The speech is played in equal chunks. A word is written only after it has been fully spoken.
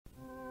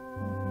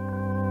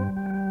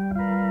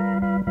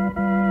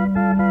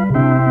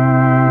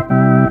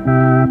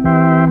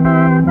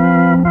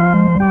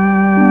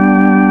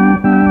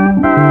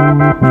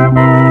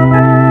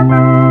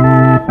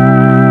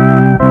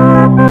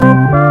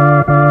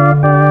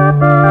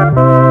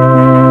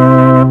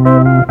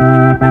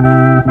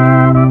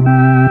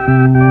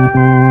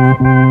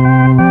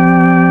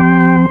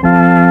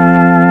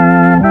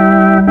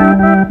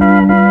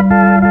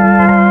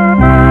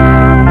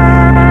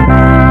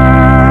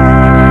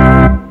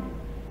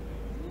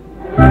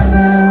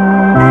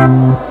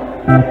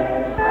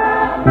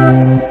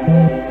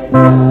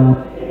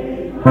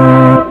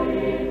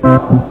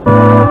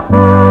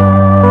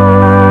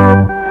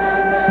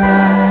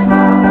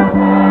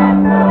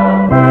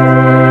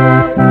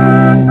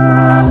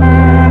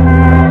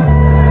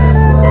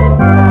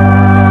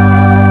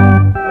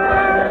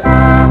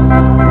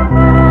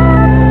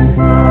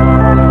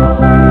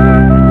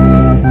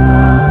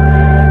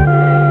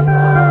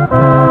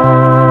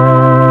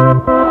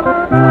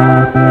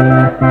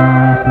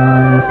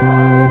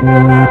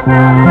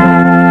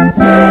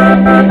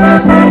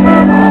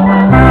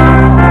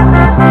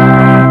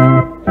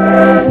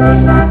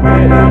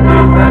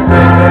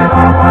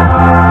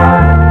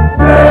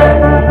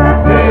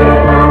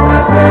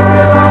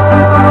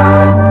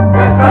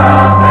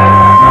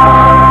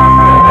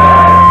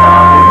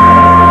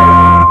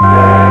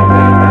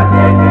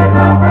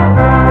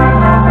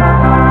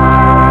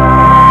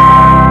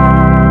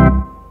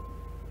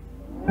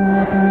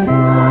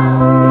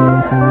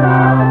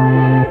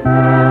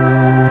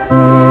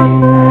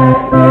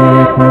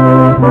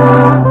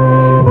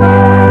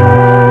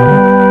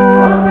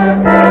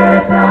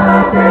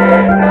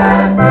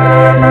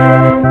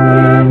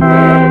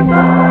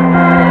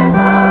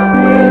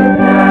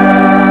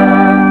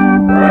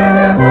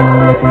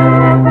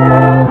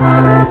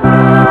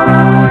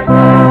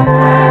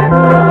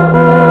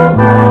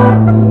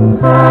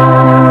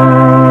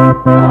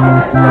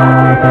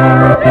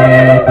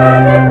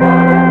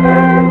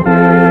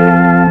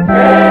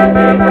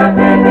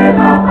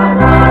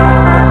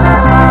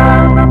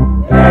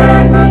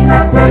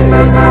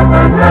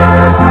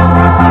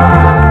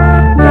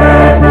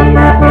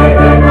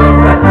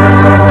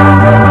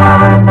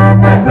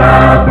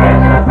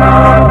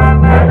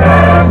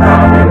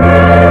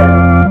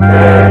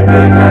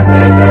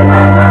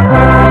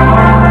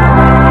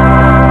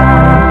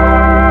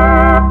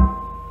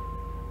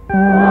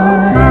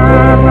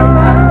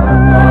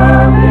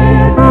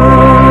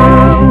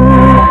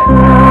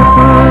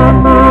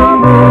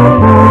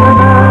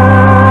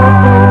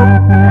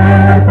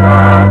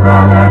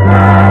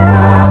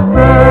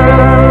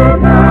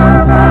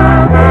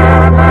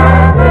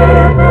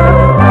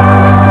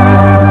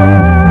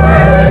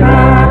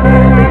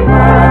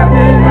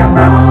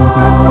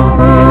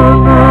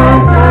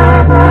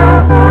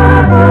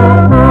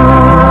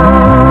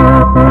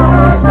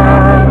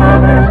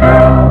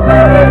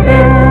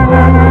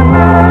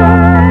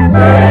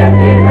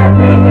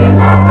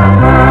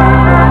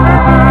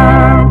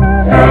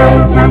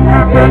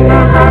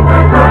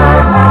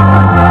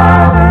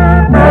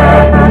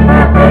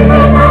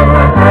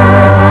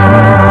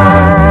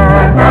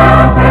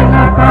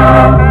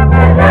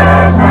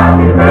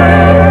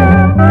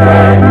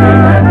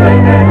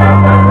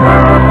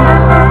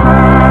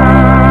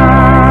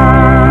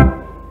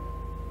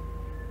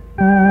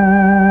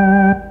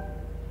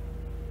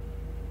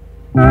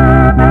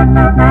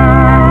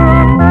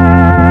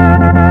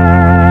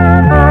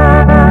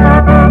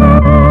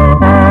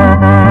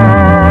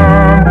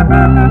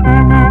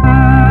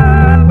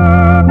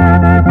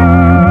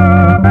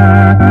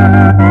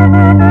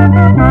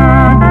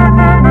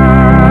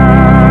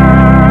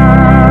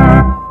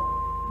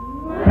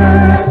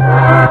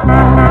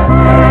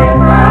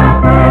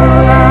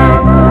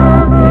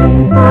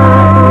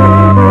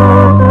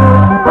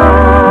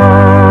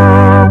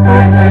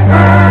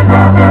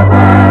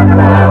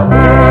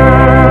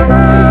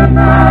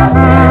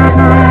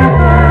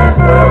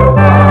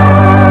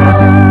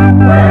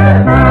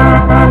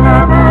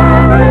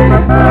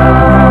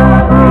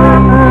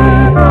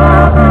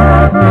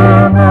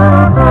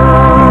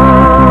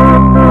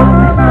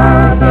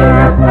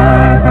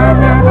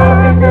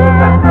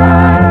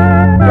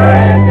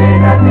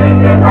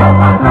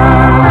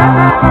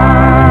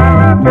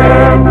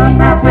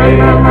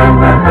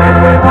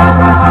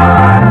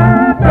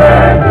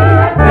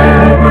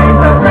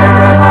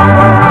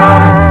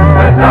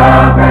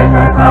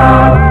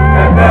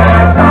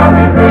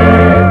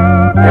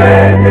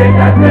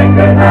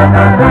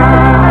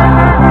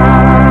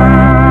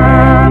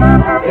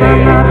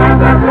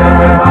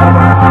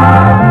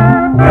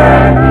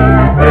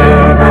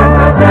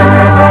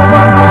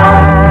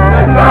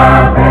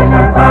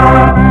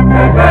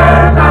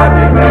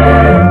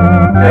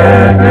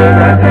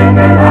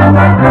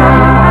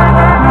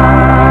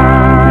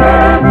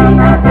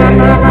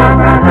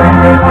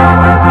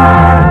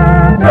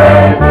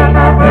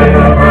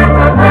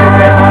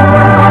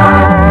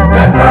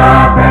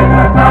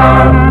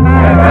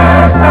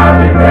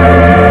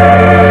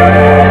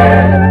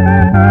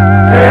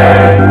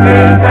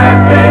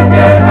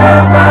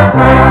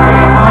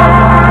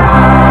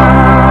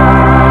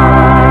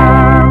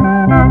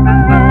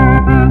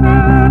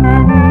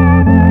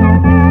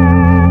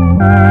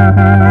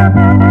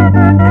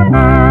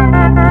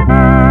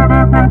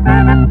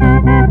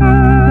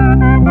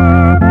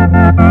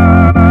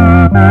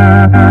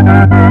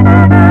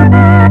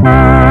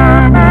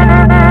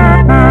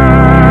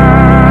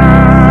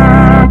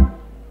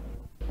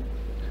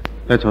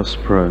Let us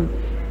pray.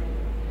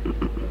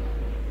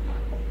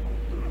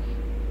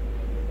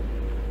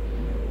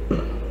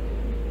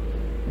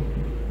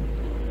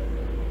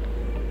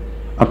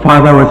 Our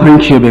Father, we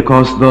thank you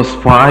because thus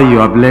far you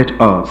have led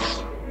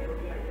us.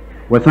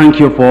 We thank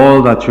you for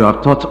all that you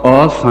have taught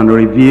us and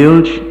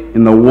revealed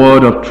in the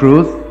word of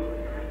truth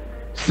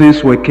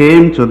since we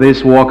came to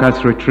this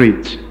workers'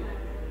 retreat.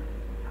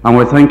 And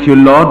we thank you,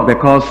 Lord,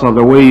 because of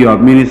the way you have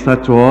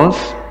ministered to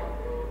us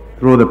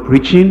through the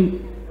preaching,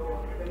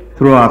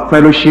 through our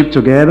fellowship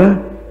together,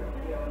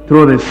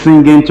 through the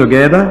singing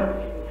together,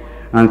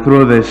 and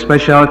through the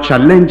special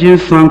challenging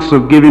songs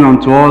you've given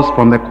unto us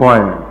from the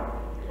choir.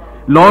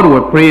 Lord,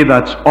 we pray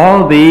that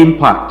all the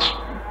impact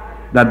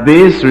that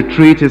this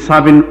retreat is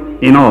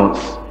having in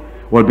us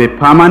will be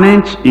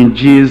permanent in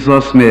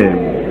Jesus' name.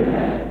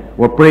 Amen.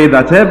 We pray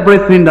that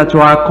everything that you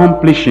are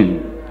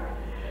accomplishing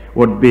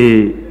would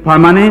be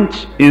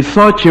permanent in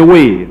such a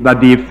way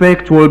that the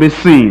effect will be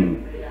seen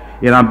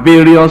in our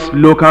various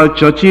local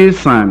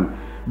churches and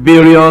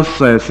various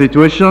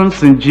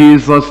situations in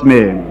Jesus'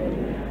 name.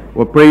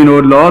 We're praying,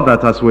 oh Lord,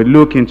 that as we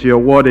look into your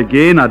word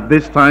again at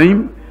this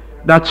time,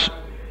 that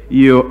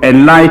you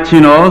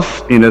enlighten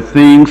us in the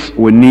things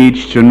we need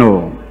to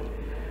know.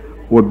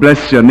 We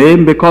bless your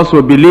name because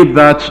we believe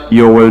that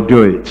you will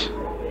do it.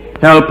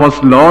 Help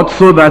us, Lord,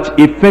 so that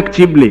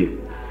effectively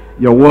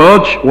your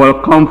word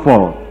will come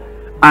forth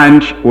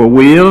and we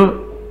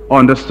will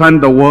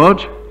understand the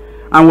word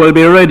and will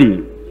be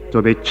ready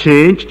to be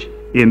changed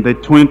in the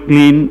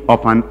twinkling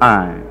of an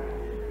eye.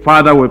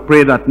 Father, we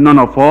pray that none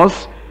of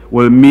us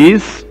will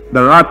miss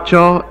the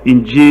rapture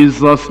in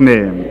Jesus'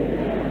 name.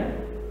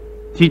 Amen.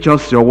 Teach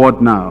us your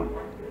word now.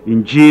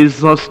 In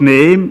Jesus'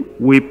 name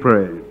we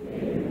pray.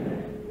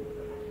 Amen.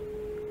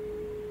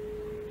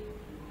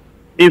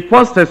 In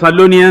 1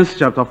 Thessalonians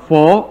chapter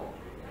 4,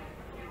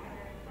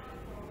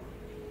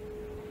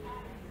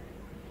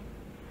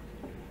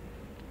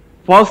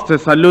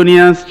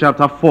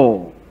 chapter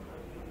 4.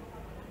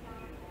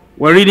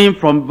 We're reading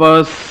from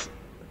verse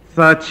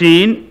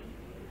 13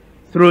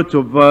 through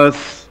to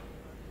verse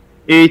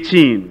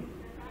 18.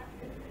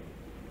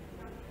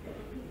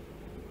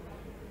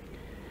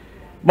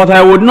 But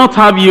I would not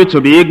have you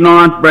to be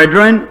ignorant,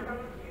 brethren,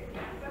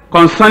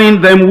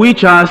 concerning them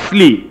which are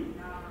asleep,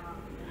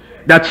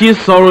 that ye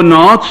sorrow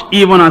not,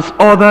 even as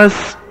others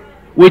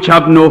which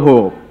have no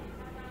hope.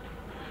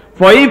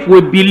 For if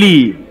we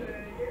believe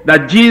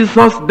that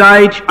Jesus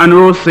died and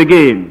rose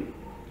again,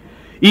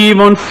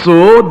 even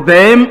so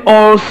them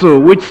also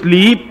which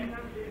sleep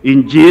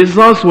in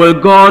Jesus will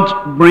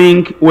God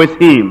bring with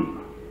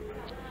him.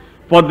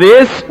 For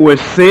this we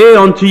say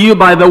unto you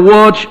by the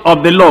word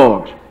of the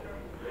Lord,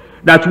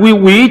 that we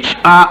which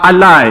are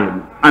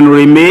alive and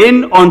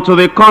remain unto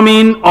the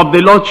coming of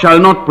the Lord shall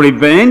not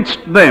prevent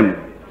them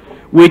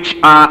which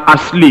are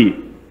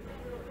asleep.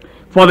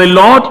 For the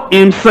Lord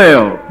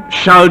himself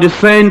shall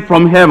descend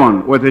from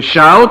heaven with a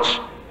shout,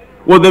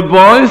 with the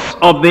voice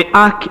of the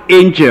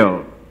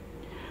archangel,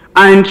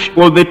 and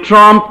with the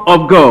trump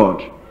of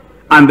God,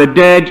 and the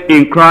dead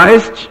in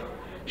Christ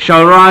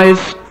shall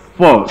rise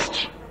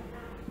first.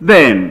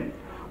 Then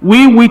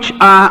we which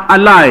are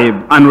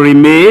alive and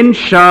remain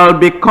shall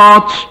be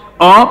caught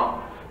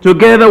up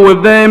together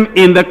with them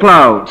in the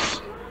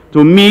clouds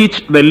to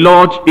meet the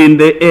Lord in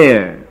the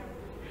air.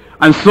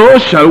 And so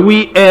shall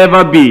we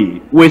ever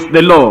be with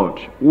the Lord.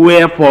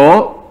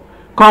 Wherefore,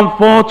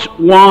 comfort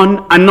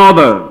one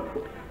another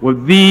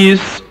with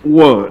these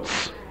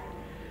words.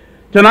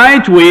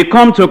 Tonight we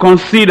come to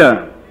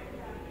consider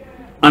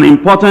an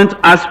important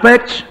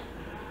aspect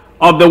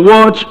of the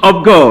Word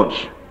of God,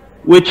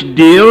 which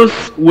deals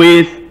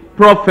with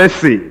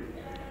prophecy.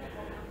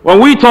 When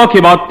we talk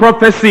about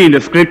prophecy in the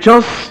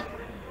scriptures,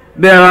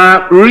 there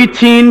are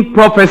written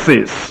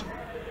prophecies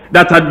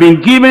that had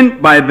been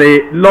given by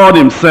the Lord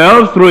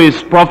himself through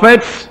his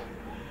prophets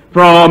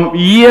from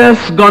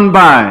years gone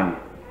by.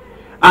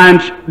 And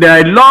there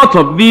are a lot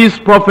of these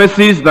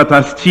prophecies that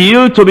are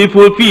still to be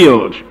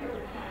fulfilled.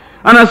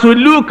 And as we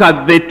look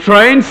at the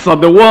trends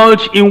of the world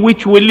in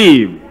which we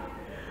live,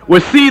 we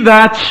see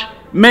that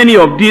many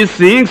of these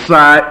things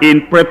are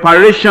in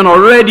preparation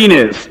or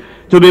readiness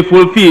to be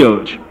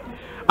fulfilled.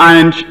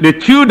 And the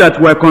two that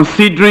we're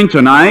considering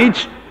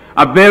tonight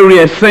are very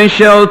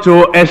essential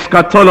to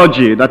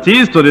eschatology, that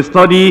is, to the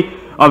study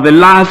of the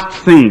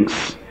last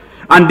things.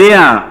 And they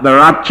are the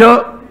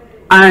rapture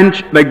and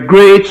the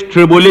great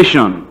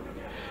tribulation.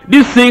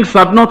 These things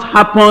have not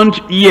happened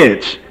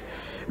yet.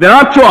 The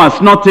rapture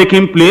has not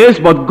taken place,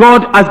 but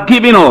God has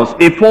given us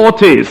a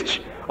foretaste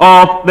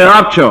of the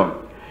rapture,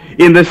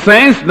 in the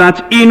sense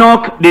that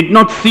Enoch did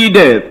not see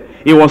death.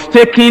 He was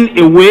taken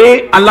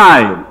away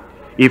alive,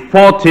 a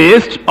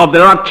foretaste of the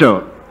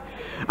rapture.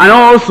 And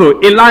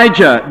also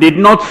Elijah did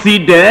not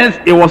see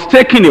death. He was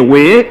taken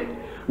away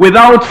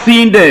without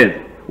seeing death,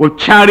 with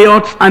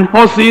chariots and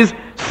horses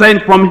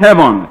sent from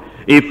heaven,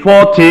 a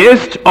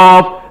foretaste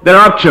of the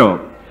rapture.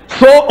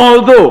 So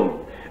although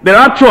the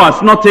rapture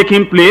has not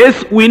taken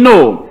place, we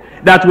know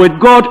that with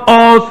God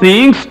all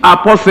things are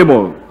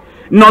possible.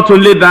 Not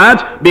only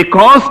that,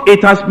 because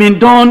it has been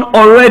done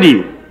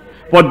already.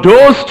 For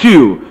those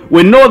two,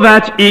 we know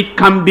that it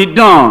can be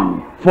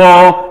done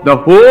for the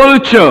whole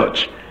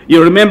church.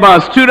 You remember,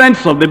 as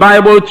students of the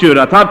Bible too,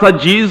 that after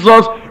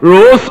Jesus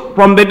rose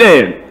from the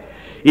dead,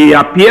 he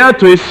appeared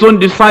to his own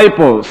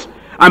disciples,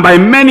 and by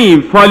many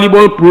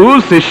infallible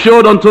proofs he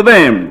showed unto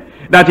them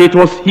that it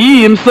was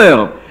he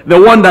himself, the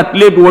one that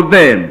lived with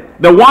them,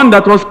 the one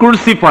that was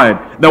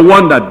crucified, the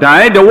one that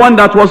died, the one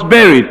that was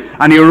buried,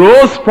 and he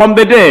rose from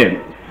the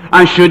dead.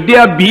 And should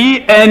there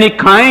be any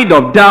kind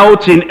of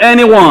doubt in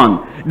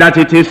anyone that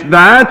it is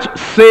that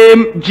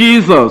same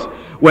Jesus,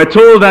 we're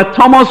told that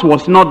Thomas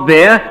was not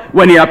there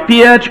when he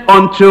appeared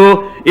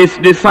unto his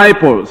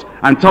disciples.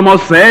 And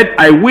Thomas said,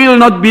 I will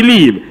not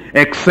believe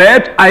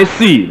except I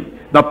see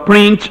the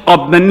print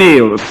of the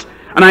nails,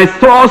 and I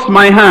thrust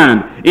my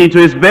hand into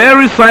his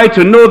very side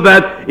to know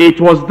that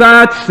it was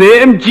that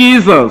same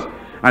Jesus.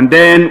 And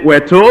then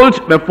we're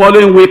told the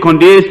following week on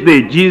this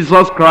day,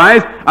 Jesus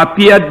Christ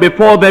appeared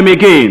before them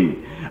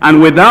again.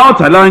 And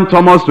without allowing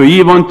Thomas to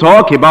even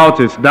talk about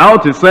his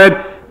doubt, he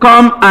said,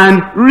 come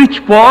and reach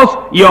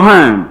forth your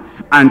hand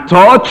and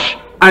touch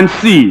and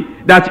see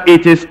that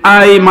it is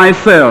I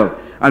myself.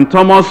 And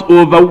Thomas,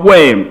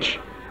 overwhelmed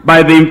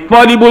by the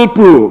infallible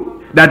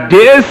proof that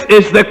this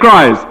is the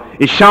Christ,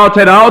 he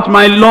shouted out,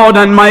 my Lord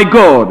and my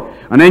God.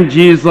 And then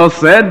Jesus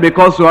said,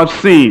 because you have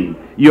seen,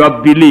 you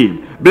have believed.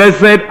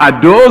 Blessed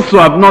are those who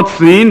have not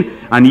seen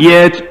and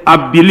yet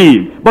have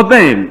believed. But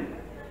then,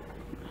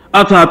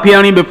 after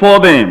appearing before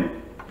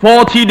them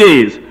 40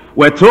 days,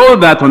 we're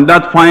told that on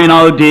that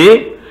final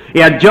day, he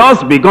had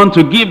just begun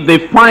to give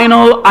the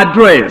final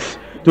address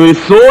to his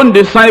own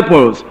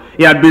disciples.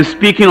 He had been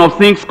speaking of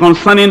things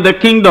concerning the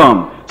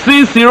kingdom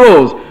since he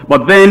rose.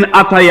 But then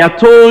after he had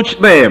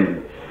told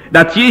them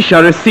that ye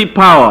shall receive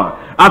power,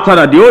 after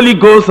that the Holy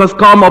Ghost has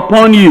come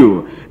upon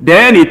you,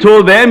 then he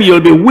told them,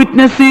 you'll be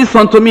witnesses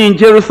unto me in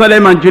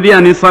Jerusalem and Judea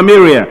and in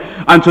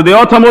Samaria and to the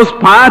uttermost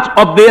part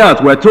of the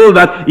earth. We're told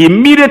that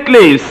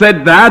immediately he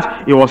said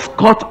that, he was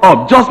caught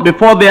up just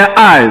before their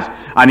eyes,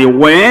 and he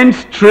went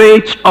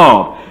straight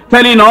up,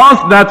 telling us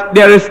that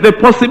there is the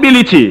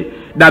possibility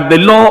that the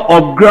law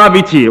of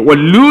gravity will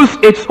lose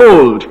its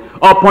hold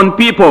upon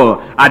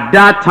people at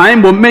that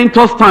time,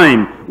 momentous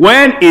time,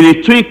 when in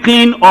a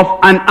twinkling of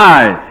an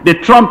eye the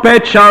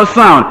trumpet shall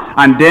sound,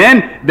 and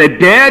then the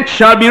dead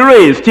shall be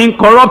raised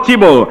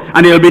incorruptible,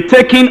 and he'll be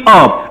taken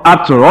up.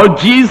 After all,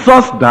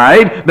 Jesus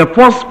died, the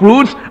first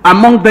fruits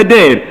among the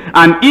dead,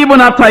 and even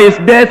after his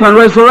death and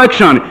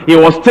resurrection, he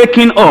was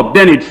taken up.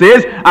 Then it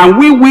says, and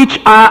we which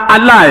are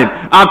alive,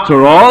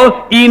 after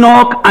all,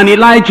 Enoch and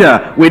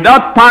Elijah,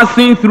 without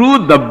passing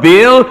through the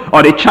veil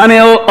or the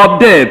channel of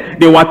death,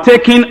 they were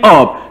taken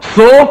up.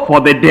 So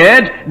for the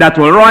dead that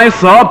will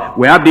rise up,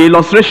 we have the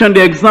illustration,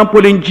 the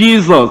example in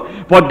Jesus.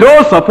 For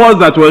those of us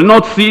that will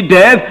not see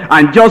death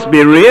and just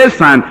be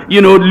raised and,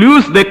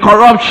 lose the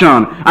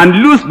corruption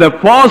and lose the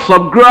force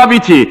of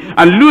gravity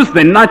and lose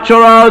the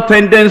natural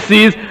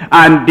tendencies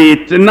and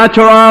the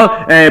natural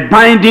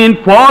binding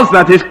force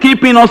that is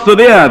keeping us to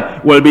the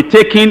earth will be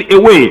taken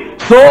away.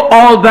 So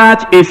all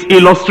that is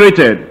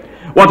illustrated.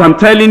 What I'm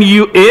telling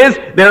you is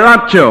the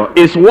rapture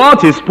is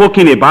what is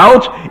spoken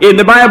about in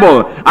the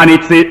Bible, and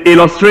it's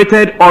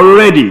illustrated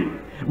already.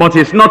 But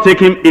it has not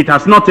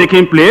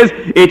taken place.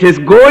 It is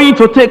going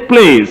to take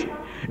place.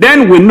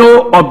 Then we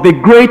know of the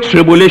Great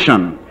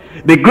Tribulation.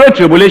 The Great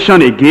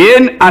Tribulation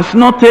again has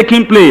not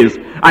taken place.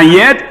 And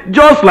yet,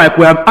 just like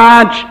we have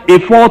had a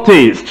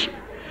foretaste,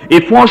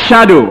 a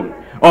foreshadow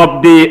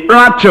of the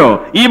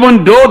rapture,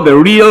 even though the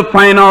real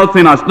final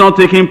thing has not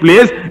taken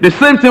place, the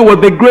same thing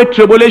with the Great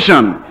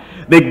Tribulation.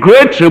 The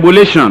Great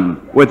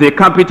Tribulation, with a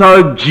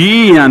capital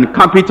G and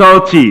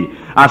capital T,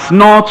 has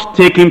not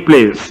taken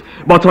place.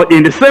 But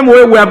in the same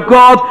way, we have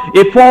got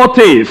a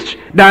foretaste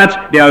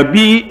that there will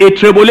be a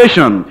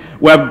tribulation.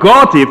 We have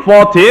got a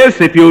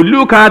foretaste. If you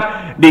look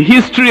at the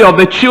history of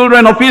the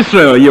children of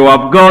Israel, you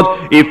have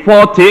got a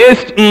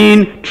foretaste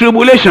in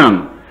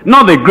tribulation.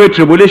 Not the Great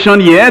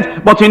Tribulation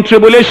yet, but in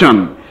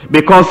tribulation.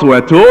 Because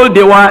we're told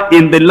they were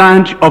in the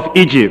land of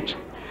Egypt.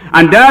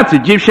 And that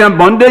Egyptian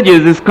bondage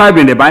is described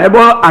in the Bible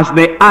as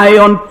the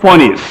iron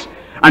furnace.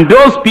 And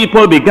those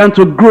people began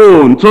to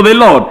groan to the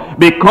Lord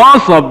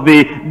because of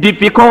the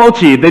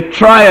difficulty, the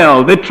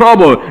trial, the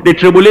trouble, the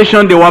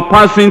tribulation they were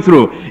passing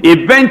through.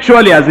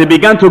 Eventually, as they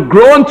began to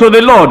groan to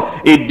the Lord,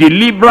 a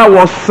deliverer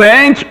was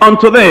sent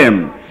unto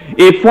them.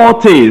 A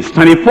foretaste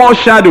and a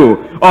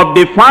foreshadow of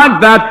the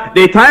fact that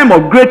the time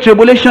of great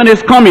tribulation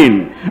is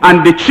coming.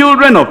 And the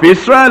children of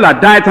Israel at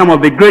that time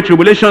of the great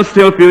tribulation,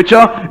 still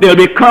future, they'll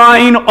be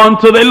crying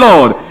unto the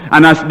Lord.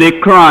 And as they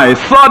cry,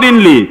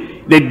 suddenly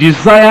the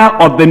desire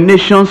of the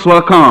nations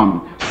will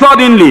come.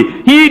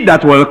 Suddenly, he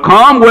that will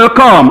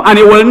come, and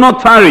he will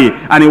not tarry,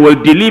 and he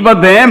will deliver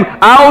them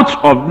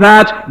out of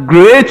that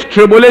great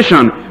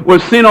tribulation.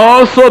 We've seen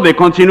also the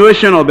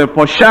continuation of the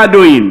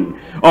foreshadowing,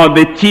 or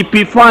the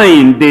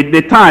typifying,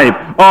 the type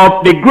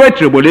of the great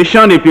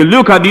tribulation. If you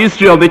look at the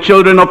history of the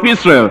children of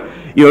Israel,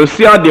 you'll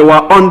see how they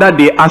were under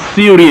the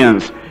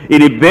Assyrians.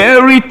 in a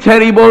very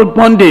terrible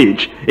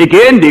bondage.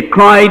 Again they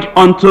cried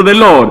unto the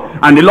Lord,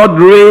 and the Lord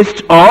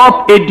raised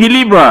up a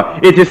deliverer.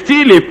 It is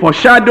still a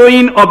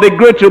foreshadowing of the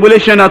great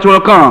tribulation that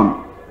will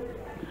come.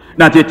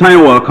 That a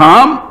time will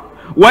come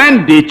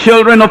when the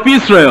children of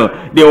Israel,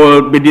 they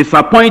will be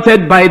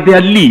disappointed by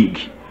their league,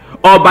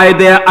 or by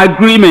their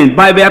agreement,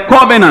 by their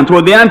covenant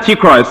with the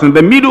Antichrist in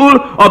the middle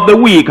of the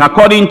week,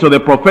 according to the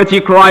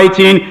prophetic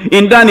writing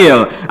in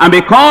Daniel. And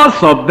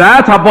because of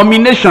that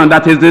abomination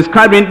that is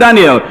described in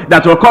Daniel,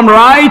 that will come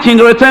right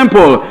into the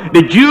temple,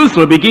 the Jews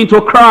will begin to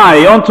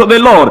cry unto the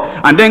Lord,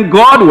 and then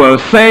God will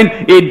send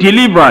a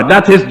deliverer,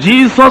 that is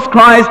Jesus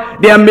Christ,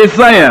 their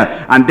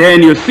Messiah. And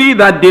then you see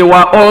that they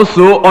were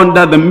also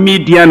under the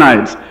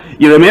Midianites.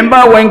 You remember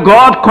when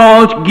God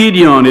called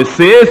Gideon, he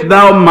says,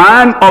 "Thou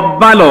man of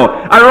valor,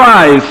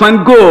 arise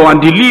and go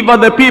and deliver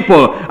the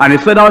people." And he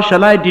said, "How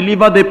shall I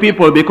deliver the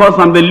people? Because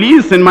I'm the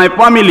least in my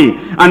family,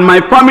 and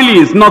my family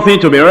is nothing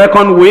to be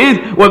reckoned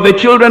with the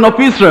children of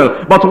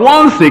Israel." But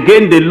once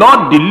again, the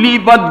Lord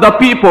delivered the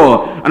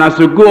people. And as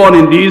you go on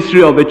in the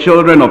history of the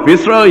children of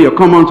Israel, you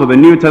come on to the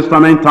New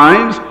Testament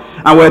times,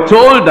 and we're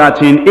told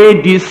that in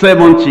AD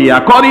 70,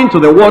 according to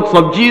the words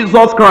of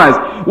Jesus Christ,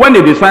 when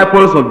the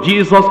disciples of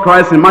Jesus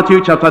Christ in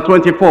Matthew chapter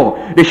 24,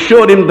 they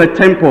showed him the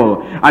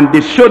temple, and they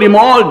showed him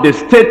all the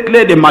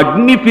stately, the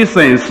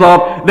magnificence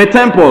of the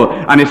temple.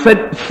 And he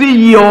said, "See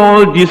ye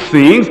all these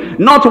things?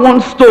 Not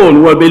one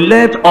stone will be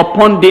left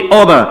upon the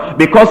other,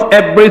 because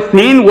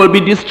everything will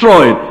be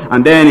destroyed."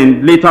 And then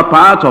in later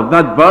part of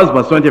that verse,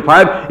 verse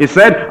 25, he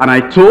said, "And I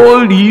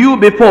told you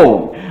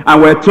before."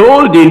 And we're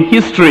told in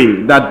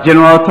history that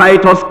General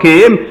Titus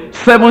came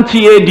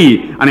 70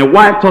 AD, and he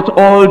wiped out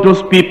all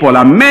those people,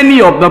 and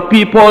many of the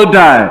people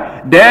died.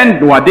 Then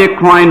were they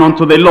crying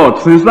unto the Lord.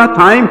 Since that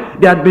time,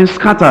 they had been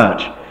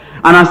scattered.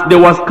 And as they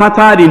were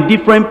scattered in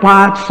different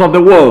parts of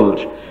the world,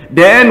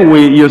 then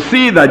you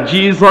see that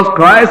Jesus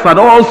Christ had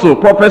also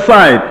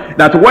prophesied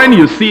that when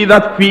you see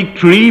that fig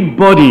tree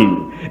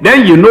budding,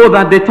 then you know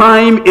that the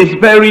time is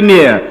very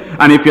near.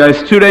 And if you're a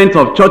student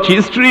of church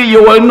history,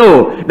 you will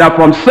know that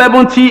from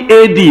 70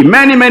 AD,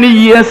 many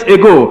years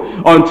ago,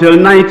 until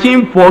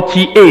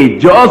 1948,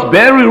 just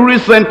very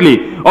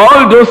recently,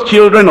 all those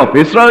children of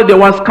Israel, they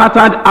were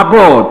scattered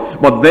abroad.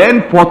 But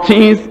then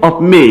 14th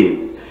of May,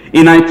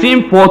 in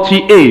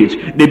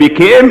 1948, they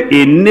became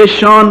a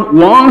nation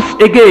once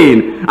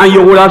again. And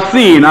you would have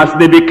seen, as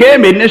they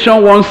became a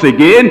nation once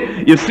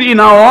again, you see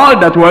now all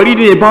that we're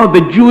reading about the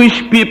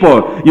Jewish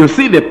people. You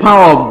see the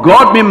power of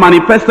God being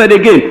manifested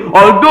again.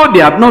 Although they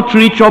have not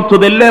reached up to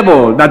the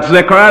level that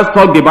Zechariah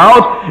talked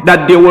about,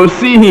 that they will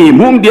see him,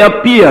 whom they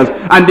have pierced,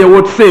 and they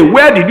would say,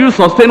 "Where did you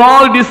sustain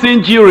all this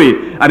injury?"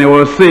 And they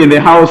will say, "In the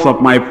house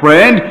of my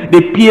friend,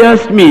 they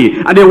pierced me."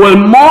 And they will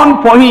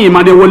mourn for him,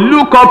 and they will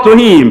look up to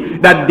him,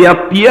 that they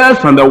have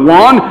pierced, and the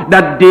one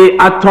that they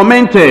are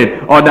tormented,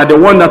 or that the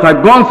one that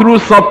had gone through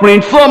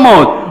suffering so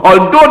much.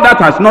 Although that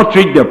has not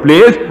reached the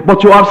place,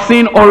 but you have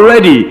seen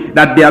already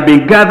that they have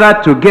been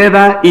gathered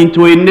together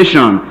into a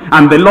nation.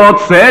 And the Lord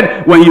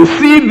said, when you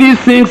see these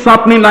things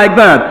happening like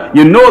that,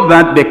 you know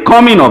that the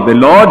coming of the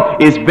Lord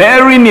is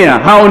very near.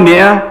 How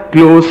near?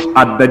 Close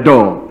at the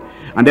door.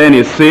 And then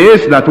it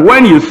says that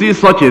when you see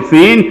such a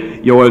thing,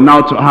 you will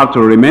now have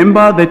to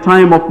remember the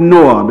time of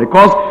Noah,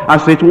 because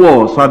as it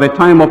was at the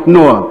time of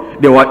Noah,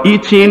 they were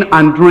eating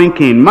and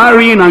drinking,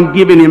 marrying and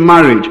giving in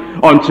marriage,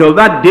 until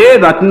that day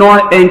that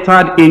Noah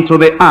entered into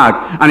the ark,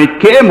 and it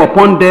came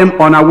upon them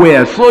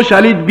unaware. So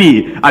shall it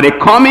be at the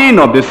coming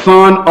of the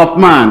Son of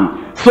Man.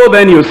 So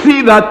then you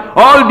see that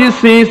all these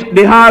things,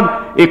 they have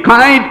a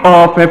kind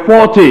of a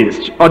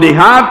foretaste, or they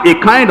have a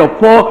kind of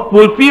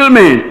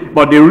fulfillment.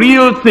 But the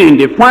real thing,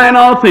 the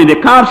final thing, the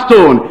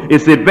capstone,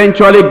 is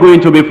eventually going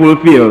to be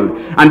fulfilled.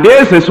 And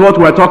this is what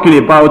we're talking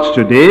about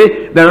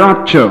today, the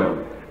rapture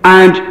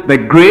and the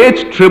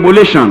great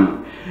tribulation.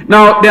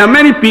 Now, there are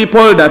many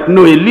people that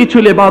know a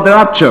little about the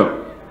rapture,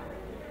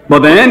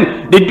 but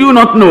then they do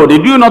not know, they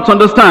do not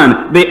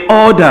understand the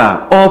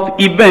order of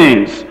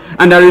events.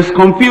 And there is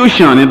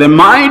confusion in the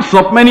minds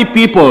of many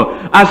people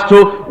as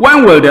to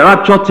when will the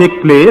rapture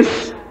take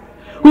place,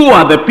 who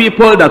are the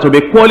people that will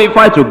be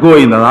qualified to go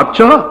in the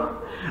rapture,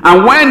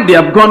 and when they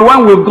have gone,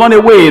 when we've gone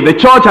away, the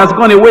church has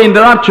gone away in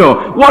the rapture,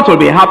 what will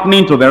be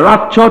happening to the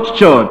raptured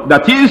church,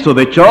 that is to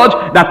the church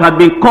that had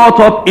been caught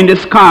up in the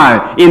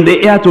sky, in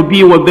the air to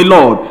be with the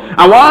Lord.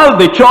 And while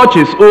the church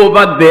is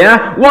over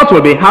there, what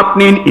will be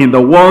happening in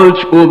the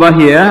world over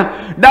here?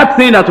 That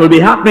thing that will be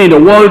happening in the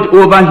world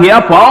over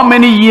here, for how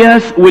many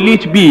years will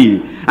it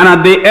be? And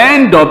at the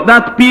end of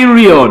that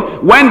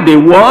period, when the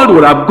world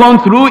would have gone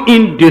through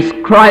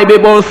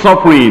indescribable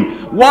suffering,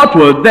 what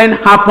will then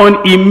happen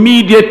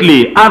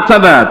immediately after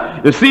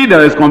that? You see,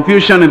 there is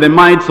confusion in the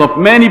minds of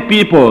many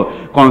people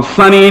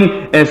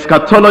concerning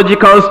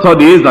eschatological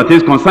studies, that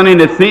is, concerning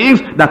the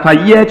things that are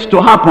yet to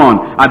happen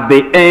at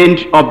the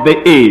end of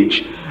the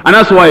age. And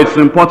that's why it's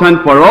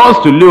important for us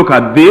to look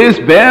at this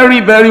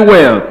very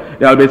well.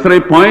 There will be 3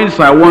 points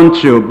I want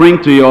to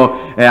bring to your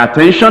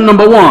attention.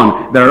 Number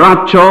one, the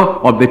rapture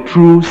of the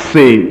true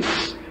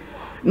saints.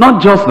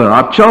 Not just the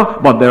rapture,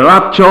 but the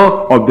rapture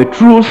of the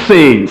true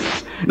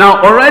saints.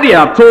 Now already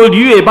I've told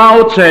you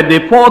about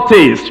the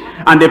foretaste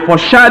and the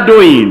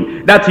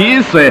foreshadowing. That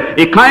is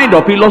a kind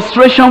of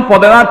illustration for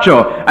the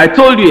rapture. I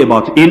told you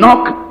about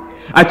Enoch.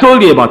 I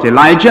told you about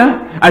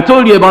Elijah. I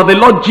told you about the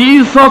Lord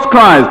Jesus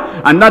Christ.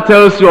 And that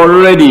tells you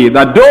already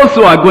that those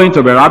who are going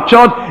to be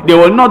raptured, they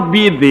will not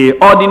be the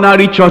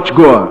ordinary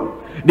churchgoer.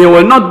 They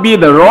will not be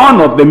the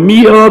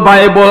run-of-the-mill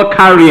Bible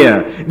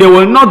carrier. They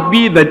will not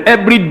be the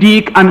every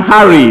Dick and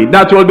Harry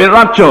that will be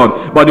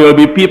raptured. But there will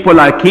be people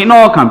like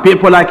Enoch and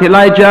people like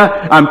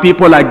Elijah and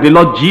people like the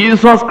Lord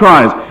Jesus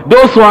Christ.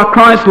 Those who are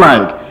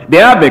Christ-like. They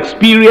have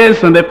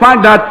experience and the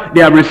fact that they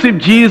have received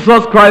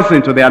Jesus Christ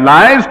into their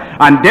lives,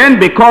 and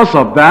then because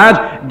of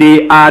that,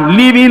 they are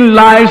living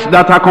lives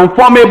that are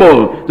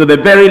conformable to the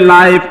very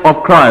life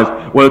of Christ.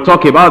 We'll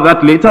talk about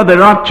that later, the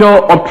rapture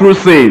of true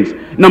saints.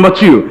 Number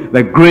 2,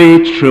 the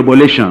Great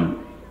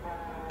Tribulation.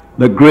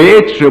 The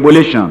Great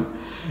Tribulation.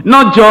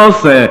 Not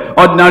just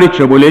ordinary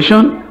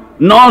tribulation,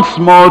 not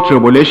small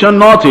tribulation,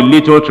 not a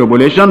little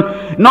tribulation,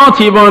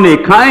 not even a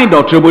kind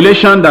of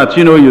tribulation that,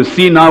 you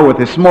see now with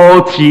a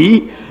small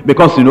t,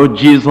 because,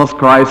 Jesus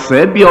Christ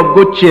said, be of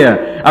good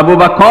cheer. I've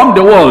overcome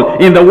the world.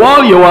 In the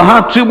world you will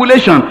have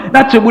tribulation.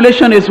 That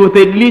tribulation is with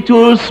a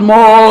little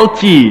small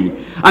t.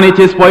 And it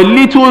is for a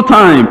little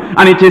time.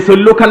 And it is a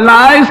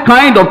localized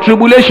kind of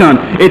tribulation.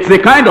 It's a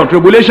kind of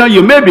tribulation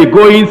you may be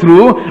going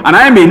through, and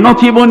I may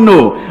not even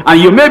know. And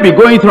you may be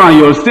going through and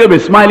you'll still be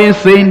smiling,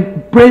 saying,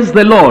 praise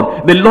the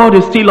Lord. The Lord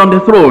is still on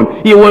the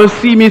throne. He will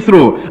see me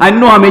through. I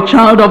know I'm a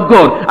child of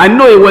God. I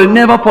know He will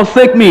never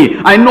forsake me.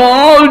 I know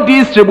all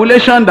these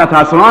tribulations that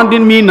are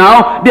surrounding me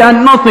now, they are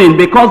nothing,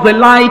 because the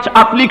light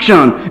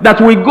affliction that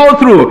we go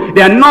through,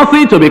 they are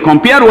nothing to be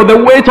compared with the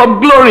weight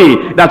of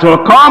glory that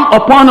will come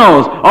upon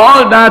us.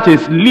 All that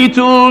is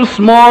little,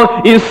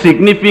 small,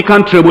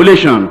 insignificant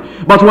tribulation.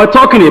 But we're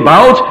talking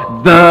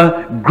about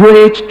the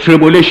Great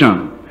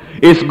Tribulation.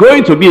 It's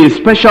going to be a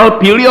special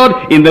period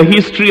in the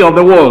history of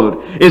the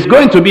world. It's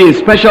going to be a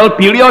special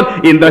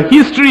period in the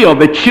history of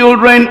the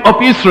children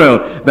of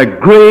Israel. The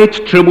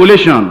Great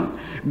Tribulation.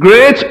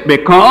 Great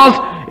because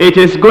it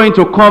is going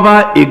to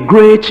cover a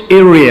great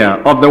area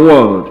of the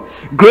world.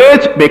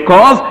 Great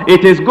because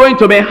it is going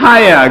to be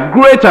higher,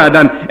 greater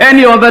than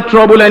any other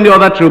trouble, any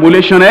other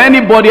tribulation,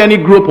 anybody, any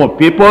group of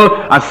people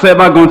has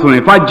ever gone through.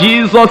 In fact,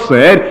 Jesus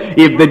said,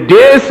 if the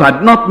days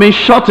had not been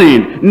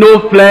shortened,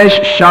 no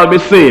flesh shall be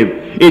saved.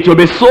 It will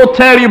be so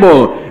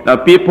terrible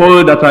that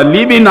people that are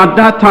living at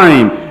that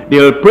time, they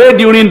will pray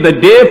during the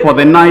day for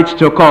the night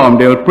to come.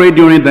 They will pray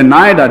during the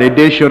night that the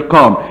day should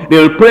come. They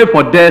will pray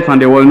for death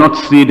and they will not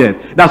see death.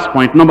 That's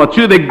point number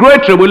 2, the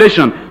Great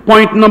Tribulation.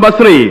 Point number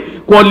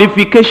 3,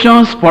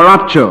 qualifications for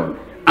rapture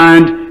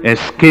and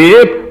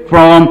escape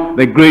from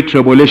the Great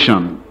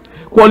Tribulation.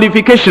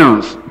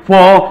 Qualifications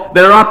for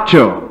the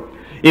rapture.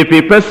 If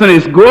a person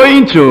is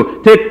going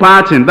to take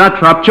part in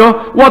that rapture,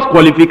 what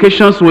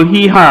qualifications will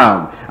he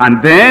have?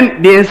 And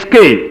then the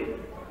escape.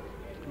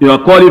 You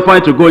are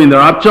qualified to go in the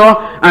rapture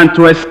and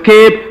to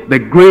escape the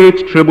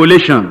Great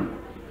Tribulation.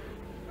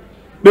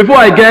 Before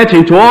I get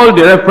into all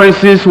the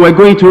references we're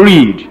going to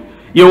read,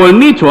 you will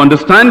need to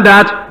understand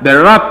that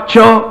the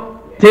rapture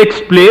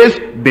takes place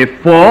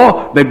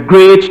before the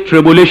Great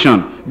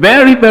Tribulation.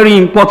 Very, very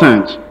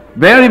important.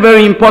 Very,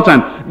 very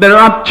important. The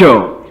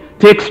rapture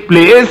takes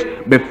place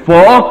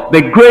before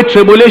the Great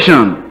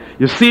Tribulation.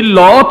 You see,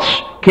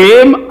 Lot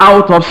came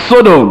out of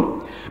Sodom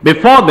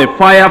before the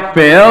fire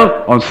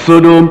fell on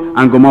Sodom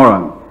and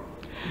Gomorrah.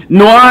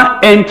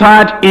 Noah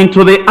entered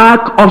into the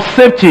ark of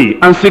safety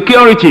and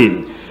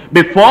security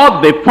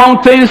before the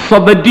fountains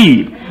of the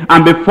deep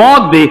and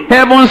before the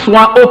heavens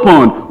were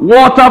opened.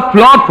 Water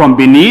flowed from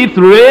beneath,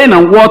 rain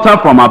and water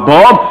from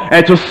above,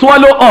 to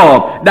swallow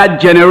up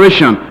that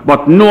generation.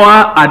 But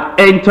Noah had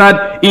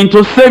entered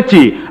into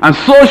safety, and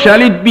so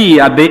shall it be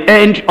at the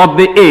end of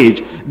the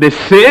age. The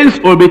saints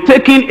will be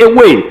taken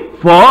away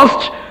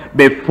first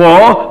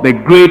before the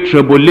Great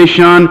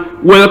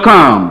Tribulation will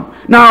come.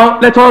 Now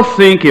let us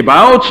think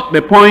about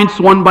the points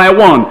one by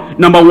one.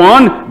 Number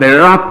 1, the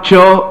rapture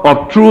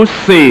of true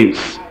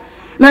saints.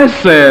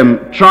 Let's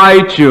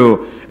try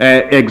to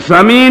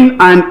examine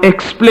and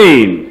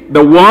explain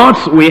the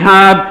words we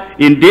have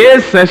in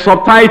this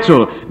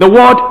subtitle, the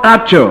word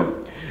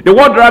rapture. The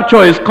word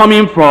rapture is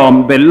coming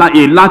from a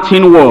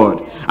Latin word,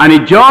 and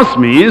it just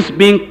means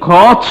being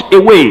caught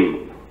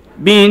away,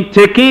 being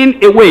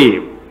taken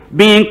away,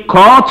 being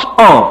caught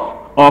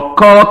off or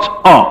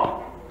caught up.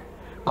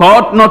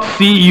 Caught, not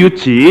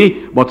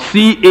C-U-T, but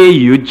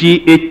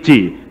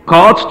C-A-U-G-A-T.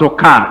 Caught, to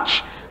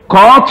catch.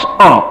 Caught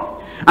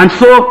up. And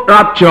so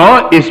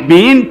rapture is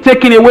being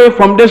taken away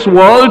from this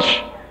world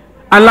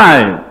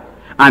alive,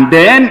 and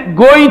then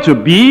going to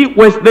be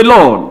with the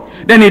Lord.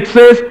 Then it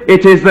says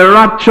it is the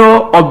rapture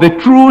of the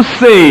true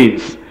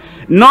saints,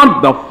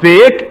 not the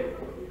fake,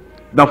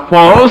 the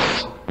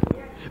false,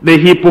 the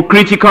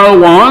hypocritical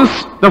ones,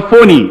 the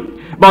phony.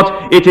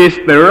 But it is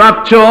the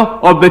rapture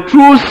of the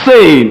true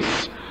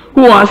saints.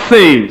 Who are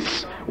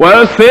saints?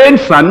 Well,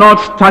 saints are not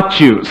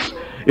statues.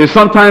 You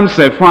sometimes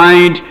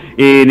find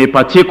in a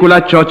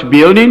particular church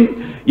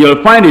building,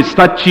 you'll find a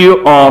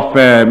statue of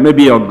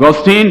maybe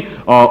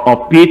Augustine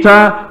or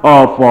Peter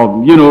or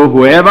from,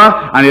 whoever,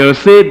 and you'll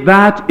say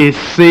that is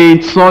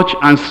Saint such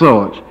and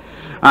such.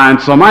 And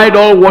some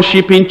idol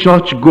worshiping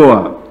church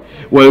goer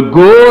will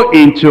go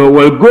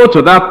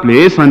to that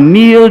place and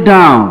kneel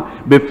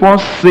down before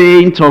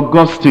Saint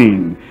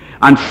Augustine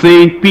and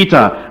Saint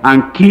Peter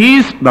and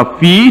kiss the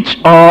feet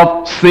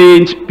of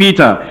Saint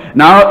Peter.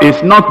 Now,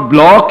 it's not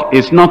block,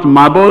 it's not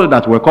marble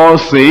that we call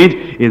saint,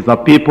 it's the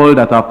people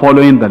that are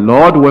following the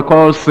Lord we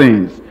call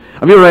saints.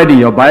 Have you read in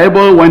your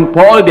Bible when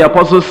Paul the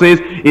apostle says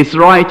he's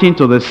writing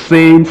to the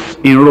saints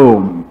in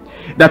Rome?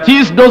 That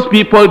is those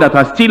people that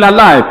are still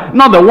alive,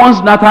 not the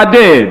ones that are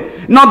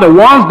dead, not the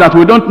ones that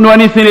we don't know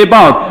anything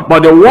about,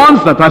 but the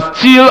ones that are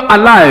still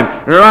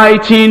alive,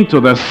 writing to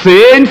the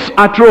saints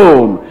at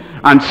Rome.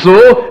 And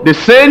so the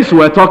saints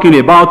we're talking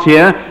about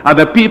here are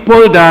the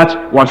people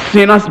that were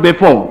sinners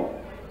before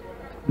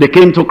they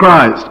came to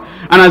Christ.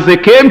 And as they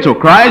came to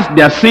Christ,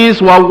 their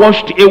sins were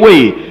washed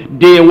away.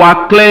 They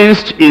were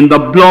cleansed in the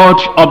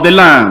blood of the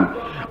Lamb.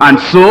 And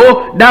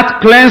so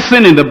that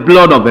cleansing in the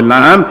blood of the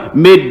Lamb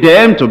made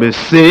them to be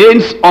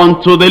saints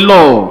unto the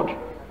Lord.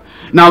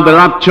 Now the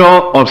rapture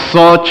of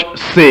such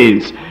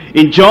saints.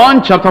 In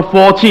John chapter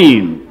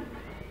 14.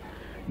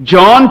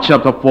 John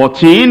chapter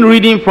 14,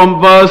 reading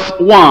from verse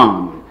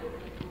 1.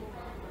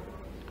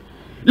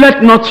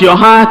 Let not your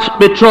heart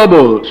be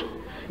troubled.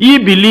 Ye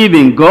believe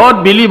in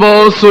God, believe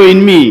also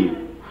in me.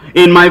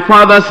 In my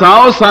Father's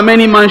house are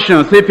many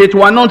mansions. If it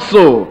were not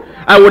so,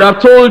 I would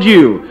have told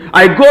you.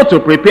 I go to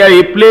prepare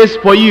a place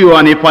for you,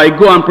 and if I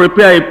go and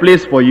prepare a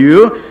place for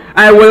you,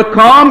 I will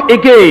come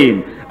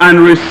again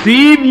and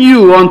receive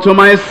you unto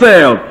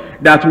myself,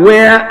 that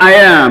where I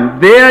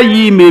am, there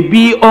ye may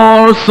be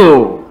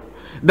also.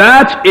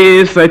 That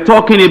is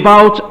talking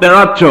about the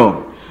rapture.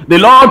 The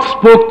Lord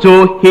spoke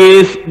to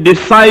his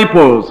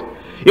disciples.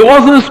 He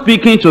wasn't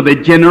speaking to the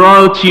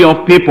generality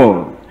of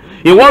people.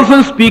 He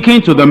wasn't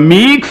speaking to the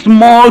mixed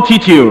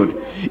multitude.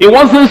 He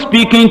wasn't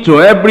speaking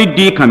to every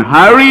Dick and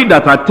Harry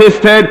that had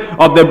tasted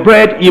of the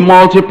bread he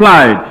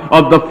multiplied,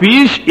 of the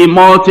fish he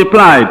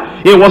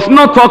multiplied. He was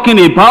not talking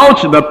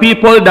about the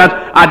people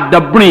that at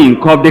the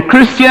brink of the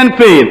Christian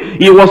faith.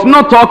 He was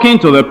not talking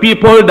to the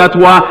people that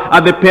were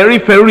at the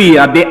periphery,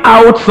 at the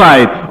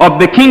outside of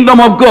the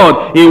kingdom of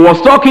God. He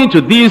was talking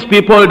to these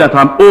people that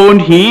have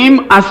owned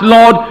him as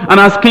Lord and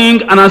as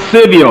King and as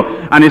Savior.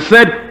 And he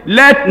said,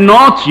 let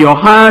not your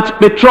heart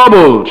be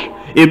troubled.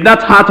 If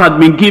that heart had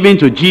been given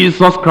to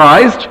Jesus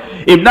Christ,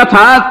 if that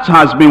heart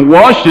has been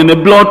washed in the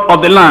blood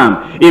of the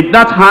Lamb, if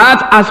that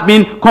heart has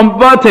been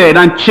converted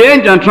and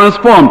changed and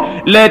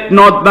transformed, let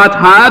not that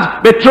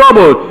heart be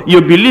troubled.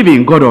 You believe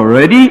in God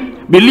already,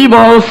 believe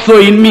also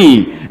in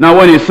me. Now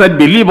when he said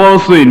believe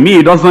also in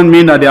me, it doesn't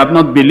mean that they have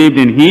not believed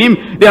in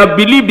him. They have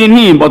believed in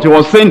him, but he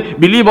was saying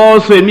believe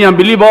also in me and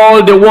believe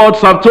all the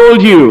words I've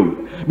told you.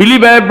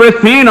 Believe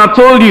everything I've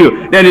told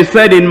you. Then he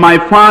said, in my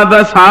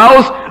Father's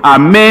house are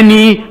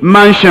many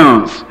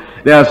mansions.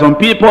 There are some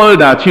people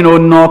that,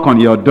 knock on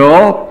your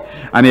door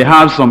and they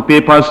have some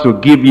papers to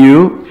give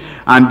you,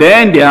 and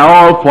then they are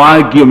all for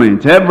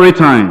argument every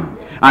time.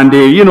 And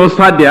they,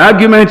 start their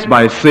arguments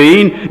by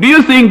saying, do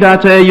you think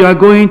that you are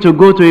going to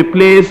go to a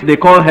place they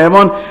call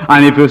heaven?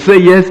 And if you say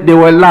yes, they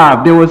will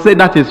laugh. They will say,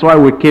 that is why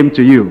we came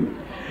to you.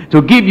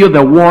 To give you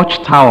the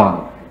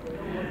watchtower.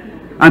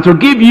 And to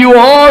give you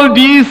all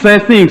these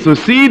things. To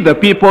see the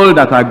people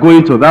that are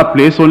going to that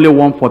place, only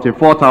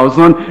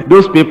 144,000.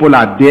 Those people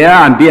are there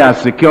and they are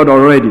secured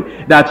already.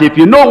 That if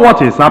you know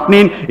what is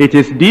happening, it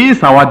is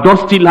this, our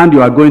dusty land,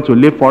 you are going to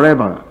live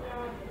forever.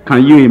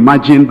 Can you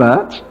imagine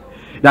that?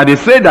 That they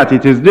say that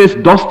it is this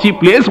dusty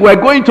place we're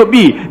going to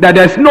be. That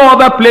there's no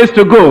other place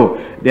to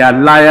go. They are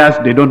liars.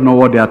 They don't know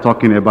what they are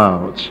talking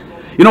about.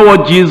 You know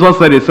what Jesus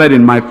said? He said,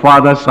 in my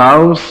Father's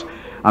house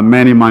are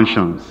many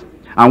mansions.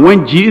 And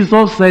when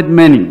Jesus said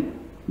many,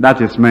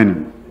 that is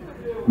many.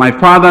 My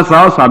Father's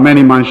house are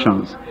many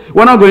mansions.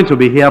 We're not going to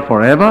be here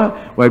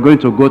forever. We're going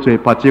to go to a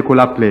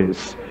particular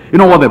place. You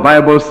know what the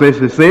Bible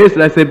says? It says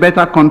there's a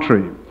better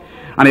country.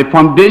 And the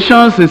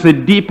foundations is a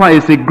deeper,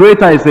 is a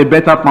greater, is a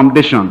better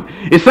foundation.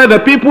 It said the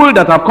people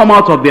that have come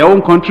out of their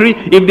own country,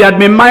 if they had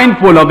been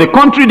mindful of the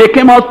country they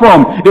came out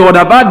from, they would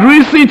have had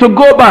reason to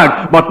go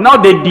back. But now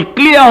they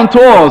declare unto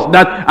us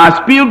that as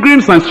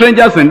pilgrims and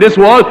strangers in this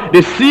world,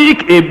 they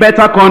seek a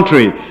better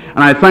country. And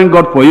I thank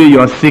God for you, you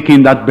are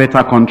seeking that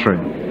better country.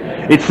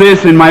 It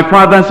says, in my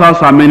Father's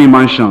house are many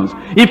mansions.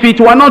 If it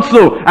were not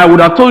so, I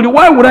would have told you,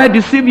 why would I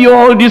deceive you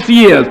all these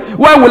years?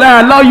 Why would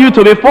I allow you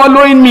to be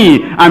following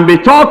me and be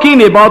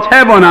talking about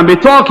heaven and be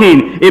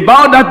talking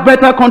about that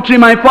better country,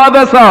 my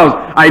Father's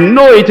house? I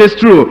know it is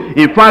true.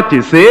 In fact,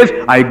 it says,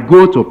 I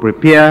go to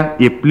prepare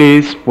a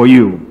place for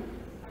you.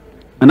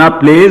 And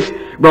that place,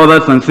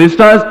 Brothers and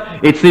sisters,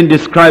 it's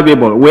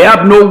indescribable. We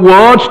have no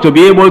words to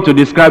be able to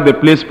describe the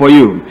place for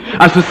you.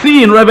 As you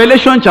see in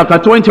Revelation chapter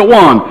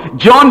 21,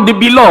 John the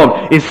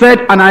beloved, he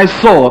said, and I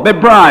saw the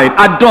bride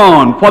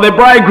adorned for the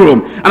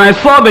bridegroom, and I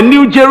saw the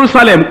new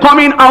Jerusalem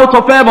coming out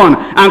of heaven,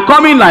 and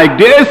coming like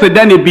this, and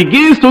then it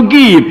begins to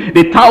give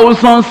the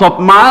thousands of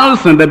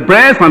miles and the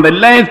breadth and the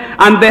length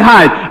and the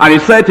height. And he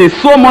said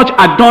it's so much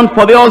adorned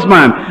for the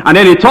husband. And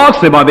then he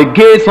talks about the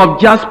gates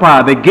of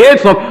Jasper, the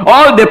gates of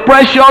all the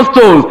precious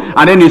stones.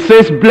 And then he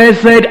says,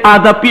 blessed are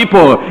the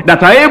people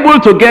that are able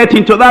to get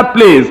into that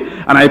place.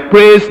 And I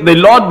praise the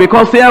Lord,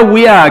 because here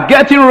we are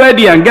getting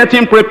ready and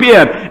getting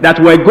prepared that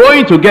we're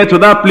going to get to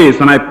that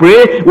place. And I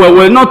pray we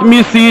will not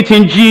miss it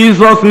in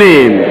Jesus'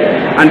 name.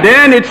 Yeah. And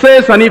then it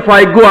says, and if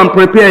I go and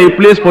prepare a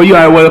place for you,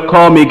 I will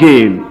come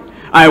again.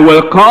 I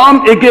will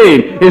come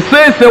again. It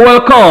says he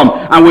will come.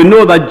 And we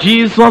know that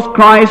Jesus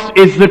Christ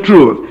is the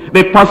truth,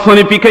 the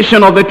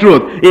personification of the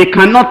truth. He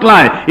cannot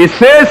lie. He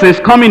says he's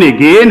coming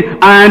again,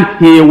 and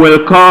he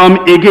will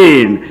come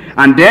again.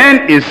 And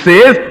then it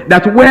says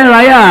that where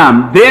I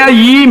am, there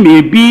ye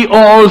may be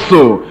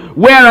also.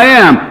 Where I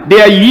am,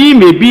 there ye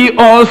may be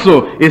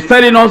also. He's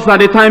telling us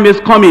that the time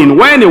is coming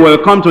when he will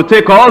come to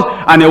take us,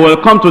 and he will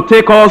come to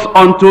take us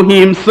unto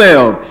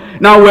himself.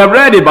 Now we have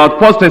read about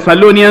 1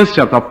 Thessalonians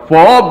chapter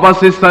 4,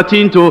 verses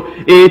 13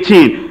 to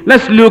 18.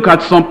 Let's look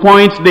at some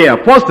points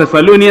there. 1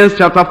 Thessalonians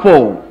chapter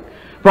 4,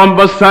 from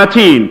verse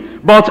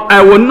 13. But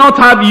I will not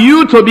have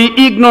you to be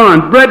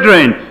ignorant,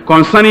 brethren,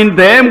 concerning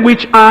them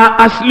which are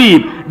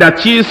asleep,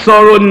 that ye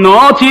sorrow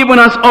not, even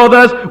as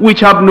others which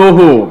have no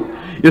hope.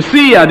 You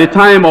see, at the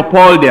time of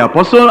Paul the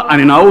apostle,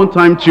 and in our own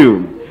time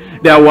too,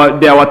 there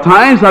were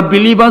times that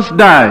believers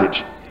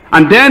died,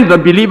 and then the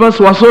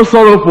believers were so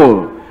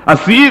sorrowful, as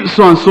if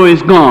so and so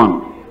is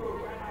gone.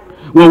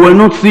 We will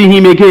not see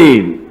him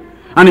again.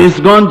 And he's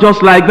gone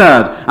just like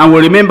that. And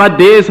we'll remember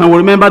this and we'll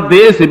remember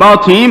this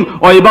about him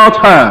or about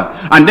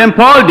her. And then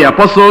Paul the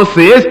apostle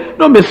says,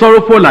 don't be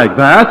sorrowful like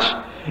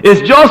that.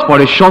 It's just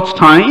for a short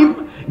time.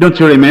 Don't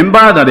you remember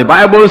that the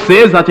Bible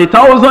says that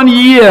 1,000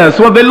 years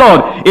with the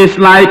Lord is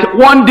like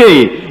one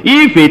day?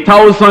 If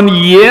 1,000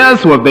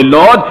 years with the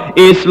Lord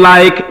is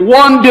like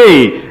one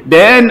day,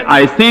 then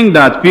I think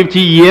that 50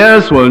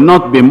 years will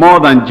not be more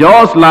than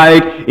just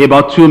like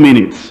about 2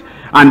 minutes.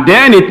 And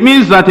then it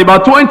means that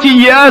about 20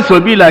 years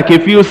will be like a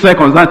few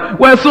seconds. And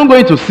we're soon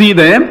going to see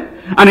them.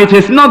 And it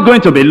is not going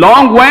to be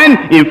long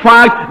when, in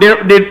fact,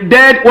 the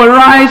dead will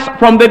rise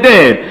from the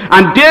dead.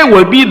 And they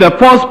will be the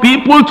first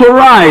people to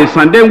rise.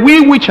 And then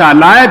we which are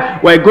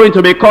alive, we're going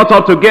to be caught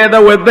up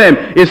together with them.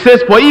 It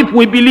says, for if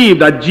we believe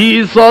that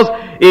Jesus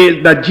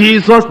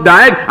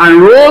died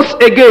and rose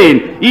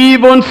again,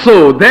 even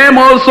so, them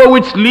also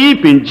which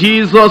sleep in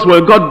Jesus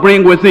will God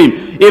bring with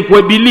him. If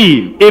we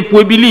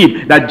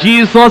believe that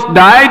Jesus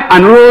died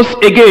and rose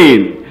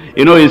again.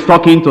 You know, he's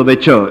talking to the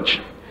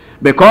church.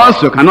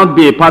 Because you cannot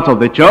be a part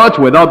of the church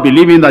without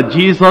believing that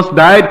Jesus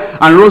died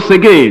and rose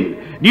again.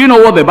 Do you know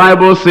what the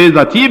Bible says?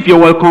 That if you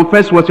will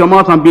confess with your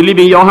mouth and believe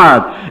in your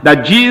heart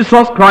that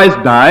Jesus Christ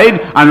died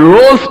and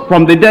rose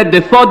from the dead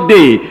the third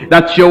day,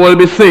 that you will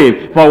be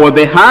saved. For with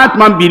the heart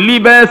man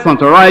believeth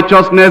unto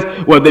righteousness,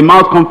 with the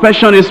mouth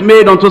confession is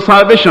made unto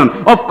salvation.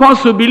 Of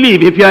course you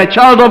believe, if you are a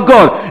child of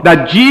God,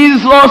 that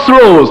Jesus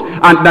rose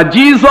and that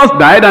Jesus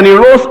died and he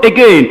rose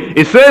again.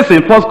 It says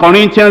in 1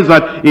 Corinthians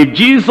that if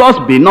Jesus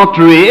be not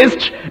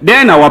raised,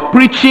 then our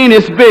preaching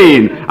is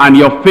vain and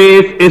your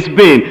faith is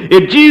vain.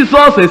 If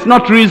Jesus is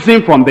not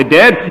risen from the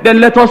dead, then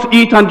let us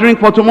eat and drink,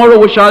 for tomorrow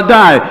we shall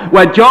die.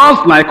 We're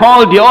just like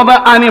all the other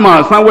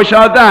animals and we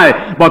shall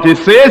die. But it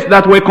says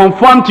that we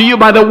confirm to you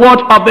by the word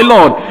of the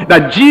Lord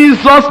that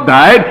Jesus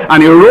died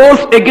and he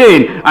rose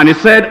again. And he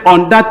said,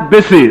 on that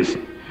basis,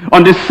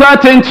 on the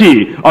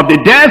certainty of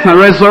the death and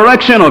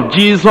resurrection of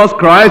Jesus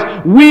Christ,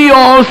 we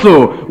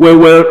also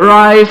will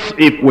rise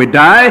if we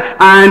die,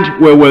 and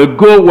we will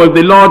go with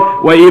the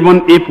Lord, where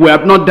even if we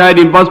have not died.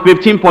 In verse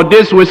 15, for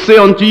this we say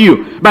unto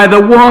you, by the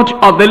word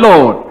of the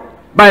Lord,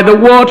 by the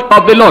word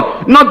of the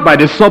Lord, not by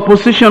the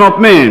supposition of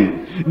men.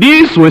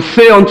 This we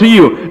say unto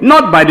you,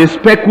 not by the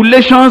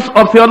speculations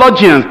of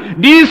theologians.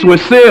 This we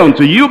say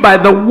unto you by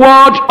the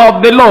word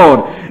of the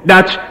Lord,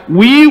 that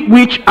we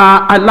which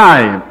are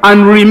alive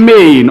and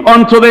remain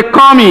unto the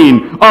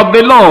coming of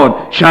the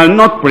Lord shall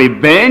not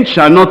prevent,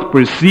 shall not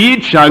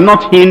precede, shall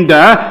not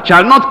hinder,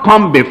 shall not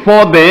come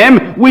before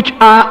them which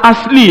are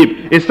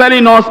asleep. It's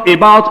telling us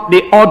about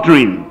the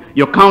ordering.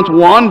 You count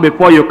one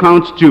before you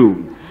count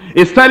two.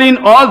 It's telling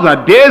us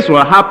that this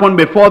will happen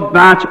before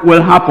that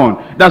will happen.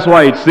 That's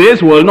why it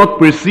says, will not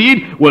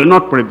precede, will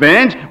not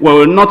prevent,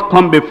 will not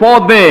come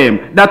before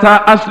them that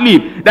are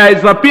asleep. There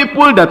is a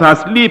people that are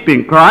asleep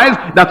in Christ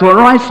that will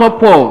rise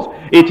up first.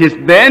 It is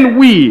then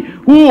we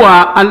who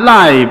are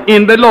alive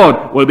in the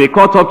Lord will be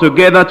caught up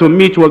together to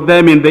meet with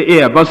them in the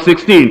air. Verse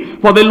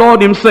 16, for the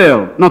Lord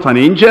himself, not an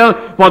angel,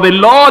 for the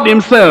Lord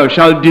himself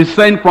shall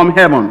descend from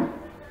heaven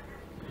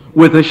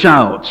with a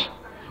shout,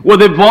 with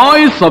the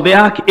voice of the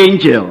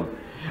archangel,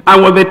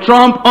 and with the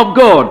trump of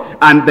God,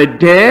 and the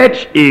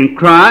dead in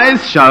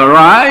Christ shall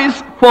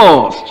rise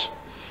first.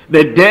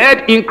 The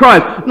dead in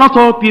Christ. Not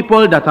all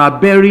people that are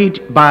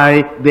buried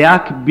by the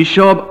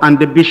archbishop and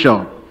the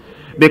bishop.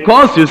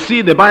 Because you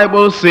see, the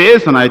Bible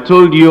says, and I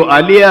told you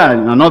earlier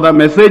in another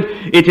message,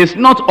 it is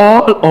not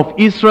all of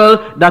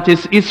Israel that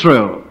is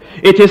Israel.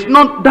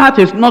 That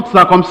is not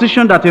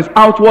circumcision that is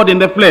outward in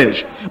the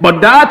flesh,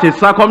 but that is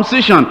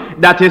circumcision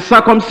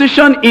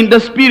in the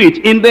spirit,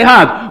 in the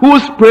heart,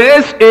 whose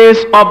praise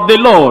is of the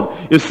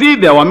Lord. You see,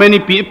 there were many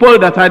people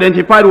that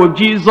identified with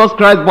Jesus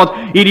Christ, but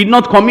he did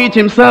not commit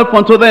himself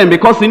unto them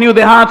because he knew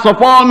the hearts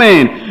of all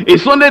men.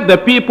 It's only the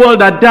people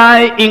that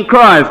die in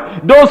Christ,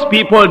 those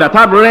people that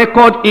have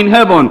record in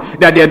heaven,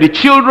 that they are the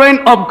children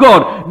of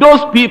God,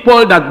 those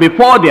people that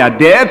before their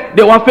death,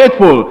 they were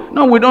faithful.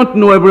 No, we don't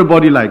know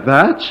everybody like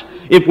that.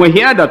 If we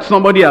hear that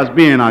somebody has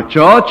been in our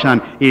church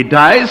and he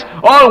dies,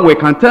 all we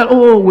can tell,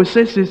 oh, we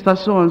say sister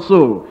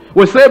so-and-so,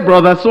 we say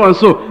brother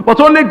so-and-so,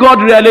 but only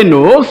God really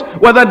knows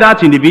whether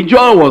that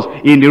individual was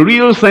in the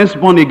real sense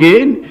born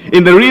again,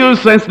 in the real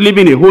sense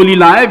living a holy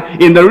life,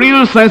 in the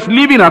real sense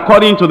living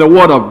according to the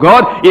word of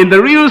God, in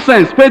the real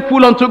sense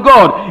faithful unto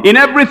God, in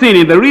everything,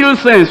 in the real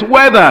sense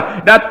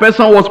whether that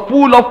person was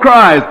full of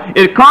Christ,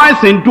 a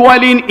Christ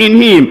indwelling in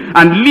him,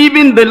 and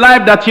living the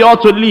life that he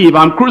ought to live.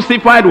 I'm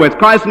crucified with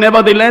Christ,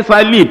 nevertheless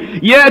I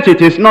live. Yet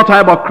it is not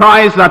I but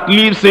Christ that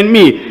lives in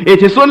me.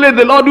 It is only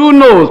the Lord who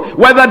knows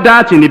whether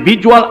that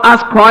individual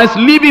has Christ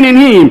living in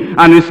him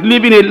and is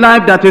living a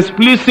life that is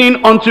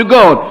pleasing unto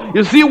God.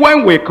 You see,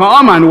 when we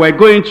come and we're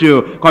going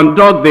to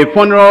conduct the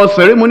funeral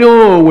ceremony,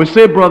 oh, we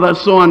say brother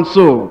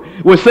so-and-so,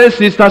 we say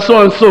sister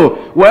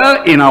so-and-so.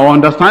 Well, in our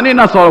understanding,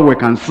 that's all we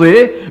can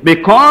say,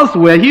 because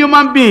we're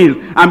human beings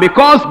and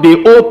because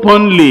they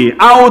openly,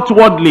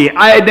 outwardly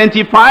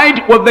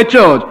identified with the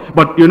church.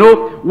 But you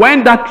know,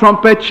 when that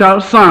trumpet shall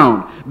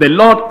sound, the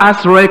Lord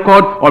has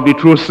record of the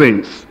true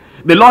saints.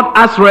 The Lord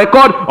has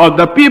record of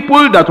the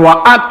people that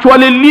were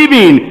actually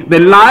living the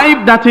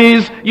life that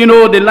is, you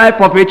know, the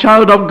life of a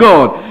child of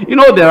God. You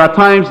know, there are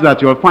times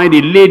that you'll find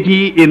a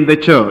lady in the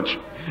church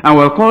and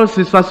we'll call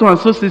sister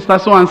so-and-so, sister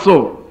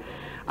so-and-so.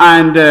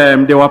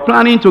 And they were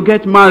planning to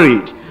get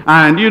married.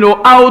 And, you know,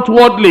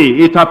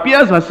 outwardly, it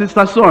appears that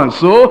sister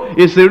so-and-so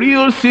is a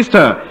real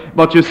sister.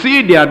 But you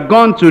see, they had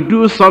gone to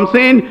do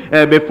something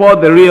before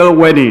the real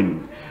wedding.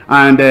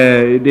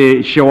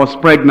 And she was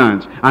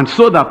pregnant. And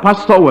so that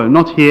pastor will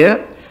not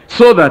hear,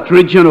 so that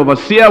region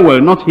overseer will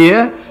not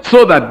hear,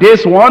 so that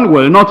this one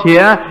will not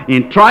hear,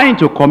 in trying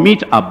to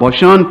commit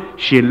abortion,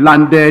 she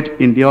landed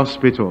in the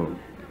hospital.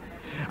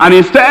 And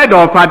instead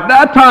of at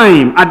that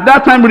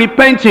time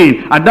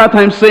repenting, at that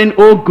time saying,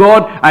 oh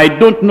God, I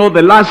don't know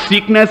the last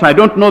sickness, I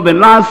don't know the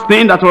last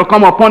thing that will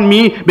come upon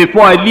me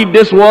before I leave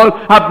this world,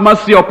 have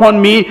mercy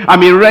upon me,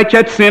 I'm a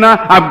wretched sinner,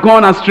 I've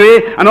gone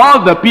astray. And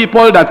all the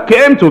people that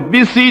came to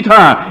visit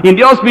her in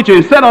the hospital,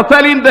 instead of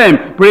telling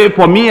them, pray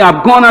for me,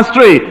 I've gone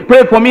astray,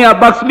 pray for me, I'm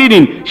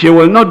backsliding, she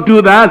will not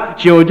do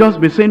that. She will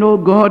just be saying, oh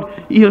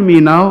God, heal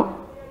me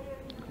now,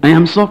 I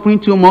am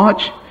suffering too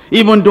much.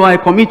 Even though I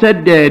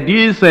committed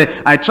this,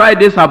 I tried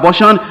this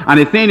abortion, and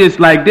the thing is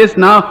like this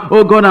now.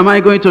 Oh God, am I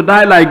going to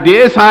die like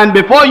this? And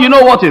before you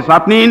know what is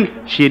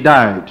happening, she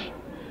died.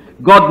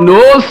 God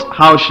knows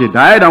how she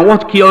died and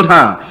what killed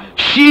her.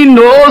 She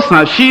knows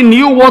and she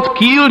knew what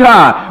killed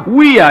her.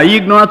 We are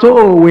ignorant.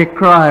 Oh, we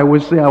cry. We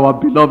say, our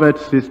beloved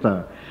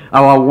sister,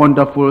 our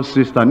wonderful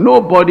sister.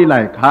 Nobody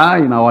like her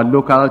in our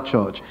local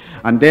church.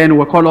 And then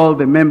we'll call all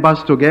the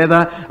members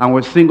together and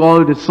we'll sing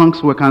all the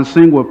songs we can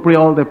sing. We'll pray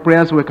all the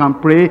prayers we can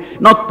pray.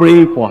 Not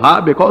praying for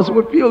her because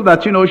we feel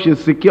that, you know,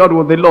 she's secured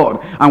with the Lord.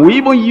 And we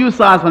even use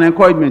her as an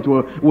encouragement.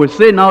 We'll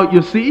say, now,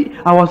 you see,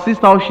 our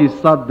sister, how she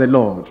served the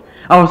Lord.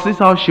 Our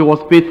sister, how she was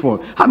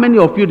faithful. How many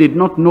of you did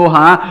not know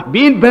her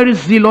being very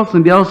zealous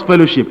in the house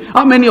fellowship?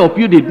 How many of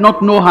you did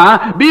not know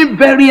her being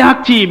very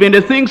active in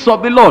the things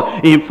of the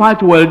Lord? In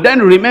fact, we'll then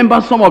remember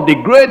some of the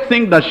great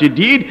things that she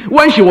did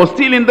when she was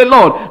still in the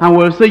Lord. And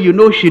we'll say, you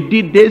know, she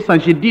did this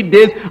and she did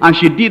this and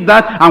she did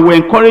that. And we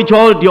encourage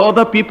all the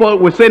other people.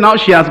 We say, now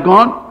she has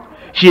gone.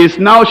 She is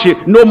now,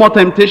 no more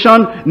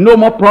temptation, no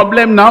more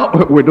problem now.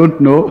 We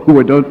don't know.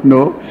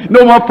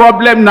 No more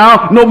problem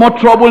now, no more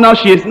trouble now.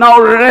 She is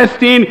now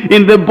resting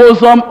in the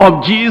bosom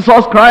of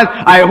Jesus Christ.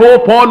 I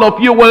hope all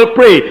of you will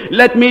pray.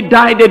 Let me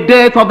die the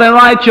death of the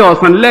righteous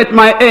and let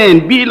my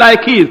end be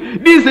like his.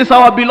 This is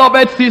our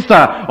beloved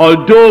sister.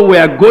 Although we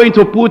are going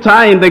to put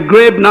her in the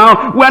grave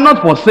now, we are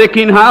not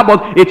forsaking her,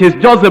 but it is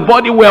just the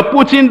body we are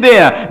putting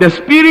there. The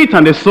spirit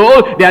and the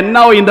soul, they are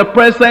now in the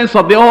presence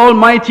of the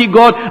Almighty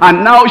God.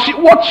 And now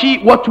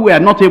what we are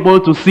not able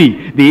to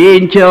see, the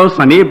angels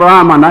and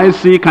Abraham and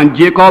Isaac and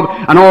Jacob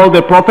and all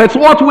the prophets,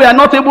 what we are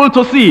not able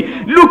to see,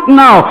 look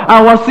now,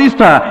 our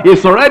sister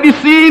is already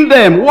seeing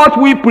them. What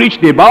we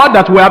preached about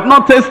that we have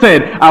not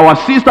tasted, our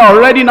sister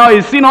already now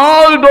is seeing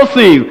all those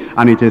things,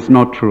 and it is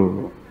not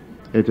true.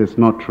 It is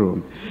not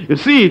true. You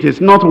see, it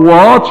is not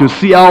what you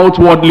see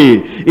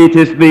outwardly. It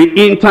is the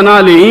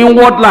internally,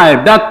 inward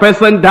life. That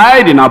person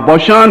died in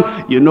abortion.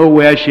 You know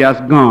where she has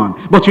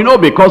gone. But you know,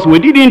 because we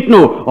didn't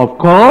know, of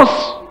course,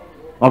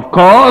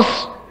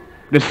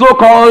 The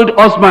so-called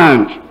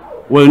husband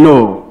will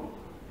know.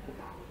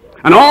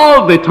 And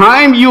all the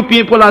time you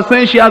people are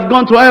saying she has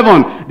gone to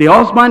heaven, the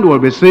husband will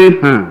be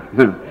saying,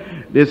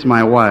 this is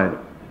my wife.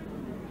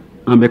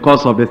 And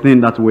because of the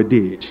thing that we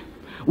did.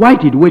 Why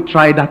did we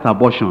try that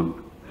abortion?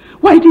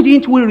 Why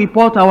didn't we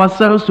report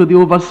ourselves to the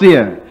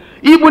overseer?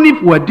 Even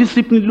if we're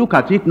disciplined, look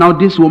at it now,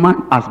 this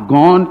woman has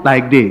gone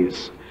like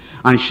this.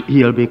 And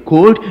he'll be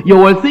cold. You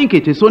will think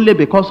it is only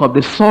because of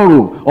the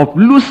sorrow of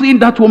losing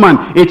that woman.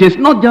 It is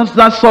not just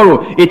that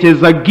sorrow. It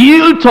is the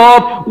guilt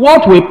of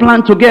what we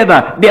planned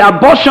together. The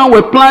abortion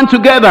we planned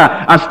together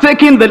has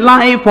taken the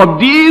life of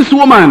this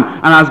woman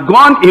and has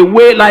gone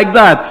away like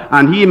that.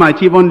 And he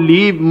might even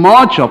live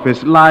much of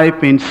his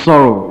life in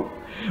sorrow.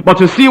 But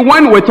you see,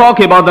 when we talk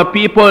about the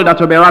people that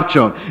will be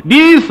raptured,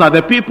 these are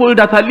the people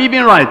that are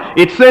living right.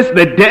 It says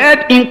the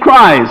dead in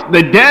Christ,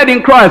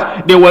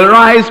 they will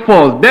rise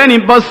first. Then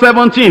in verse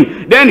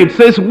 17, then it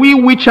says, we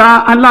which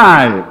are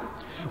alive.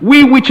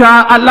 We which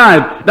are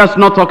alive. That's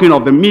not talking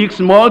of the mixed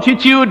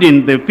multitude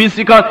in the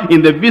physical,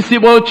 in the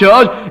visible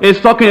church. It's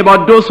talking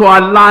about those who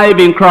are alive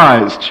in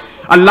Christ.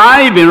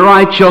 Alive in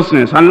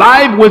righteousness,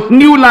 alive with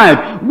new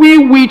life. We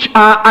which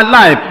are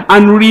alive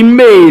and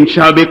remain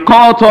shall be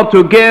caught up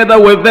together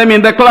with them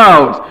in the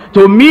clouds,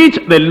 to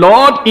meet the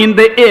Lord in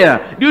the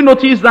air. Do you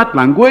notice that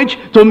language?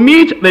 To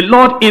meet the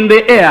Lord in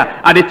the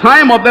air. At the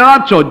time of the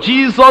rapture,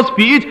 Jesus'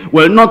 feet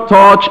will not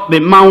touch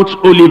the Mount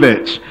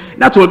Olivet.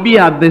 That will be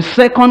at the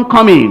second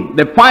coming,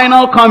 the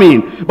final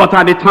coming. But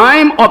at the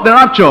time of the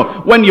rapture,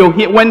 when you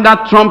hear, when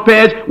that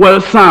trumpet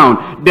will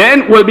sound,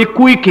 then will be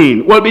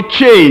quickened, will be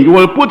changed,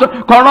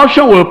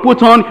 corruption will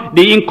put on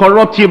the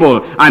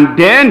incorruptible, and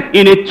then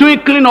in a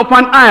twinkling of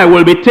an eye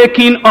will be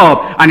taken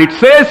up. And it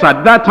says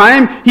at that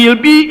time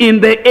he'll be in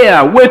the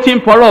air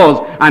waiting for us,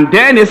 and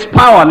then his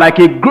power like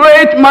a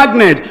great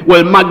magnet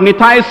will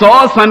magnetize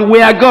us, and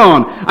we are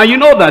gone. And you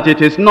know that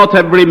it is not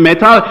every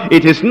metal,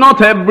 it is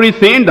not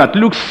everything that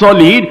looks solid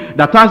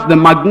that has the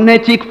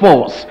magnetic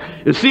force.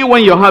 You see,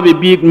 when you have a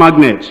big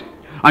magnet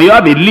and you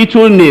have a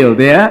little nail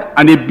there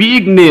and a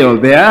big nail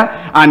there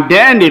and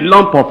then a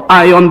lump of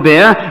iron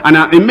there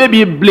and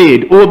maybe a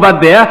blade over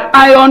there,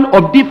 iron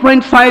of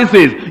different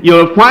sizes,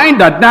 you'll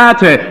find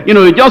that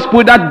you just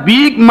put that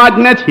big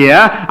magnet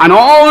here, and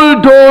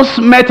all those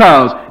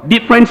metals,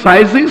 different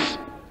sizes,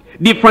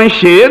 different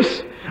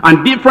shapes,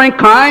 and different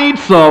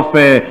kinds of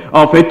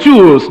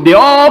tools, they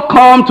all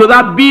come to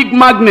that big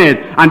magnet,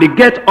 and they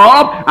get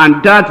up,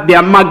 and that they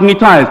are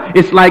magnetized.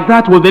 It's like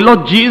that with the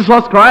Lord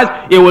Jesus Christ.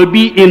 It will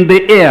be in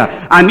the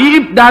air. And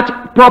if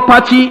that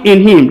property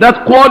in him,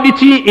 that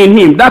quality in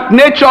him, that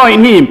nature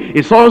in him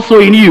is also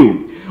in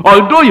you,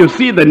 although you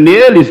see the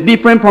nail is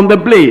different from the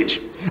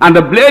blade, and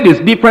the blade is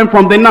different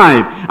from the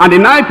knife, and the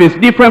knife is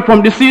different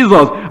from the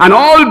scissors, and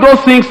all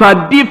those things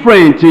are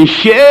different in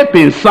shape,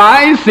 in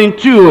size, in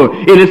tool,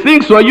 in the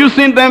things we're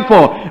using them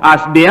for.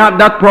 As they have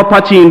that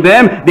property in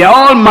them, they are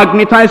all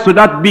magnetized to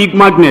that big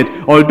magnet.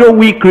 Although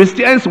we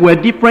Christians were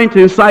different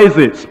in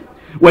sizes,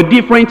 we're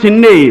different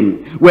in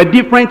name, we're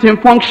different in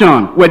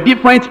function, we're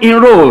different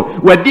in role,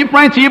 we're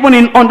different even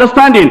in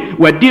understanding,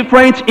 we're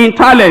different in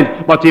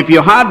talent. But if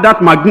you have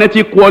that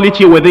magnetic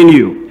quality within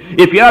you,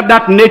 if you have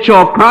that nature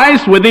of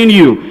Christ within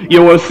you,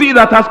 you will see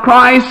that as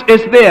Christ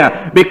is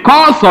there,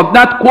 because of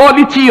that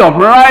quality of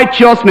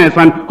righteousness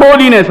and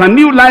holiness and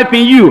new life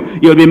in you,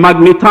 you'll be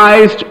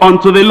magnetized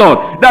unto the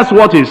Lord. That's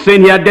what he's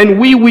saying here. Then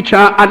we which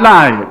are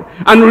alive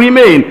and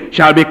remain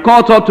shall be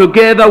caught up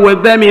together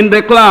with them in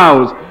the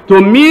clouds, to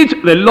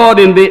meet the Lord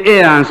in the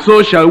air, and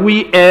so shall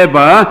we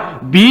ever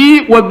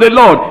be with the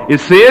Lord. It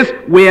says,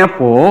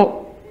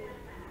 wherefore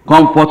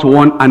comfort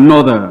one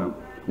another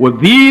with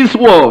these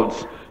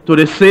words. To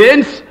the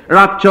saints,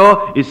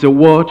 rapture is a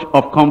word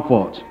of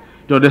comfort.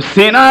 To the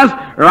sinners,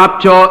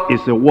 rapture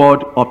is a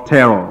word of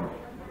terror.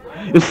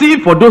 You see,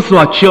 for those who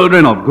are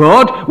children of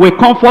God, we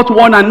comfort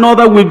one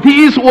another with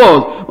these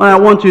words. But I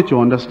want you to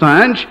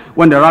understand,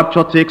 when the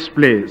rapture takes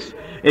place,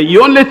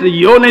 you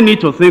only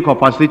need to think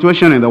of a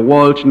situation in the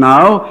world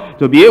now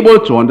to be able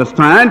to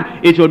understand.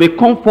 It will be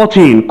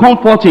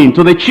comforting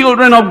to the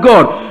children of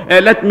God.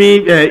 Let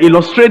me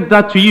illustrate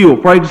that to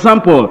you. For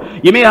example,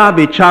 you may have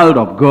a child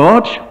of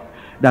God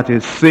that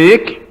is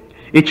sick,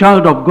 a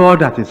child of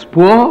God that is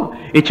poor,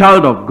 a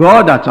child of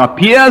God that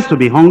appears to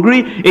be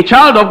hungry, a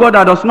child of God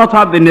that does not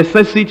have the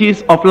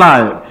necessities of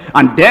life.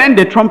 And then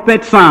the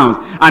trumpet sounds,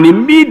 and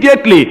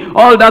immediately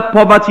all that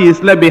poverty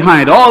is left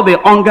behind, all the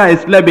hunger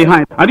is left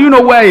behind. And you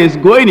know where he's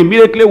going?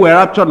 Immediately we're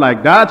raptured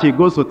like that, he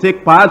goes to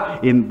take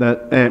part in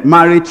the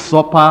marriage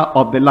supper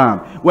of the Lamb,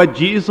 where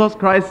Jesus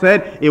Christ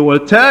said he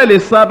will tell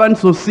his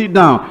servants to sit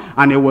down,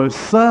 and he will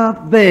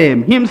serve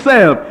them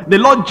himself. The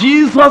Lord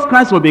Jesus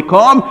Christ will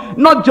become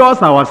not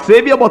just our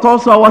Savior, but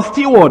also our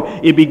steward.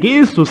 He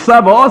begins to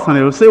serve us, and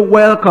he will say,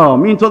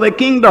 welcome into the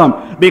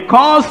kingdom,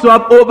 because you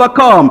have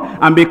overcome,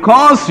 and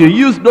because because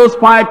you use those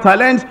 5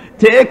 talents,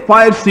 take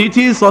 5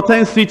 cities or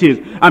 10 cities.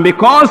 And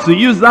because you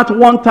use that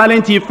 1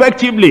 talent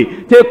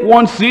effectively, take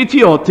 1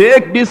 city or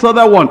take this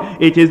other one.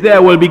 It is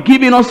there, will be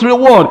giving us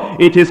reward.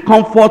 It is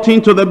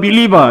comforting to the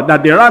believer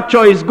that the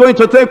rapture is going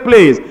to take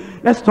place.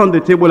 Let's turn the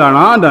table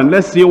around and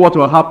let's see what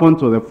will happen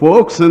to the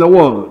folks in the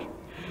world.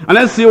 And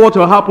let's see what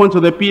will happen to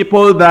the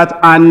people that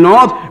are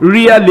not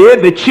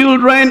really the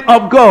children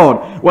of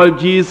God. Well,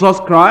 Jesus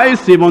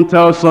Christ even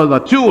tells us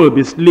that 2 will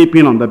be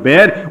sleeping on the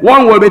bed.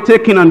 1 will be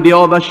taken and the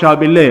other shall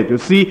be led. You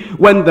see,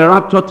 when the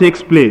rapture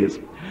takes place,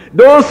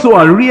 those who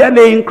are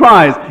really in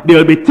Christ, they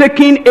will be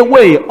taken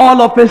away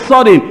all of a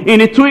sudden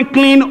in a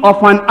twinkling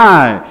of an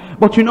eye.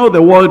 But you know,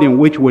 the world in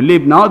which we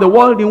live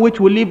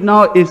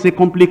now, is a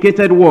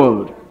complicated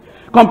world.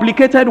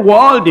 Complicated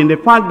world in the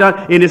fact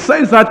that, in the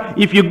sense that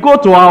if you go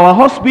to our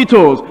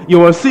hospitals, you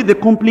will see the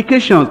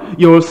complications.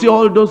 You will see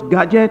all those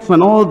gadgets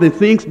and all the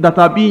things that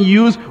are being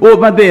used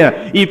over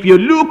there. If you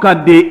look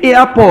at the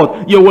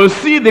airport, you will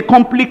see the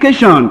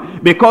complication.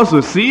 Because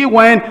you see,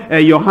 when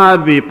you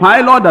have a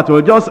pilot that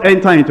will just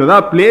enter into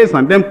that place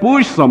and then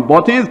push some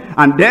buttons,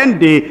 and then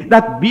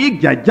that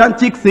big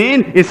gigantic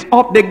thing is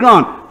up the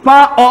ground,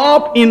 far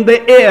up in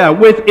the air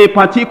with a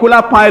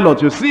particular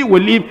pilot. You see, we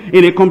live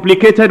in a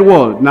complicated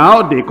world.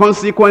 Now, the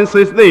consequence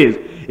is this.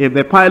 If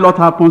the pilot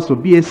happens to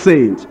be a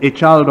saint, a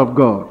child of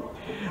God,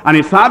 and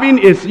is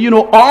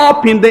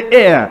up in the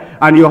air,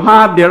 and you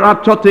have the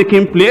rapture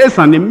taking place,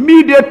 and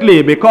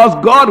immediately, because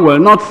God will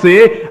not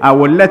say, I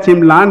will let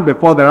him land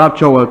before the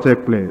rapture will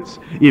take place.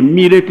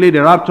 Immediately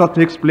the rapture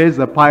takes place,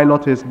 the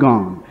pilot is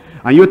gone.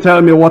 And you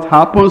tell me what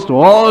happens to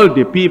all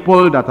the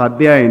people that are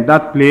there in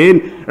that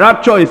plane.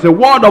 Rapture is a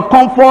word of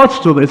comfort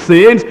to the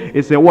saints.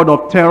 It's a word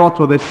of terror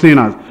to the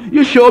sinners.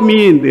 You show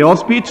me in the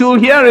hospital,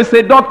 here is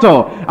a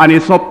doctor, and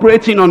he's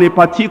operating on a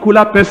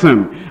particular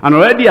person, and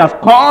already has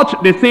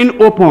cut the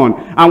thing open.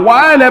 And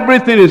while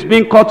everything is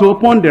being cut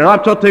open, the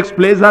rapture takes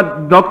place.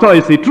 That doctor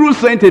is a true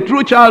saint, a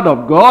true child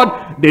of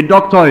God. The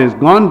doctor is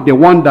gone. The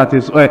one that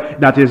is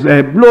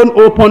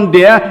blown open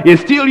there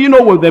is still,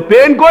 with the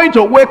pain, going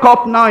to wake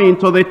up now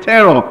into the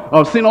terror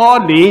of seeing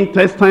all the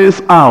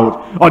intestines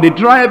out. Or the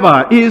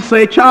driver is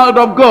a child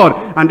of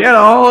God, and there are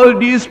all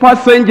these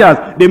passengers.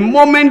 The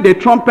moment the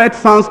trumpet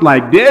sounds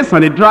like this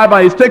and the driver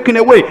is taken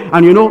away,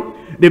 and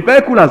the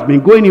vehicle has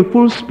been going in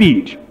full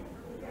speed.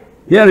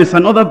 Here is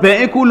another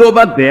vehicle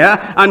over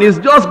there, and it's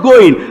just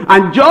going.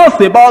 And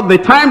just about the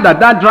time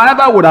that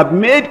driver would have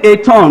made a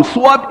turn,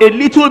 swerved a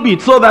little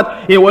bit so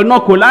that he will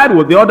not collide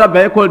with the other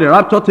vehicle, the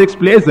rapture takes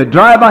place, the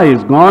driver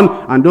is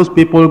gone, and those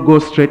people go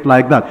straight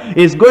like that.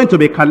 It's going to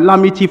be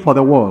calamity for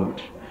the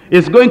world.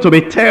 It's going to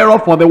be terror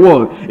for the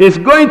world. It's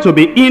going to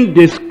be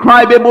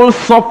indescribable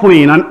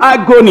suffering and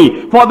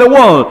agony for the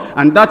world.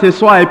 And that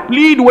is why I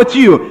plead with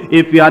you,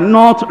 if you are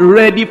not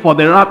ready for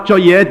the rapture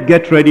yet,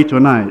 get ready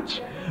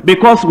tonight.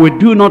 Because we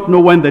do not know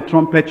when the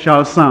trumpet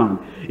shall sound.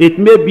 It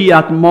may be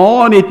at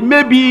morn, it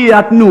may be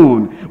at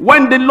noon,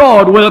 when the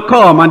Lord will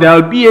come, and there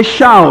will be a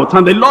shout,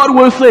 and the Lord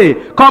will say,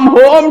 come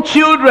home,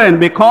 children,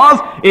 because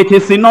it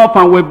is enough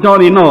and we've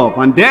done enough.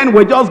 And then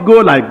we just go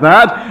like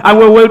that, and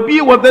we will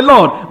be with the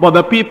Lord. But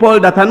the people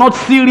that are not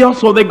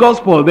serious with the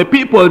gospel, the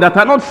people that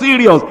are not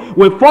serious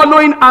with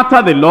following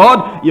after the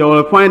Lord, you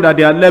will find that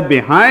they are left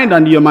behind,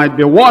 and you might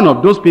be one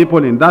of those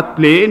people in that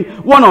plane,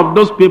 one of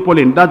those people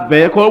in that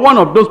vehicle, one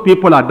of those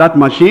people at that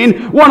machine,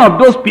 one of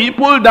those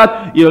people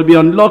that you'll be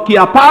unlucky.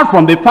 Apart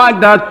from the fact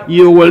that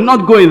you will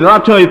not go in the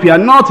rapture if you are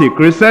not a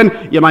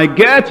Christian, you might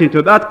get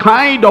into that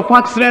kind of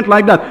accident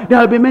like that. There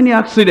will be many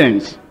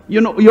accidents.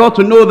 You ought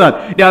to know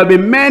that there will be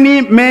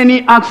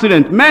many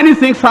accidents, many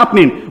things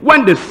happening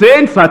when the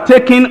saints are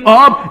taken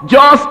up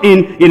just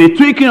in a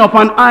twinkling of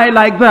an eye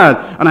like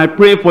that. And I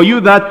pray for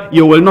you that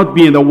you will not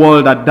be in the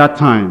world at that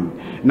time.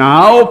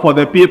 Now, for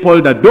the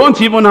people that don't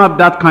even have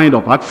that kind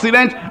of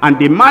accident and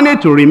they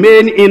manage to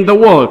remain in the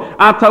world,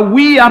 after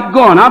we have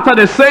gone, after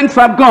the saints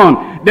have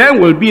gone,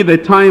 then will be the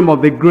time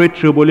of the great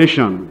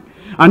tribulation.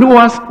 And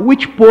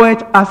which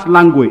poet has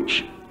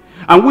language?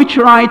 And which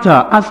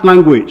writer has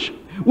language?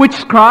 Which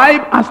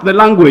scribe has the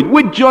language?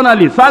 Which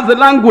journalist has the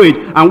language?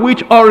 And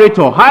which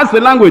orator has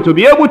the language to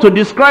be able to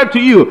describe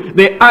to you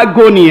the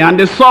agony and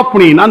the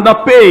suffering and the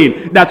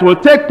pain that will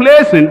take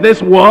place in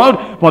this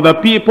world for the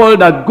people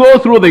that go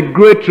through the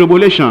great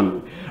tribulation?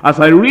 As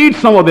I read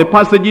some of the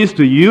passages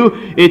to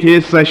you, it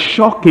is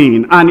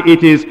shocking, and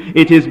it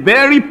is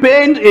very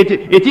painful.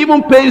 It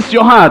even pains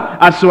your heart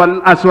as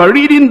you are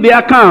reading the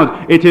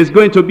account. It is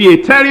going to be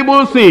a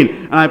terrible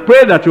thing, and I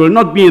pray that you will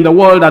not be in the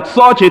world at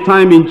such a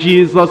time in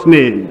Jesus'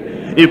 name.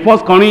 In 1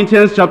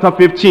 Corinthians chapter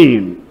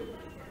 15.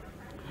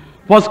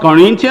 1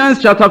 Corinthians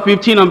chapter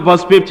 15 and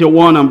verse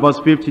 51 and verse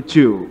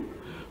 52.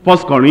 1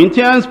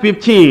 Corinthians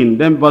 15,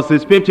 then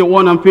verses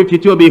 51 and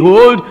 52.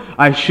 Behold,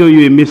 I show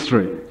you a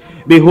mystery.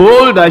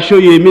 Behold, I show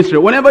you a mystery.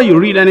 Whenever you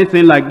read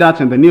anything like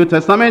that in the New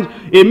Testament,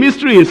 a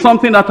mystery is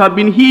something that had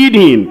been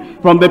hidden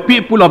from the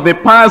people of the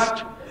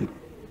past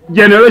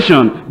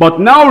generation, but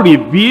now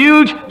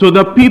revealed to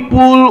the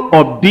people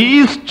of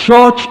this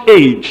church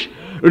age.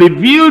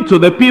 revealed to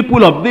the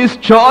people of this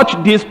church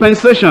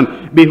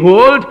dispensation.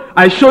 Behold,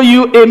 I show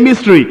you a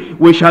mystery.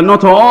 We shall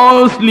not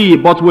all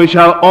sleep, but we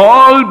shall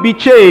all be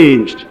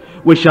changed.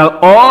 We shall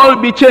all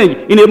be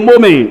changed in a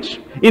moment.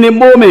 In a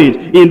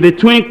moment, in the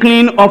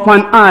twinkling of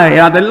an eye,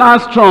 at the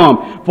last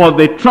trump. For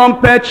the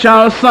trumpet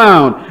shall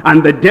sound,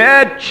 and the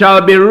dead shall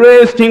be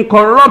raised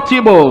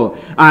incorruptible,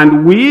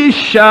 and we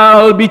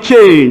shall be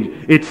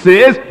changed. It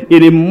says,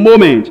 in a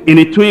moment, in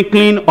a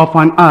twinkling of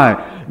an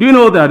eye. Do you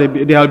know that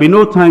there will be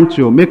no time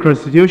to make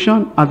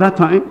restitution at that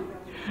time?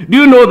 Do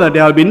you know that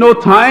there will be no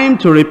time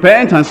to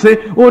repent and say,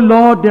 oh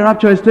Lord, the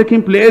rapture is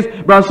taking place,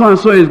 brother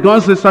so-and-so is gone,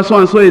 sister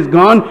so-and-so is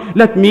gone,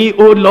 let me,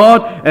 oh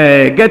Lord,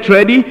 get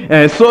ready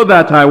so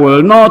that I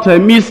will not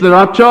miss the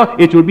rapture?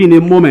 It will be in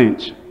a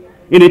moment,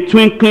 in a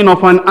twinkling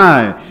of an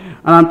eye.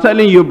 And I'm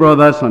telling you,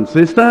 brothers and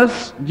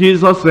sisters,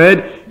 Jesus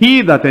said,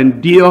 he that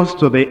endures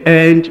to the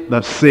end,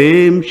 the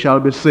same shall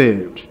be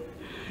saved.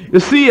 You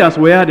see, as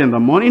we had in the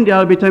morning, there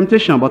will be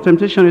temptation, but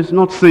temptation is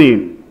not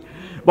sin.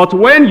 But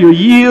when you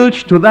yield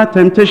to that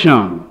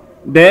temptation,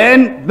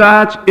 then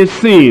that is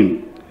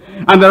sin.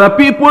 And there are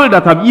people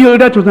that have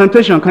yielded to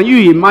temptation. Can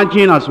you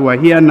imagine, as we're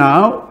here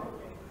now?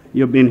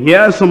 You've been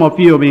here, some of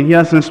you have been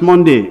here since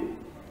Monday.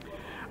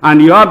 And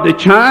you have the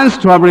chance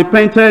to have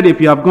repented if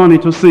you have gone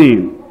into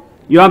sin.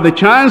 You have the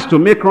chance to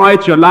make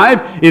right your life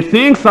if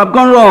things have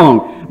gone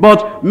wrong.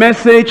 But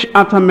message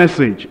after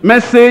message,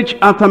 message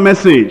after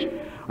message.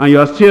 And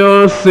you're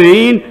still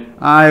saying,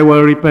 I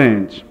will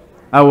repent.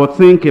 I will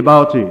think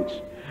about it.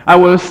 I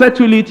will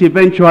settle it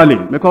eventually,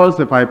 because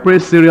if I pray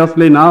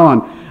seriously now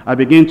and I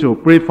begin to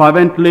pray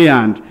fervently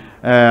and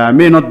I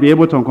may not be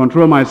able to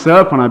control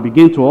myself and I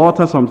begin to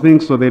utter some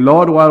things to the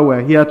Lord while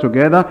we're here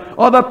together,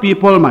 other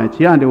people might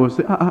hear and they will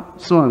say,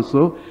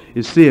 so-and-so,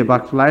 is she a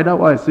backslider?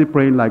 Why is she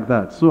praying like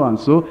that?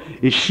 So-and-so,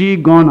 is she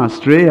gone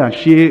astray? Has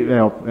she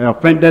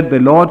offended the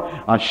Lord?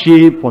 Has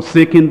she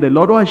forsaken the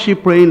Lord? Why is she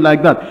praying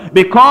like that?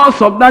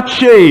 Because of that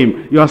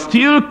shame, you are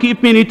still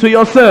keeping it to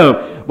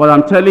yourself. But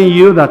I'm telling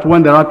you that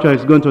when the rapture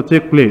is going to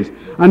take place,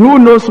 and who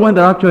knows when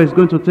the rapture is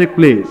going to take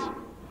place?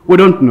 We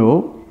don't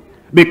know,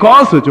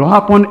 because it will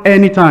happen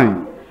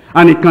anytime,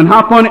 and it can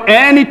happen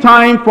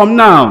anytime from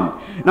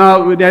now.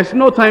 Now, there's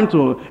no time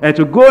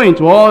to go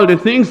into all the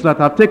things that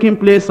have taken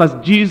place as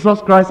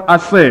Jesus Christ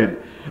has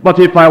said. But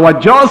if I were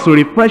just to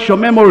refresh your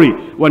memory,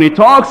 when he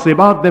talks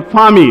about the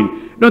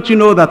famine, don't you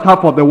know that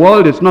half of the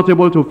world is not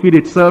able to feed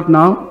itself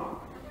now?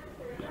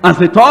 As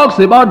he talks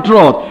about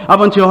drought,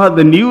 haven't you heard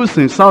the news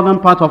in southern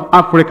part of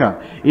Africa,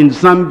 in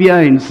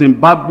Zambia, in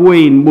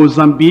Zimbabwe, in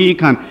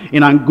Mozambique, and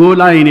in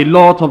Angola, in a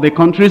lot of the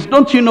countries?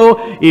 Don't you know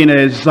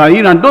in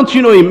Zaire, and don't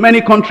you know in many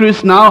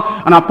countries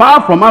now, and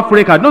apart from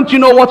Africa, don't you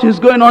know what is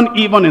going on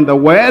even in the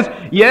West?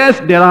 Yes,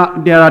 there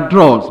are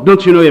droughts.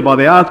 Don't you know about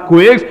the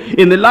earthquakes?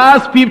 In the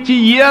last 50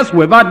 years,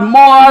 we've had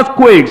more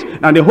earthquakes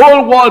than the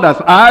whole world has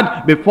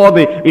had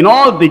in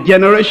all the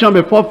generation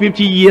before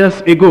 50 years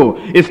ago.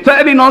 It's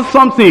telling us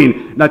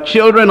something. The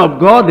children of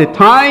God, the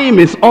time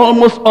is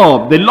almost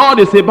up. The Lord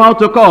is about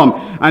to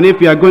come. And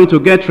if you are going to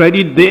get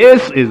ready,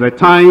 this is the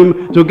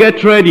time to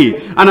get ready.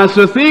 And as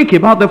you think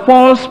about the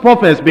false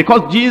prophets,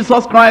 because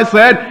Jesus Christ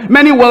said,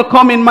 many will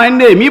come in my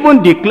name,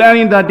 even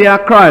declaring that they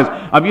are Christ.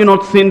 Have you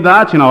not seen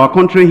that in our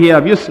country here?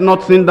 Have you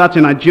not seen that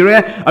in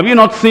Nigeria? Have you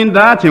not seen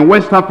that in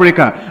West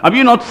Africa? Have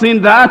you not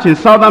seen that in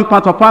southern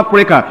part of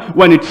Africa?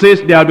 When it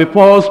says there will be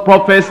false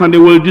prophets and they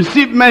will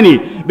deceive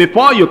many.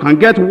 Before you can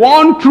get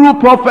one true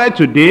prophet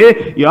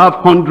today, you have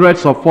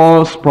hundreds of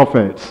false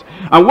prophets.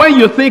 And when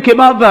you think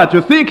about that,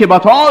 you think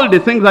about all the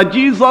things that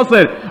Jesus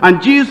said.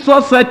 And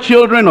Jesus said,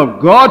 children of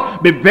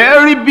God, be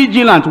very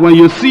vigilant when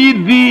you see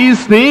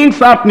these things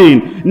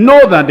happening.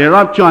 Know that the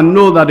rapture and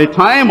know that the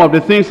time of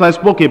the things I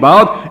spoke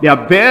about, they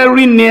are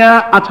very near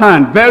at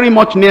hand, very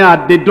much near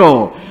at the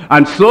door.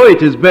 And so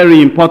it is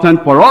very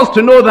important for us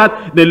to know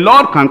that the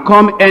Lord can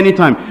come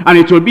anytime. And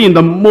it will be in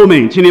the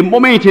moment, in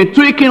a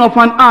twinkling of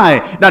an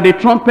eye, that the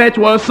trumpet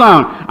will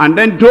sound. And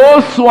then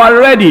those who are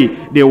ready,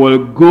 they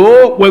will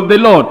go with the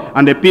Lord.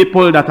 And the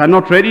people that are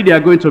not ready, they are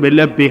going to be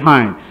left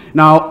behind.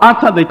 Now,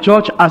 after the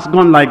church has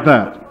gone like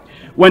that,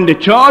 when the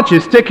church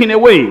is taken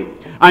away,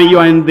 and you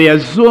are in the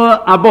azure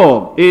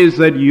above,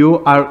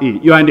 A-Z-U-R-E,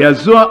 you are in the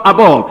azure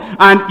above,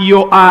 and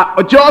you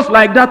are just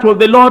like that with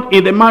the Lord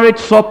in the marriage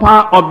supper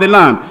of the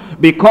Lamb.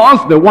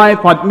 Because the wife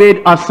had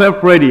made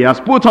herself ready, has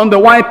put on the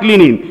white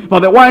linen. For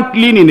the white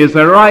linen is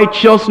the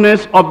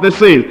righteousness of the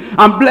saints.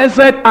 And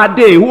blessed are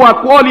they who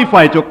are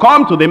qualified to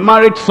come to the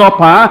marriage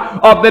supper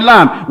of the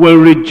Lamb, will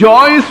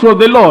rejoice with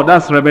the Lord.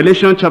 That's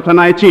Revelation chapter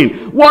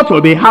 19. What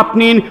will be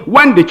happening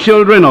when the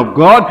children of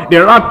God,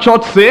 the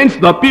raptured saints,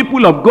 the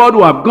people of God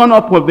who have gone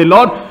up with the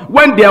Lord,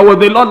 when they are with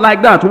the Lord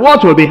like that,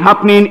 what will be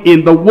happening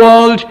in the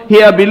world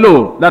here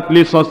below? That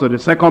leads us to the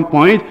second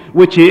point,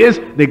 which is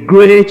the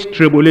Great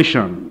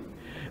Tribulation.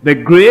 The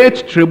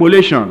Great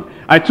Tribulation.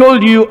 I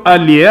told you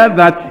earlier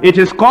that it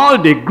is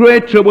called the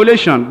Great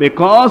Tribulation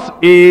because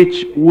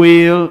it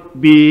will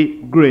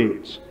be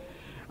great.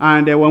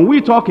 And when we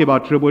talk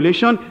about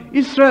tribulation,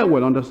 Israel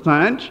will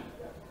understand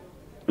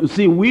You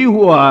see, we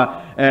who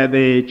are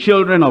the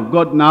children of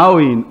God now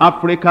in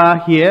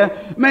Africa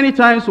here, many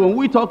times when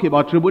we talk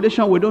about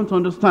tribulation, we don't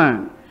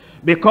understand.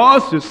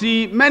 Because, you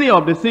see, many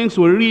of the things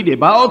we read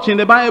about in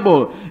the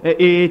Bible,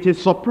 it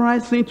is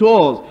surprising to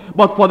us.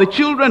 But for the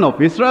children of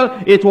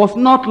Israel, it was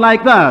not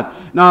like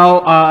that.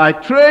 Now, I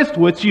traced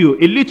with you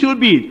a little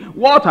bit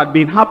what had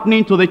been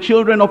happening to the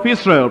children of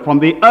Israel from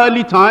the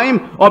early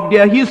time of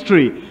their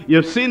history.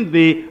 You've seen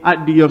the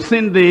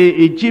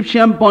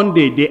Egyptian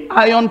bondage, the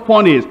iron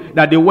furnace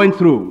that they went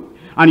through.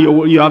 And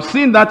you have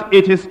seen that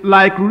it is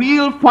like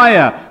real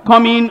fire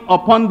coming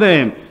upon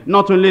them.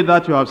 Not only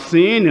that, you have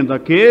seen in the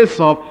case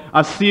of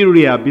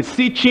Assyria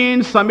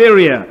beseeching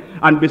Samaria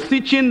and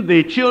beseeching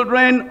the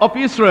children of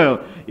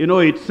Israel. You know,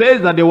 it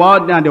says that they were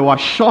out there and they were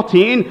shut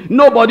in.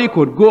 Nobody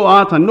could go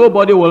out and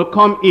nobody will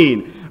come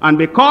in. And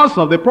because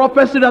of the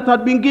prophecy that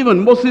had been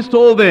given, Moses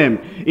told them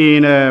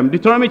in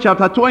Deuteronomy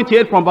chapter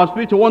 28 from verse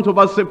 51 to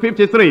verse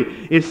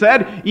 53. He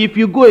said, if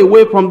you go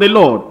away from the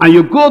Lord and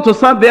you go to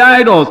serve the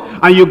idols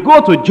and you go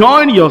to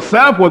join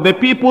yourself with the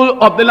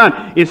people of the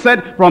land. He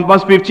said from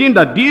verse 15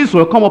 that these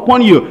will come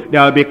upon you.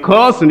 There will be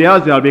curse in the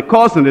house, there will be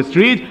curse in the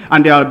street,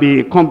 and there will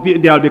be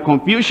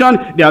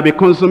confusion, there will be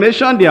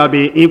consummation, there will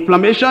be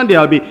inflammation, there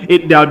will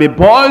be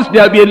boils,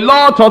 there will be a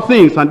lot of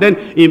things. And then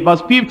in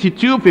verse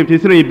 52,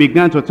 53, he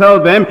began to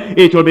tell them,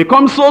 it will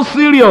become so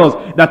serious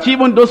that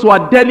even those who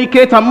are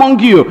delicate among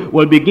you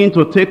will begin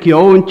to take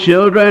your own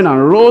children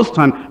and roast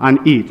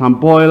and eat and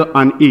boil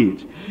and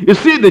eat. You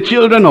see, the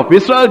children of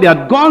Israel, they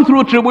had gone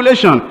through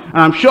tribulation. And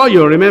I'm sure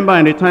you remember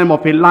in the time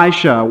of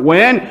Elisha,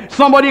 when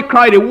somebody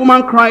cried, a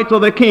woman cried to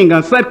the king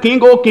and said,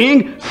 King, oh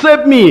king,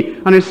 save me.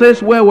 And he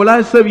says, where will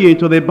I save you?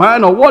 Into the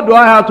barn? Or what do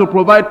I have to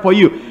provide for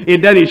you?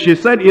 And then he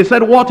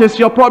said, what is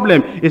your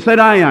problem? He said,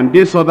 I and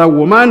this other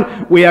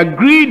woman, we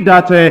agreed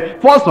that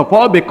first of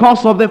all,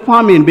 because of the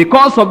famine,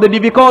 because of the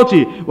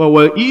difficulty, we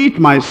will eat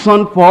my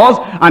son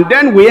first, and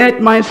then we ate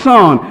my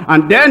son.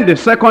 And then the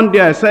second day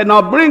I said,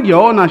 now bring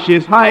your own, and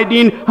she's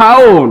hiding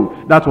her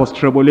own. That was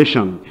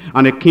tribulation.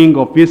 And the king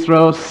of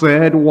Israel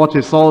said, what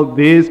is all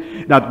this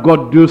that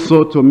God do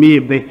so to me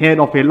if the head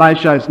of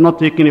Elisha is not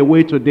taken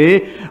away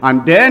today?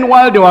 And then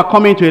while they were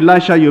coming to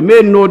Elisha, you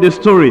may know the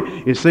story.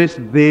 It says,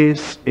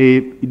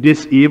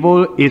 this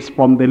evil is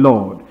from the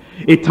Lord.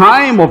 A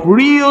time of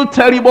real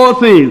terrible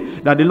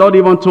things, that the Lord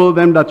even told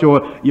them that you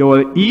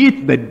will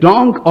eat the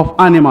dung of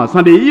animals.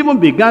 And they even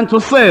began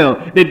to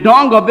sell the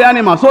dung of the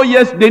animals. So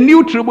yes, they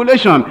knew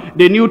tribulation,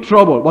 they knew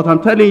trouble. But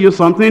I'm telling you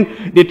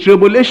something, the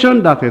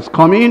tribulation that is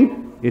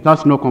coming, it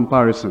has no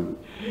comparison.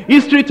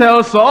 History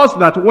tells us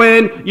that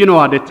when,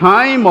 at the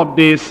time of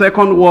the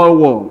Second World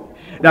War,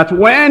 that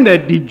when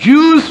the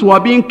Jews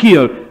were being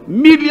killed,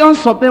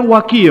 millions of them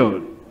were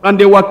killed. And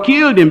they were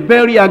killed in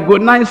very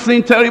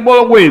agonizing,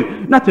 terrible ways.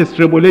 That is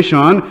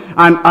tribulation.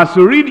 And as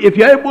you read, if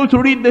you're able to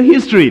read the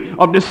history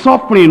of the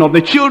suffering of the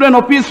children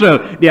of Israel,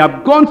 they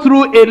have gone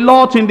through a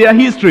lot in their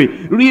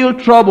history. Real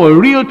trouble,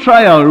 real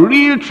trial,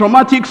 real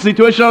traumatic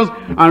situations,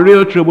 and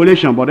real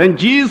tribulation. But then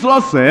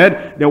Jesus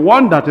said, the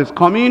one that is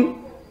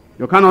coming,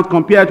 you cannot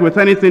compare it with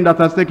anything that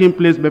has taken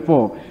place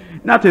before.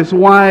 That is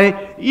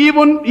why,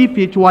 even if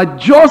it were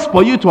just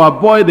for you to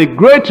avoid the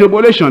great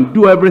tribulation,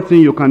 do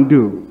everything you can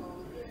do.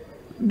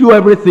 Do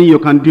everything you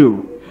can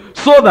do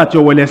so that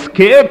you will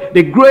escape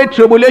the great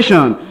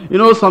tribulation.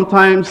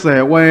 Sometimes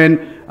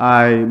when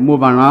I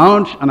move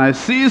around and I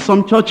see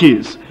some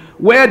churches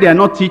where they are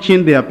not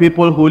teaching their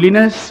people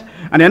holiness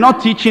and they're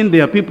not teaching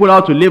their people how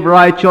to live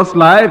righteous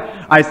life,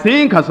 I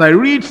think as I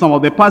read some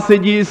of the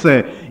passages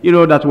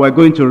that we're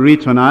going to read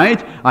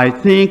tonight, I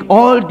think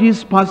all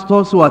these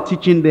pastors who are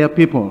teaching their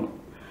people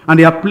and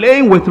they are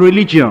playing with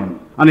religion,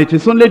 and it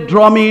is only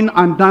drumming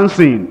and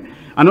dancing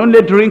and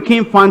only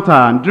drinking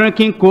Fanta and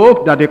drinking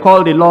Coke that they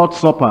call the Lord's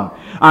Supper.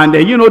 And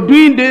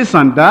doing this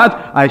and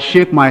that, I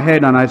shake my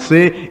head and I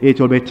say, it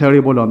will be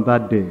terrible on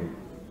that day.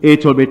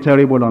 It will be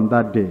terrible on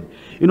that day.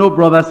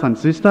 Brothers and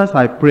sisters,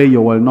 I pray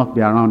you will not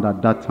be around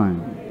at that time.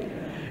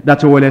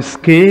 That you will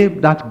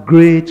escape that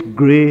great,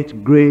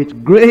 great,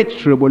 great, great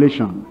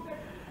tribulation.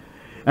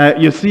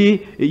 You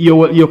see,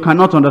 you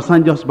cannot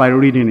understand just by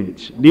reading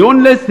it. The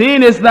only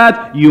thing is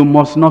that you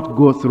must not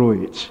go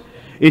through it.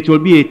 It will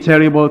be a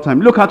terrible time.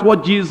 Look at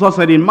what Jesus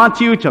said in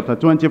Matthew chapter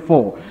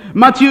 24.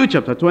 Matthew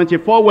chapter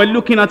 24, we're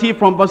looking at it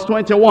from verse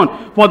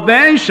 21. For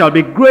then shall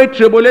be great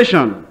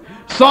tribulation,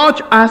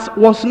 such as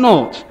was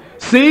not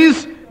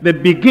since the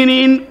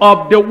beginning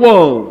of the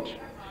world.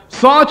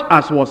 Such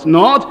as was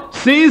not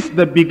since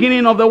the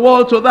beginning of the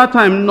world to that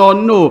time,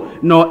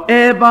 nor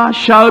ever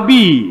shall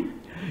be.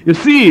 You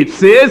see, it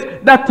says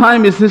that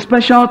time is a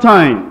special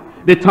time.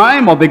 The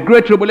time of the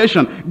great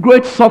tribulation,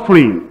 great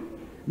suffering,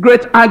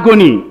 great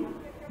agony,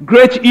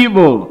 great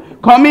evil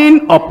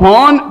coming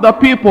upon the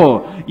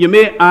people. You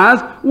may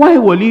ask, why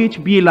will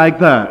it be like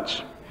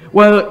that?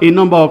 Well, a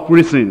number of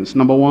reasons.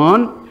 Number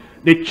one,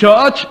 the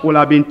church will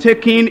have been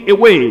taken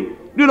away. Do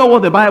you know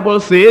what the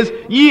Bible says?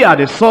 Ye are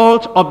the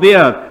salt of the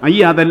earth, and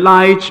ye are the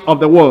light of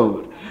the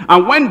world.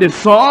 And when the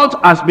salt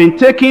has been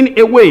taken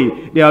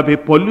away, there will be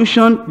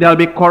pollution, there will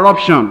be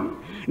corruption.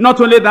 Not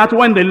only that,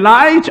 when the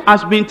light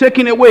has been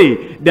taken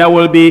away, there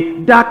will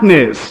be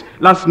darkness.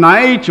 Last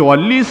night you were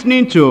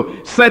listening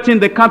to Setting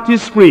the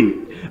Captives Free,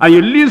 and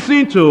you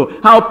listen to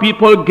how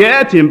people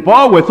get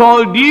involved with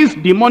all these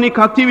demonic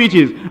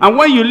activities. And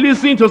when you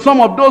listen to some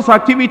of those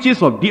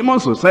activities of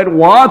demons, who said,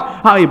 what?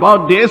 How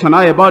about this and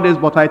how about this?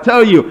 But I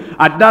tell you,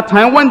 at that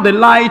time when the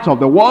light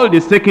of the world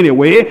is taken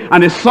away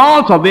and the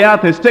salt of the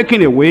earth is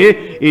taken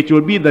away, it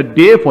will be the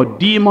day for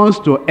demons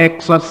to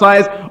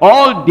exercise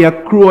all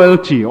their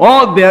cruelty,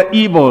 all their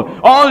evil,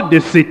 all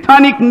the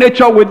satanic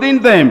nature within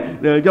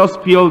them. They'll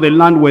just fill the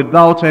land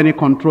without any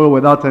control,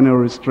 without any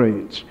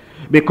restraint.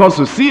 Because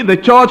you see, the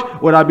church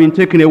would have been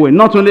taken away.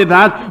 Not only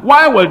that,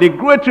 why will the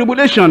great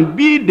tribulation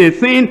be the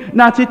thing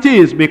that it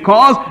is?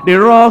 Because the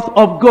wrath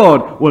of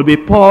God will be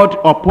poured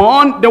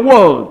upon the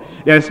world.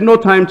 There's no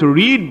time to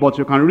read, but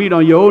you can read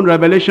on your own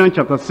Revelation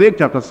chapter 6,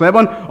 chapter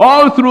 7,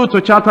 all through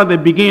to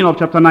the beginning of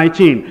chapter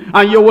 19.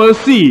 And you will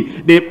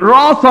see the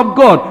wrath of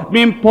God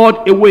being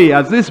poured away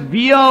as this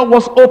veil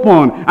was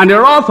opened. And the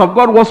wrath of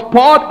God was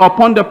poured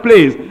upon the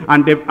place.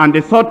 And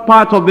the third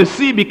part of the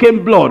sea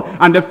became blood.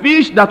 And the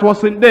fish that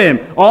was in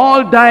them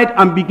all died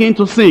and began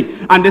to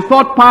sink. And the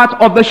third part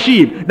of the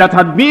ship that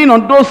had been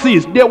on those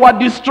seas, they were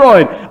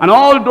destroyed. And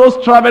all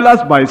those travelers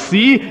by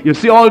sea, you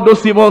see all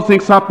those evil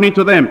things happening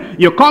to them.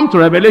 You come to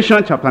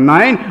Revelation chapter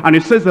 9, and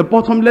it says the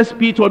bottomless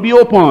pit will be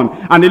opened,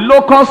 and the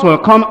locusts will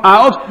come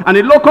out, and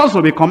the locusts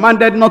will be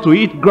commanded not to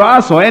eat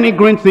grass or any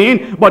green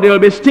thing, but they will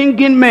be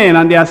stinging men,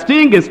 and their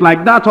sting is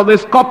like that of the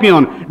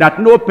scorpion, that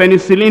no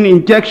penicillin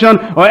injection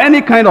or any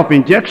kind of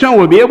injection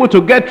will be able to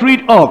get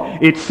rid of.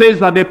 It says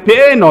that the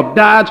pain of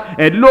that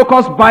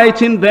locust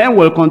biting them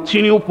will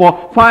continue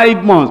for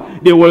 5 months.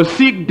 They will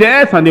seek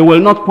death and they will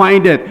not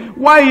find it.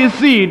 Why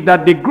is it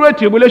that the great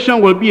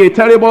tribulation will be a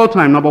terrible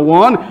time? Number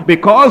one,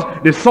 because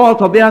the salt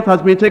of the earth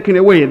has been taken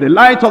away. The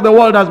light of the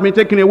world has been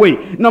taken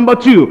away. Number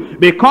two,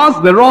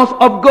 because the wrath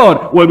of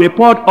God will be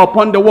poured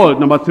upon the world.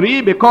 Number three,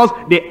 because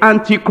the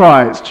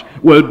Antichrist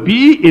will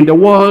be in the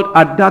world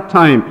at that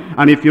time.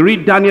 And if you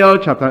read Daniel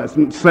chapter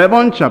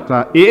 7,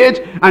 chapter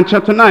 8, and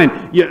chapter 9,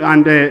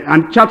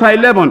 and chapter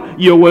 11,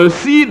 you will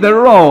see the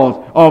wrath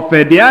of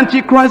the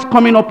Antichrist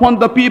coming upon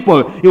the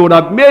people. He would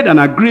have made an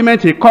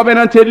agreement, a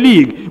covenant, a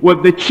league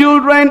with the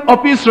children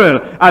of Israel.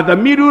 At the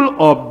middle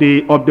of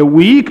the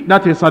week,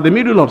 that is at the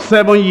middle of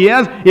 7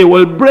 years, he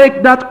will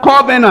break that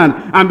covenant.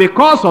 And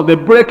because of the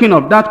breaking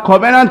of that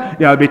covenant,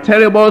 there will be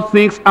terrible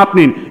things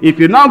happening. If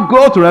you now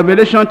go to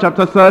Revelation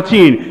chapter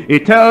 13,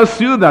 it tells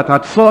you that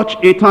at such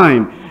a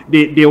time,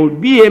 there will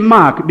be a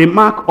mark, the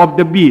mark of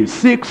the beast,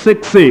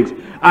 666.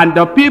 And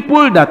the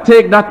people that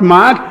take that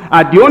mark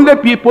are the only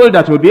people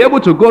that will be able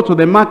to go to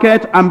the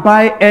market and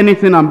buy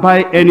anything and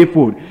buy any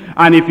food.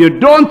 And if you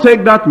don't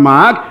take that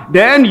mark,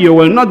 then you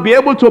will not be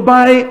able to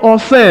buy or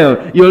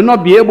sell. You will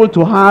not be able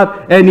to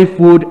have any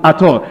food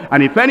at all.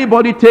 And if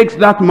anybody takes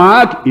that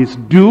mark, his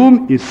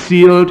doom is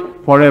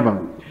sealed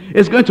forever.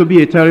 It's going to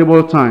be a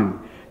terrible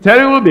time.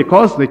 Terrible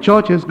because the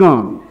church is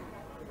gone.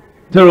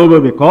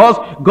 Terrible because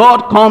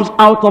God comes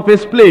out of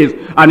his place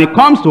and he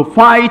comes to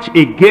fight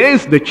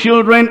against the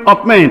children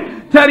of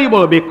men.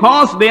 Terrible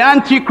because the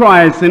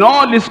Antichrist in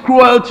all his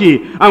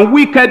cruelty and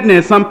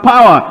wickedness and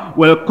power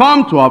will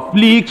come to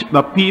afflict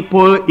the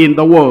people in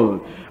the world.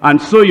 And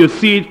so you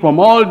see it from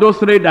all those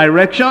three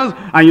directions,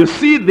 and you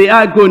see the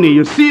agony,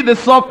 you see the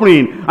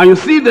suffering, and you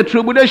see the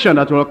tribulation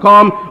that will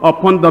come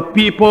upon the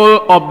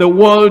people of the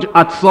world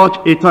at such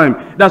a time.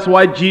 That's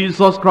why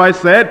Jesus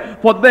Christ said,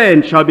 "For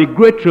then shall be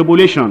great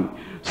tribulation,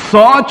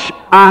 such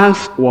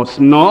as was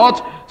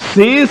not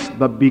since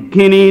the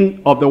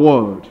beginning of the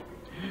world."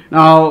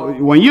 Now,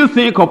 when you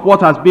think of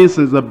what has been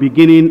since the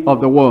beginning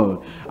of the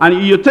world,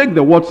 and you take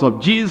the words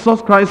of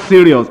Jesus Christ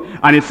serious,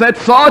 and he said,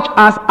 such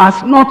as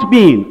has not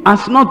been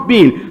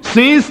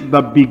since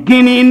the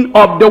beginning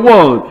of the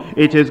world,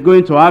 it is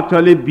going to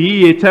actually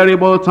be a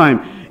terrible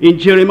time. In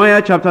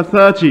Jeremiah chapter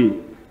 30,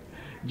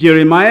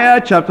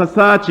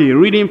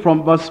 reading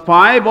from verse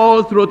 5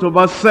 all through to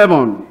verse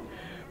 7.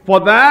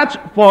 For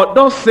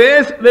thus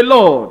says the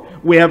Lord,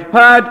 we have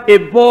heard a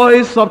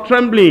voice of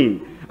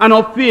trembling and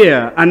of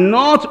fear, and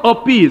not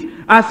of peace.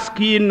 Ask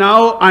ye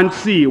now and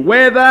see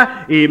whether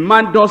a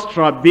man does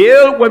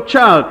travail with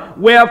child.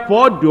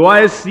 Wherefore do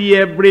I see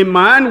every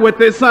man with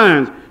his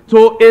hands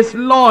to his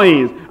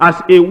loins as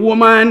a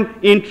woman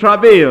in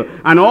travail,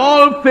 and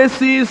all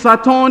faces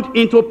are turned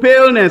into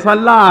paleness.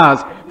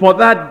 Alas, for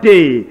that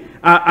day,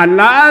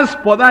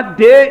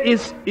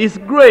 is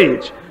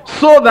great,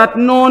 so that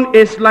none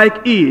is like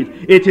it.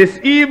 It is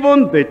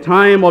even the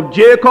time of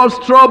Jacob's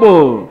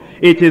trouble.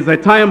 It is the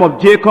time of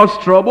Jacob's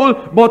trouble,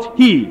 but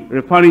he,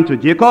 referring to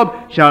Jacob,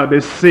 shall be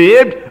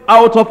saved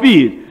out of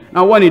it.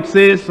 Now when it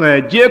says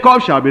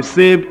Jacob shall be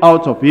saved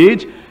out of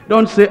it,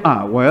 don't say,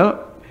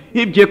 well,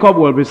 if Jacob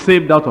will be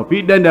saved out of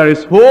it, then there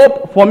is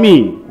hope for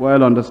me.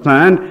 Well,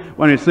 understand,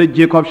 when it says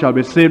Jacob shall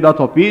be saved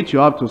out of it, you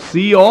have to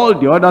see all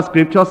the other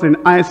scriptures in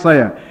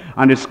Isaiah,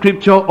 and the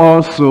scripture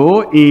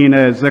also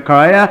in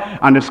Zechariah,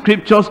 and the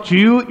scriptures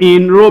too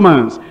in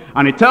Romans.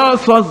 And it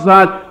tells us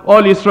that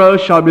all Israel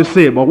shall be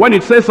saved. But when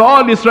it says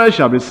all Israel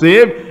shall be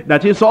saved,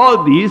 that is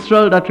all the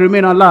Israel that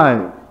remain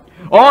alive.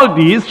 All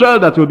the Israel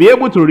that will be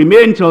able to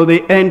remain till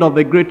the end of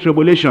the Great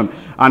Tribulation.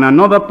 And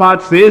another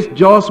part says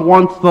just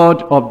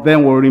 1/3 of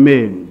them will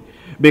remain.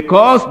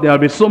 Because there will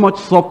be so much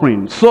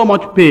suffering, so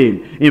much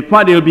pain. In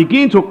fact, they will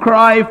begin to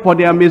cry for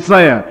their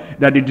Messiah,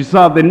 that the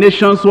desire of the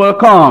nations will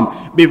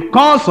come.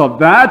 Because of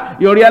that,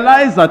 you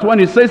realize that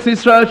when it says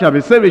Israel shall be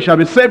saved, it shall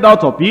be saved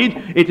out of it.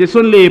 It is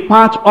only a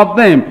part of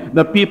them,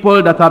 the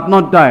people that have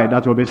not died,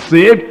 that will be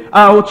saved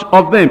out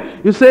of them.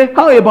 You say,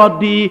 how about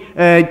the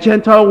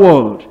Gentile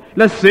world?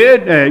 Let's say,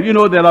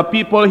 there are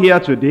people here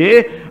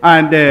today,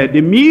 and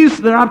they miss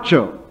the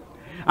rapture.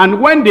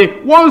 And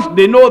once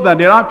they know that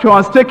the rapture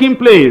has taken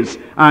place,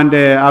 and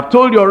I've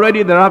told you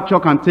already, the rapture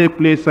can take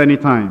place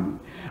anytime.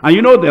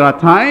 And there are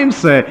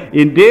times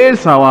in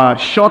our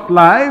short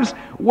lives,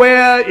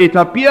 where it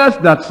appears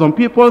that some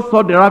people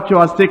thought the rapture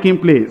was taking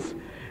place.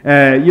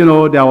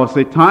 There was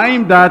a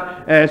time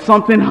that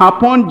something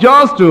happened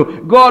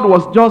God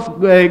was just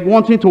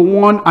wanting to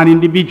warn an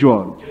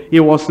individual. He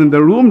was in the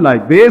room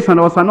like this, and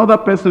there was another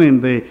person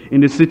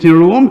in the sitting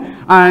room,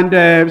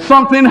 and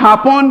something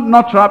happened,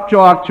 not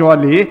rapture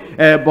actually,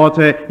 but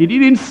he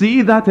didn't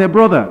see that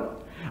brother.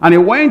 And he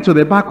went to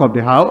the back of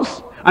the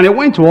house, and he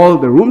went to all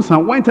the rooms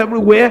and went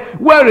everywhere.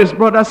 Where is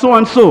brother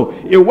so-and-so?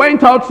 He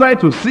went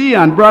outside to see,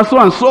 and brother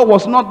so-and-so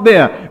was not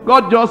there.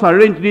 God just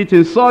arranged it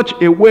in such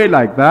a way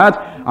like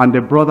that, and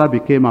the brother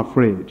became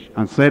afraid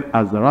and said,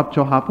 has the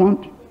rapture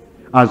happened?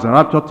 Has the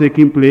rapture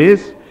taken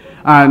place?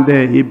 And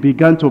he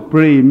began to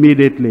pray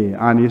immediately,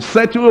 and he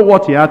settled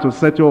what he had to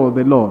settle with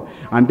the Lord.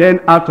 And then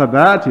after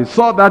that, he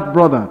saw that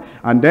brother,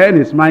 and then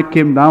his mind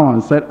came down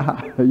and said,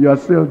 you are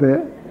still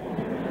there?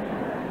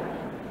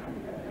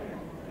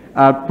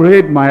 I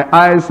prayed my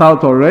eyes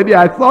out already.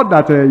 I thought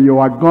that you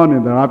were gone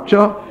in the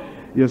rapture.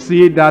 You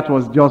see, that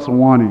was just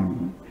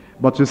warning.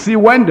 But you see,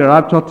 when the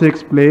rapture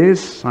takes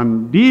place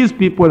and these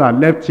people are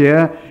left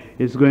here,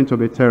 it's going to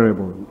be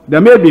terrible.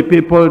 There may be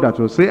people that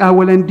will say, I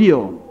will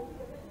endure.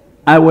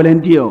 I will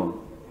endure.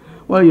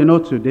 Well,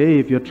 today,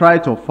 if you try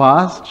to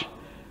fast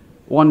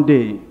one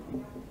day,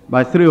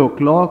 by 3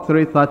 o'clock,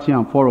 3:30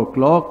 and 4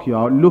 o'clock, you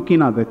are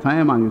looking at the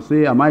time and you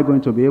say, am I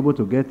going to be able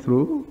to get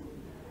through?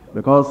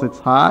 Because it's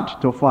hard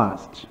to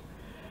fast.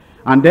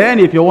 And then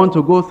if you want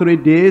to go 3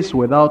 days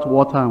without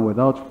water and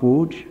without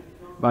food,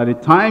 by the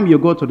time you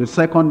go to the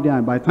second day,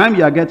 and by the time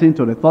you are getting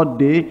to the third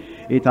day,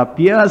 it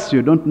appears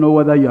you don't know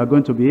whether you are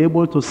going to be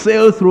able to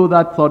sail through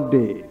that third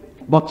day.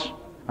 But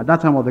at that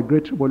time of the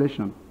Great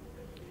Tribulation,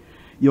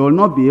 you will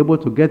not be able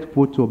to get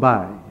food to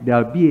buy. There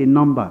will be a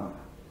number.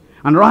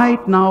 And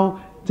right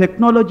now,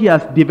 technology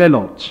has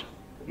developed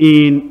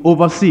in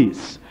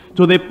overseas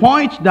to the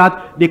point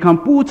that they can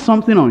put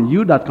something on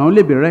you that can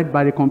only be read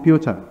by the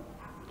computer.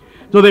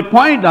 To the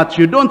point that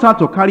you don't have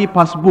to carry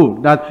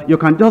passbook, that you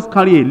can just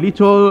carry a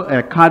little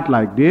card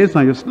like this,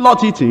 and you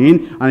slot it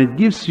in, and it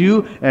gives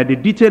you the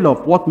detail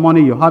of what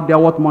money you have there,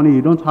 what money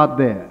you don't have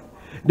there.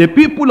 The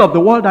people of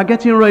the world are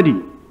getting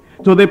ready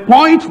to the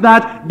point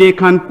that they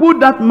can put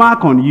that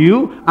mark on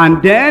you,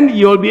 and then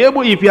you'll be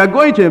able, if you are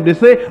going to, if they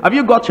say, have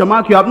you got your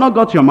mark? You have not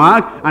got your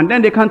mark, and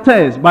then they can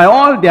test by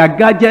all their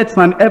gadgets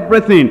and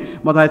everything.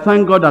 But I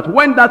thank God that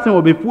when that thing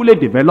will be fully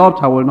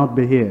developed, I will not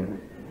be here.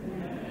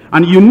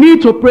 And you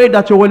need to pray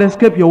that you will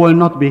escape, you will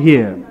not be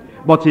here.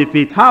 But if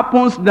it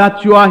happens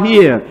that you are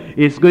here,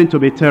 it's going to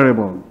be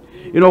terrible.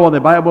 You know what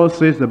the Bible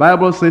says? The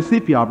Bible says,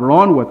 if you have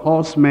run with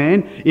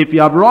horsemen, if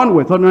you have run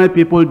with ordinary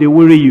people, they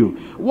weary you.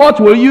 What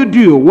will you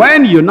do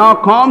when you now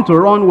come to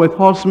run with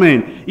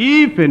horsemen?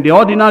 If in the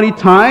ordinary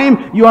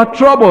time you are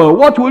troubled,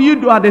 what will you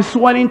do at the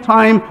swelling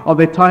time of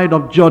the tide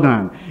of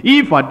Jordan?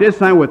 If at this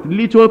time with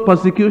little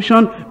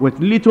persecution, with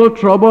little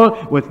trouble,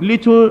 with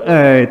little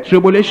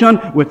tribulation,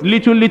 with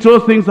little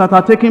things that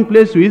are taking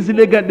place, you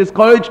easily get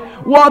discouraged,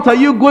 what are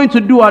you going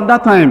to do at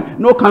that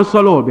time? No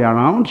counselor will be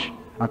around.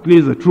 At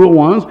least the true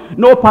ones.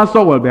 No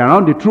pastor will be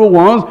around, the true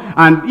ones.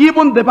 And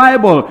even the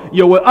Bible,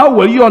 how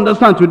will you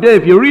understand today?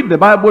 If you read the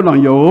Bible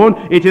on your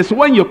own, it is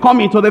when you come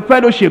into the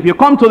fellowship, you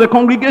come to the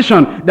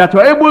congregation, that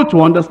you're able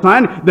to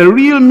understand the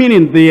real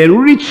meaning, the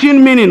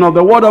enriching meaning of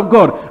the Word of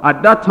God.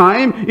 At that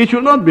time, it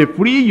will not be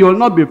free. You will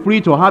not be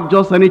free to have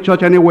just any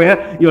church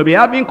anywhere. You'll be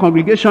having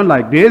congregation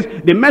like this.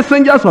 The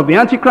messengers of the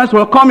Antichrist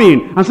will come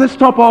in and say,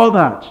 stop all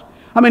that.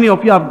 How many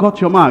of you have got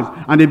your marks?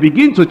 And they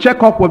begin to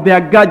check up with their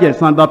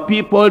gadgets, and the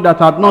people that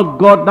have not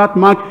got that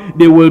mark,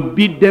 they will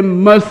beat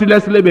them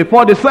mercilessly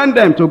before they send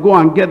them to go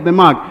and get the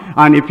mark.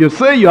 And if you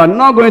say you are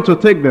not going to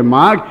take the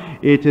mark,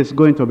 it is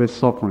going to be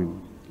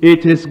suffering.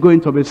 It is going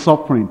to be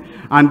suffering.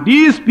 And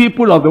these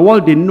people of the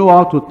world, they know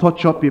how to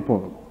torture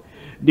people.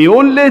 The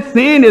only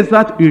thing is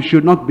that you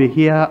should not be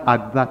here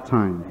at that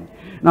time.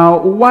 Now,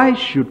 why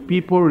should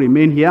people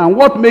remain here? And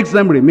what makes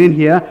them remain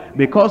here?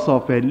 Because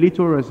of a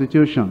little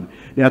restitution.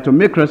 They have to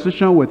make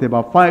restitution with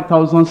about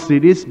 5,000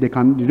 cedis. They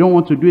don't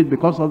want to do it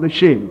because of the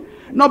shame.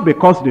 Not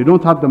because they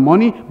don't have the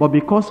money, but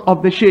because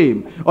of the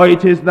shame. Or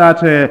it is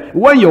that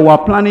when you were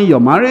planning your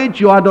marriage,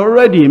 you had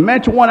already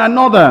met one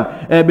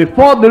another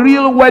before the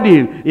real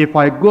wedding. If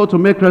I go to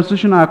make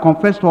restitution and I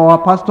confess to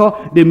our pastor,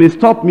 they may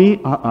stop me.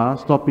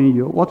 Stopping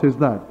you? What is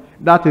that?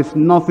 That is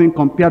nothing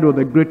compared with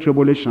the great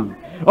tribulation.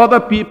 Other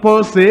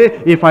people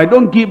say, if I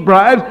don't give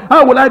bribes,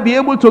 how will I be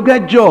able to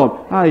get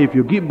job? If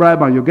you give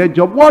bribe and you get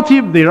job, what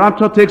if the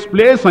rapture takes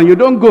place and you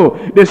don't go?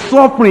 The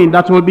suffering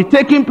that will be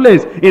taking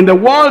place in the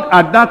world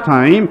at that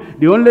time,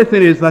 the only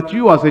thing is that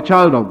you as a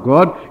child of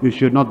God, you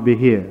should not be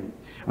here.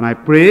 And I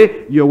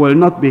pray you will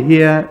not be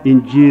here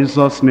in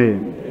Jesus'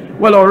 name.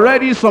 Well,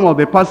 already some of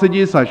the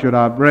passages I should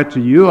have read to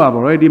you, I've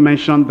already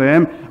mentioned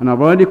them, and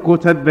I've already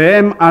quoted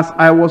them as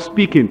I was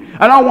speaking.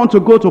 And I want to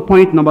go to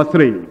point number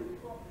 3,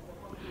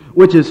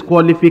 which is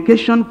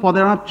qualification for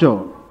the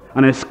rapture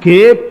and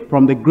escape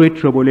from the great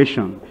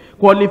tribulation.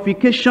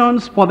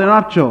 Qualifications for the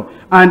rapture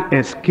and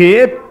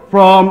escape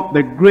from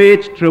the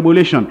great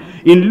tribulation.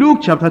 In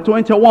Luke chapter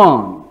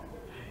 21,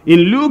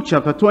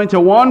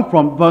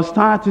 from verse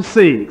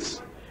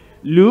 36,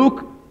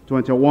 Luke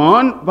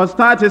 21, verse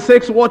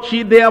 36, watch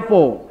ye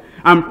therefore,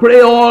 and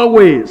pray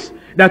always,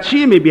 that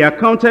ye may be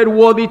accounted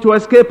worthy to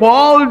escape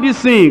all these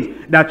things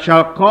that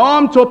shall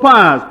come to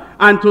pass,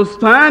 and to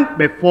stand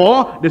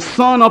before the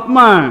Son of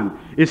Man.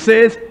 It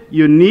says,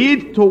 you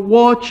need to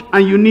watch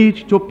and you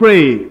need to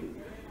pray.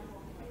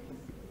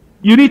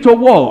 You need to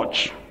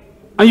watch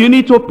and you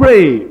need to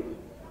pray,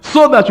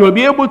 so that you'll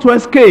be able to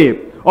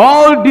escape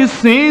all these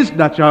things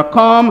that shall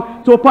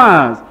come to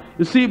pass.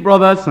 You see,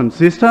 brothers and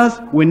sisters,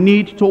 we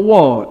need to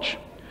watch.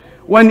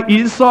 When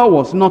Esau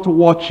was not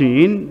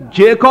watching,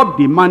 Jacob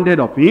demanded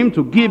of him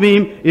to give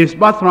him his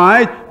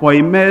birthright for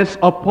a mess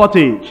of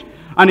pottage.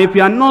 And if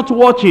you are not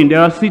watching, there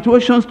are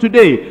situations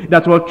today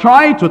that will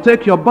try to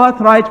take your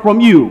birthright from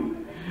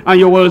you. And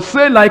you will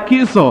say like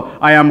Esau,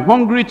 I am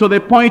hungry to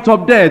the point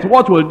of death.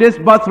 What will this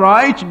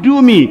birthright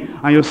do me?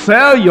 And you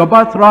sell your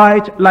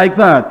birthright like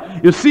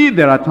that. You see,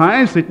 there are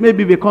times it may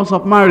be because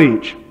of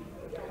marriage.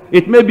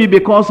 It may be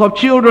because of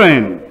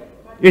children.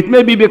 It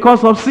may be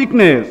because of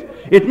sickness.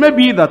 It may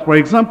be that, for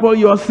example,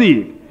 you are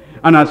sick.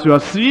 And as you are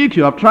sick,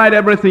 you have tried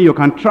everything you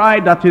can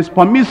try that is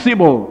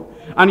permissible.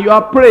 And you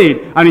have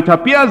prayed, and it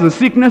appears the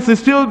sickness is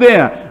still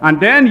there. And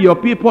then your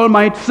people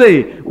might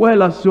say,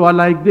 well, as you are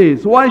like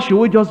this, why should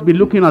we just be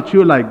looking at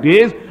you like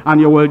this, and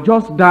you will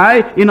just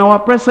die in our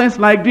presence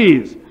like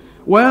this?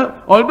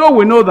 Well, although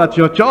we know that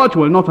your church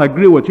will not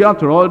agree with you,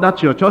 after all,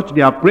 that's your church,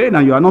 they are praying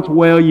and you are not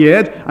well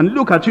yet, and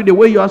look at you the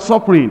way you are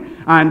suffering,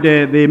 and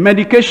the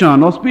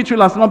medication or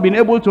spiritual has not been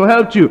able to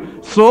help you.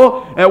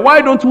 So,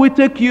 why don't we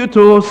take you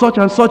to such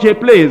and such a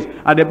place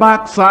at the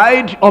back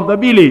side of the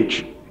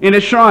village, in a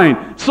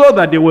shrine, so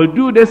that they will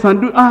do this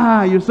and do,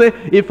 you say,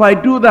 if I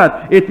do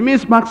that, it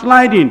means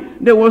backsliding.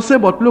 They will say,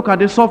 but look at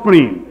the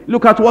suffering.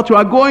 Look at what you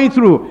are going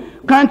through.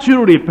 Can't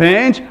you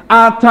repent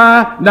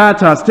after that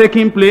has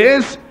taken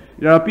place?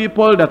 There are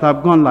people that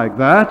have gone like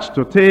that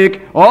to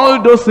take all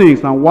those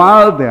things, and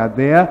while they are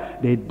there,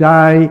 they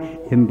die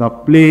in the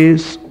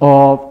place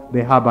of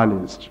the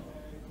herbalist.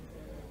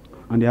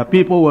 And there are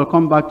people who will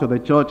come back to the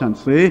church and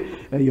say,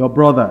 your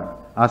brother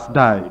has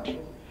died.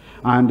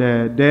 And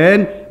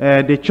then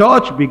the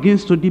church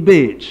begins to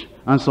debate.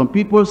 And some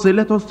people say,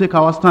 let us take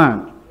our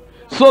stand,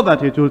 so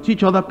that it will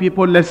teach other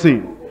people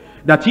lesson.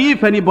 That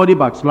if anybody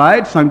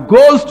backslides and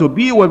goes to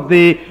be with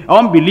the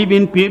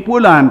unbelieving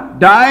people and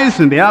dies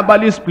in the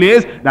herbalist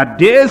place, that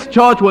this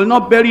church will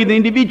not bury the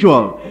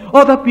individual.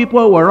 Other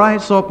people will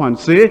rise up and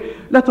say,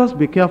 let us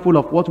be careful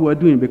of what we're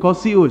doing,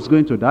 because he who is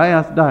going to die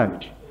has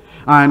died.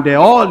 And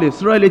all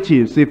his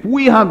relatives, if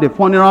we have the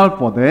funeral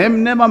for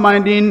them, never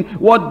minding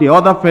what the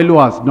other fellow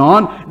has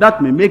done,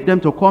 that may make them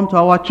to come to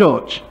our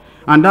church.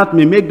 And that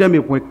may make them,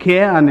 if we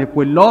care and if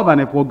we love and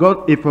if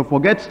we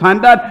forget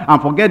standard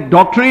and forget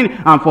doctrine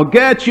and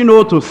forget,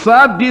 to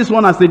serve this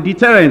one as a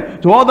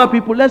deterrent to other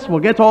people, let's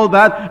forget all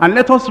that and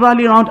let us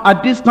rally around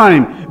at this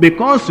time.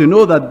 Because you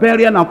know that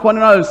burial and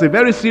funeral is a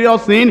very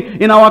serious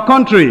thing in our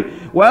country.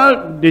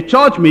 Well, the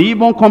church may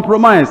even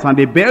compromise and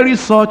they bury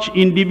such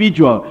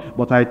individual.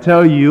 But I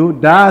tell you,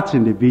 that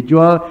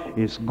individual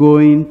is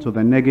going to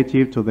the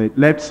negative, to the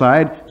left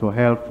side, to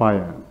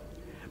hellfire.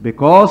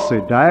 Because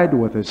he died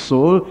with his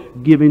soul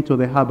given to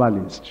the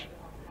herbalist.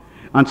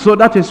 And so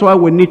that is why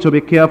we need to be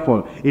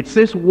careful. It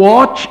says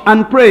watch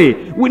and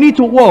pray. We need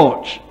to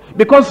watch.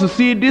 Because you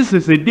see, this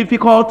is a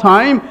difficult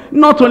time,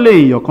 not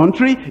only in your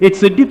country,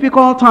 it's a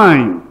difficult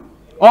time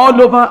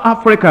all over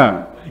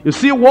Africa. You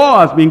see, war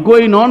has been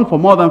going on for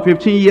more than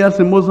 15 years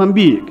in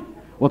Mozambique.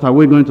 What are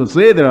we going to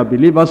say? There are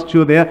believers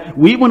too there.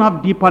 We even have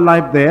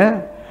Deeperlife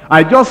there.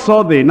 I just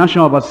saw the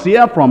national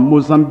overseer from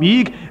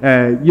Mozambique,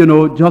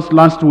 just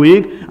last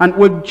week, and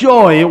with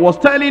joy was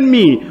telling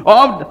me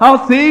of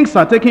how things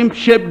are taking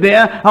shape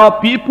there, how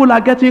people are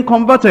getting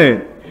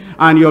converted.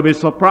 And you'll be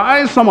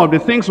surprised, some of the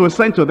things we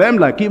sent to them,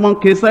 like even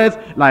cases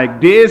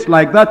like this,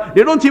 like that,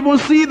 they don't even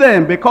see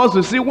them, because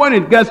you see, when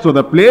it gets to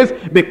the place,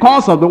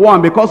 because of the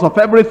one, because of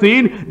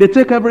everything, they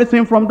take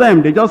everything from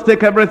them. They just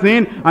take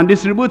everything and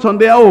distribute on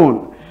their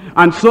own.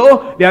 And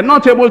so they are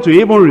not able to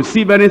even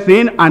receive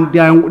anything, and they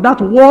are in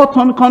that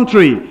war-torn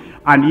country.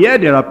 And yet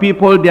there are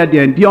people there,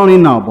 they're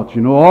enduring now. But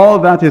you know, all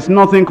that is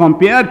nothing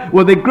compared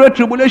with the great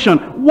tribulation.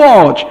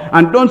 Watch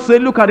and don't say,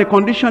 look at the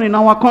condition in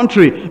our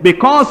country.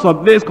 Because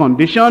of this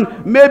condition,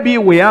 maybe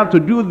we have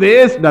to do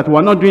this that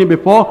we're not doing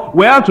before.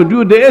 We have to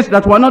do this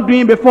that we're not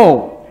doing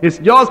before. It's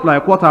just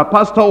like what our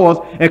pastor was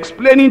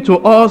explaining to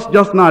us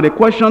just now, the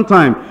question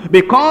time.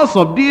 Because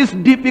of this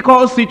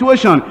difficult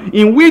situation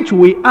in which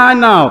we are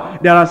now,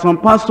 there are some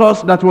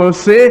pastors that will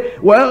say,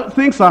 well,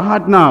 things are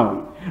hard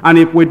now. And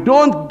if we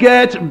don't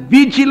get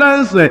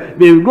vigilance, we're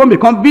going to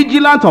become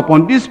vigilant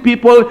upon these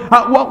people.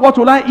 What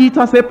will I eat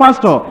as a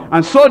pastor?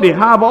 And so they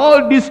have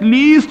all this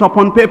list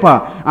upon paper.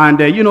 And,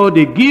 you know,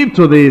 they give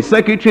to the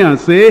secretary and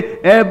say,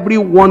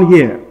 everyone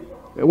here,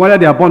 whether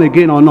they are born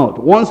again or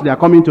not, once they are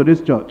coming to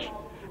this church,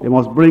 they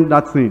must bring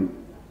that thing.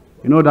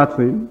 You know that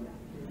thing?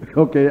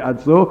 Okay, and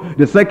so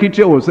the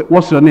secretary will say,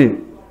 what's your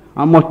name?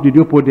 How much did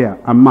you put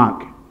there? And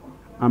mark.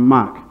 And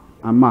mark.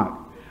 And mark.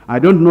 I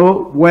don't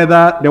know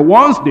whether the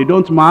ones they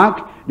don't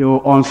mark, they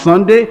will, on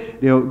Sunday,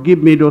 they will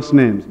give me those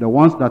names. The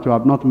ones that you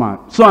have not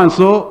marked. So and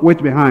so,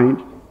 wait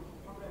behind.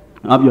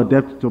 Have your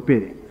debt to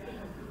pay.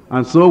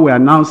 And so we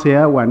announce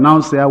here, we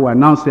announce here, we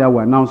announce here,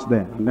 we announce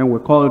there. And then we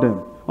call them.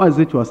 What is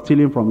it you are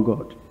stealing from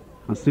God?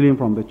 And stealing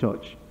from the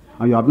church?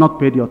 And you have not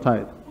paid your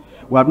tithe.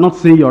 We have not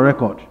seen your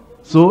record.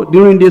 So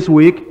during this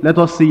week, let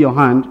us see your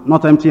hand,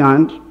 not empty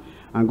hand,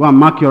 and go and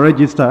mark your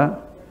register.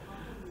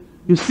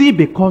 You see,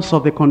 because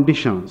of the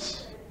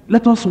conditions,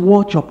 let us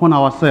watch upon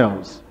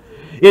ourselves.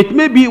 It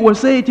may be we'll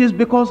say it is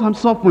because I'm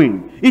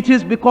suffering. It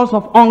is because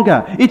of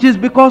hunger. It is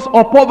because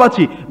of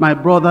poverty. My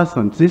brothers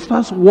and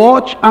sisters,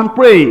 watch and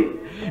pray.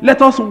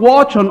 Let us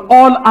watch on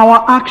all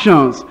our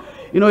actions.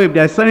 You know, if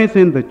there's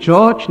anything the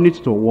church needs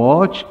to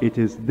watch, it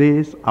is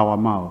this, our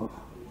mouth.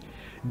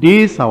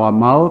 This, our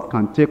mouth,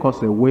 can take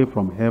us away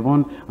from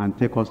heaven and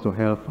take us to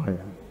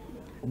hellfire.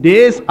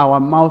 This, our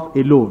mouth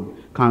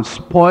alone, can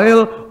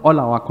spoil all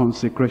our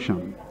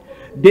consecration.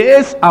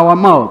 This, our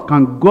mouth,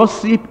 can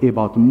gossip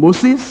about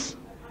Moses,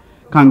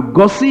 can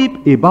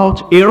gossip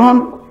about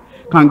Aaron,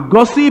 can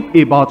gossip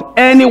about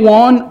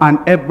anyone and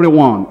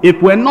everyone.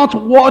 If we're not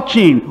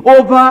watching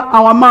over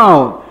our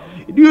mouth,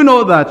 do you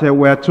know that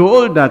we're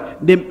told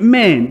that the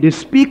men, they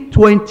speak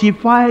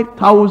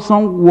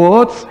 25,000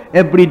 words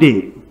every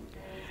day.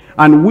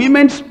 And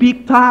women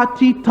speak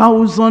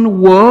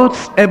 30,000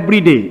 words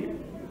every day.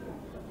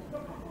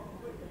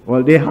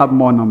 Well, they have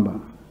more number.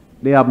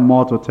 They have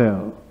more to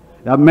tell.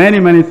 There are many,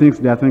 many things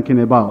they are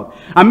thinking about.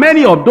 And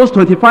many of those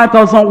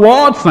 25,000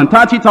 words and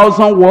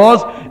 30,000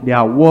 words, they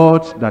are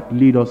words that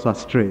lead us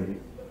astray.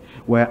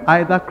 We're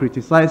either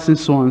criticizing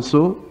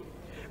so-and-so,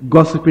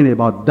 gossiping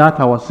about that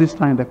our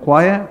sister in the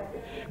choir,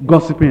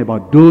 gossiping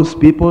about those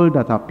people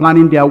that are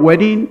planning their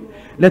wedding.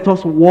 Let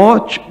us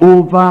watch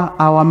over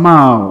our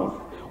mouth.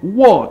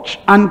 Watch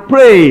and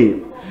pray.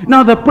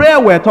 Now the prayer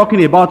we're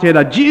talking about here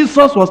that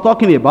Jesus was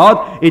talking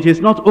about, it is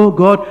not, oh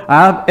God,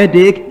 I have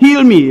headache,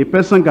 heal me. A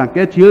person can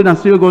get healed and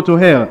still go to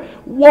hell.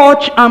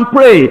 Watch and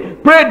pray.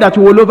 Pray that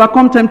you will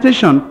overcome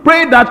temptation.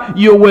 Pray that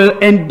you will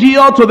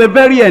endure to the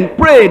very end.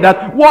 Pray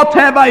that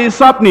whatever is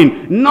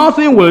happening,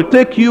 nothing will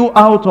take you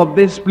out of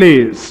this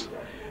place.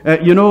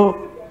 You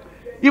know,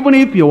 even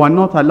if you are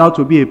not allowed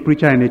to be a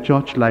preacher in a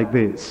church like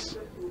this,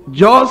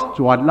 just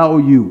to allow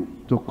you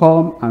to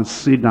come and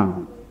sit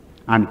down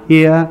and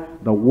hear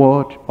the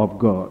word of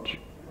God,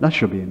 that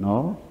should be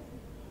enough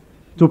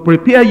to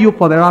prepare you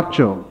for the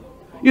rapture.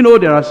 You know,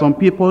 there are some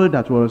people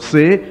that will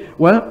say,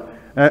 well,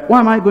 why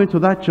am I going to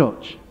that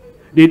church?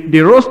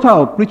 The roster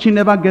of preaching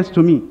never gets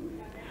to me.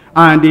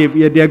 And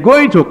if they're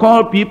going to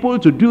call people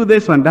to do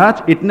this and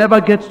that, it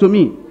never gets to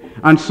me.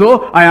 And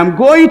so I am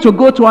going to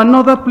go to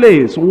another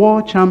place.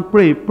 Watch and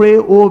pray. Pray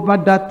over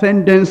that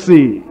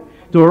tendency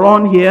to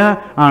run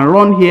here and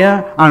run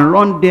here and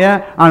run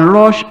there and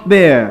rush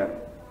there.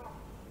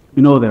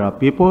 You know, there are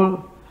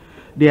people,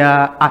 they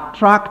are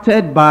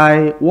attracted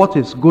by what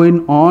is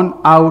going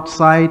on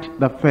outside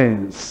the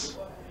fence.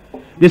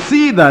 They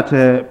see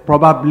that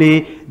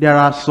probably there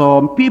are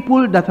some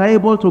people that are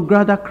able to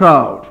gather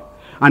crowd.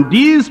 And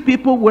these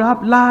people will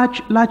have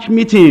large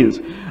meetings.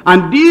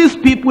 And these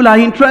people are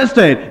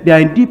interested. They are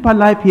in deeper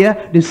life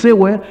here. They say,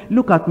 well,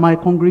 look at my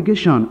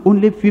congregation.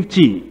 Only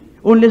 50,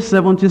 only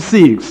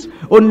 76,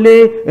 only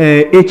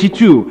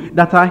 82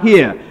 that are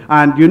here.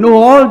 And you know,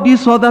 all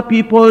these other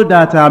people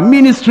that are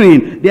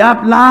ministering, they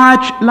have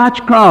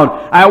large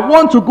crowd. I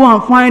want to go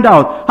and find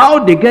out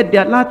how they get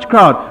their large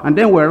crowd. And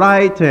then we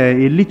write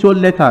a little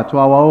letter to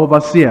our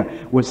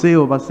overseer. We say,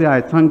 overseer,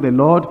 I thank the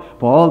Lord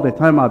for all the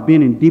time I've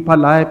been in deeper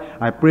life.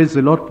 I praise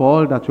the Lord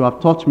for all that you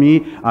have taught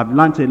me. I've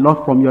learned a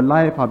lot from your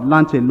life. I've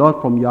learned a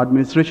lot from your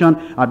administration.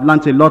 I've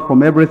learned a lot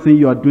from everything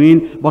you are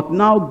doing. But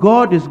now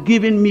God is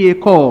giving me a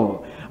call.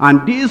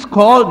 And this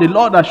call, the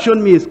Lord has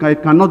shown me, it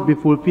cannot be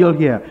fulfilled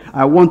here.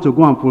 I want to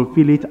go and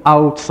fulfill it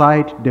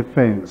outside the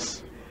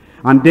fence.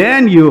 And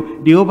then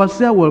the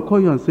overseer will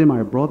call you and say,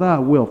 my brother,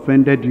 we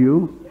offended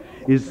you.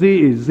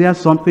 Is there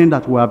something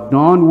that we have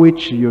done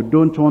which you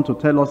don't want to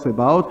tell us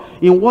about?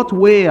 In what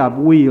way have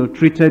we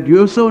ill-treated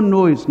you? So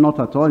no, it's not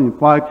at all. In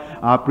fact,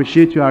 I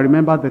appreciate you. I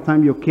remember the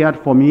time you cared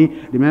for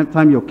me, the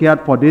time you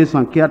cared for this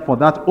and cared for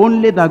that.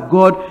 Only that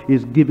God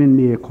is giving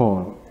me a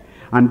call.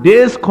 And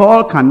this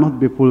call cannot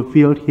be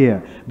fulfilled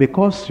here.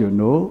 Because, you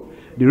know,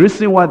 the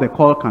reason why the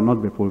call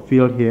cannot be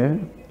fulfilled here,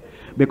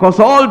 because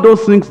all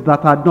those things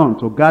that are done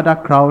to gather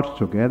crowds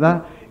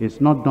together is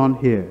not done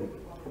here.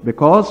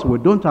 Because we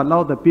don't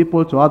allow the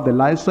people to have the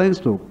license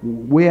to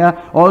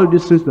wear all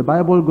these things the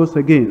Bible goes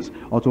against,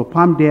 or to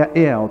palm their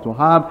hair, or to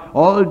have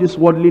all this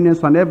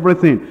worldliness and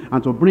everything,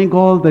 and to bring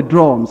all the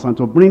drums, and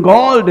to bring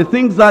all the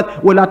things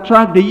that will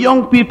attract the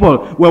young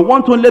people. We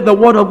want to let the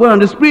word of God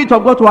and the Spirit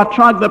of God to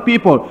attract the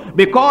people.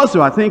 Because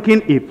you are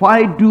thinking, if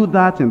I do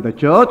that in the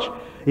church,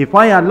 if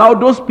I allow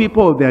those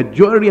people their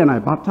jewelry and I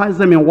baptize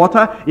them in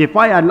water, if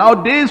I allow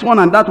this one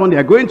and that one, they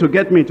are going to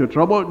get me into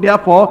trouble.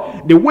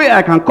 Therefore, the way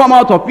I can come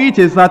out of it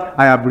is that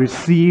I have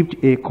received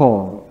a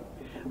call.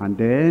 And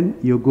then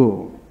you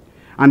go.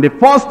 And the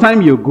first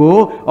time you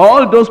go,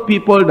 all those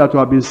people that you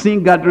have been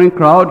seeing gathering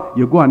crowd,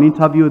 you go and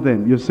interview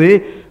them. You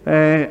say,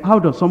 how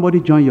does somebody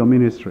join your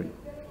ministry?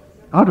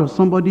 How does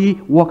somebody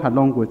walk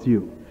along with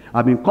you?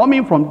 I've been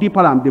coming from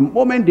Deeper Life. The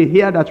moment they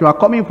hear that you are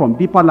coming from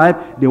Deeper Life,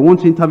 they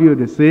won't interview you.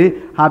 They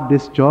say, have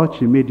this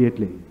church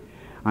immediately.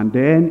 And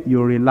then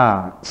you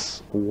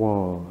relax.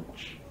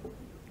 Watch.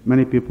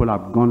 Many people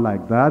have gone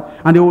like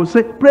that. And they will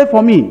say, pray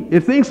for me.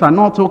 If things are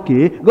not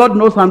okay, God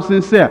knows I'm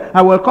sincere.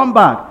 I will come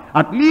back.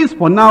 At least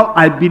for now,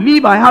 I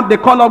believe I have the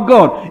call of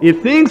God.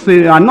 If things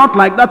are not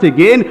like that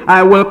again,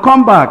 I will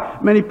come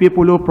back. Many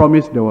people who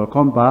promise they will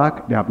come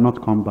back, they have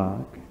not come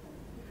back.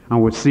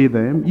 And we see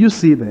them. You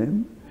see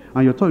them.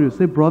 And you're told, you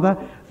say, brother,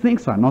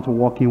 things are not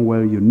working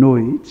well, you know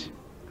it.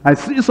 I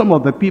see some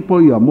of the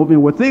people you are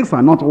moving with, things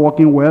are not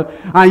working well.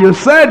 And you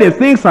said if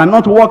things are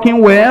not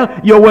working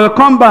well, you will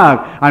come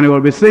back. And you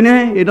will be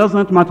saying, it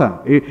doesn't matter.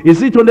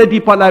 Is it only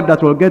Deeper Life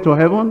that will get to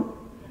heaven?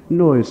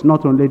 No, it's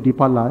not only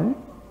Deeper Life.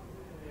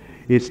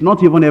 It's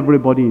not even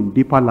everybody in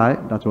Deeper Life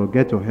that will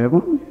get to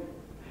heaven.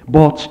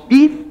 But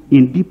if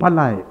in Deeper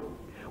Life,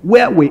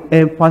 where we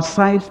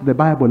emphasize the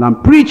Bible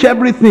and preach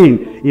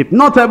everything, if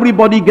not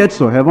everybody gets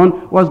to heaven,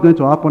 what's going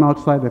to happen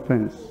outside the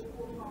fence?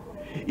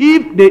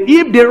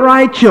 If the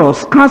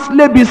righteous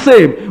scarcely be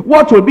saved,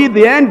 what will be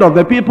the end of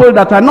the people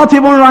that are not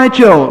even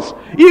righteous?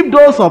 If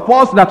those of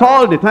us that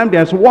all the time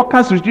there's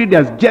workers retreat,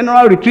 there's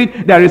general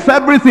retreat, there is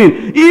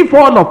everything. If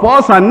all of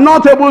us are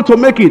not able to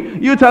make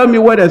it, you tell me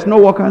where there's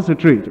no workers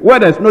retreat, where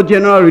there's no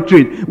general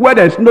retreat, where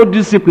there's no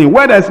discipline,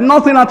 where there's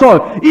nothing at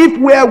all. If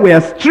where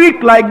we're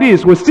strict like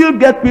this, we still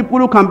get people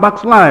who can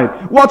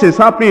backslide. What is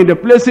happening in the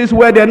places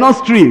where they're not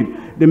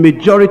strict? The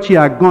majority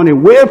are gone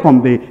away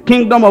from the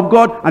kingdom of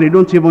God and they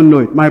don't even know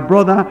it. My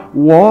brother,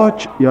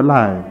 watch your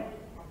life.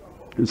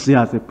 You see,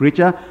 as a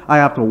preacher, I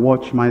have to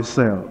watch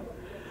myself.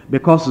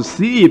 Because you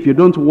see, if you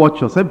don't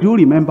watch yourself, do you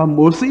remember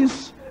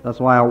Moses? That's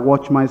why I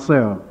watch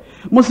myself.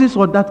 Moses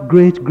was that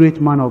great,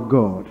 great man of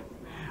God.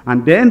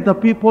 And then the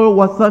people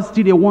were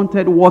thirsty, they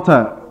wanted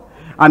water.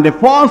 And the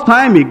first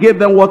time he gave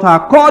them water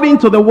according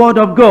to the word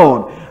of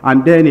God.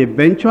 And then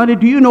eventually,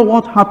 do you know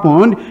what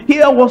happened?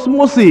 Here was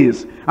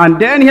Moses. And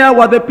then here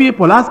were the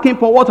people asking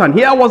for water. And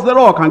here was the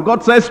rock. And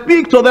God said,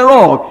 speak to the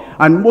rock.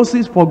 And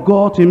Moses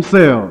forgot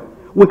himself.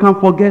 We can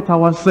forget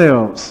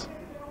ourselves.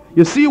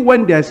 You see,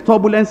 when there's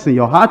turbulence in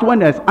your heart, when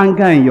there's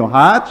anger in your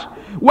heart,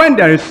 when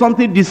there is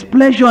something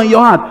displeasure in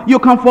your heart, you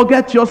can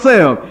forget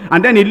yourself.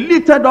 And then he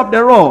lifted up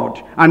the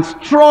rod and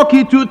struck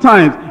it 2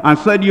 times and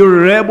said, you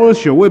rebels,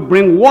 shall we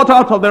bring water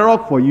out of the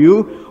rock for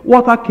you?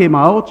 Water came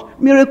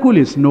out. Miracle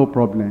is no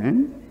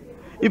problem.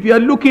 If you are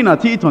looking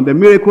at it on the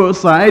miracle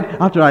side,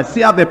 after I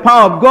see I have the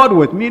power of God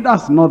with me,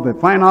 that's not the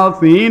final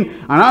thing.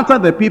 And after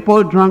the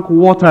people drank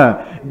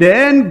water,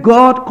 then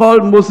God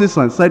called Moses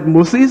and said,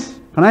 Moses,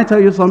 can I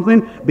tell you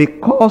something?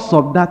 Because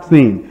of that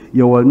thing,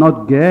 you will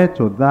not get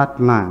to that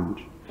land.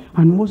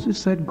 And Moses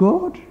said,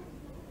 God,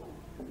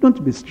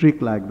 don't be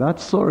strict like that.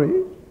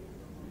 Sorry.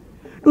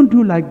 Don't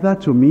do like that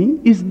to me.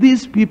 It's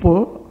these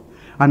people.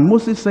 And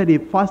Moses said he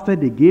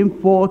fasted again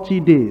 40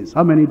 days.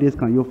 How many days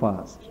can you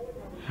fast?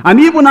 And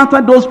even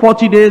after those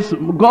 40 days,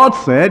 God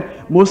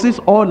said, Moses,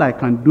 all I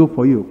can do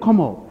for you,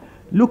 come up,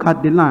 look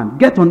at the land,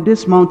 get on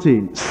this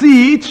mountain,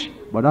 see it,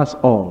 but that's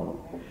all.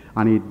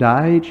 And he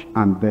died,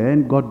 and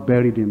then God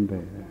buried him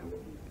there.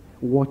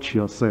 Watch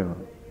yourself.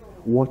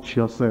 Watch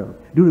yourself.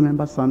 Do you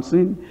remember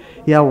Samson?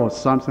 Here was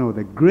Samson with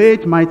the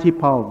great mighty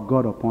power of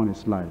God upon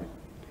his life.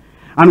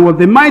 And with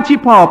the mighty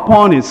power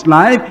upon his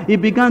life, he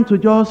began to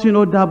just,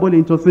 dabble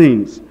into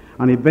things.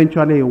 And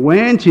eventually he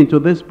went into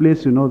this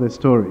place, you know the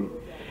story.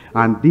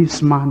 And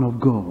this man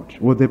of God,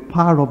 with the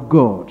power of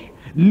God,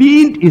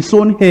 leaned his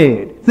own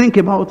head. Think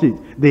about it.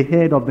 The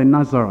head of the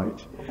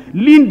Nazarite.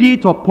 Leaned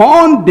it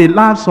upon the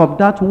laps of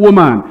that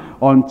woman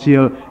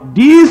until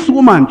this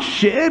woman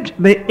shaped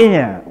the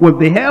air. With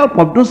the help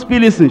of those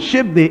Philistines,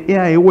 shaped the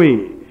air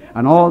away.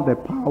 And all the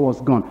power was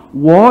gone.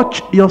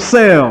 Watch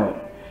yourself.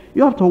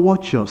 You have to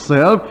watch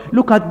yourself.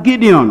 Look at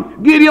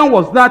Gideon. Gideon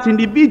was that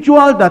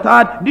individual that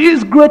had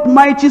this great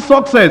mighty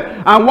success.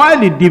 And while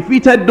he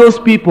defeated those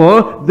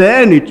people,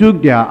 then he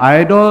took their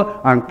idol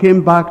and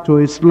came back to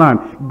his land.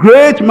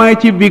 Great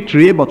mighty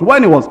victory, but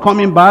when he was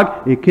coming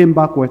back, he came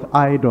back with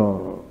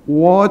idol.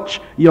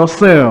 Watch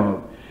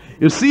yourself.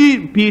 You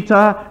see,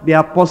 Peter, the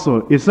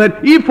apostle, he said,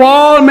 if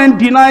all men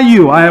deny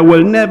you, I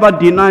will never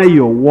deny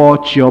you.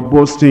 Watch your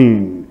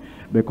boasting.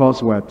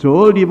 Because we're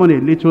told, even a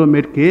little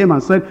maid came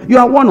and said, you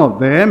are one of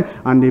them.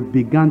 And they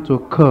began to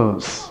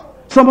curse.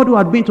 Somebody who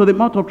had been to the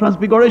Mount of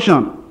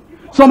Transfiguration.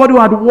 Somebody who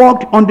had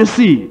walked on the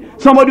sea.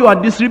 Somebody who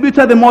had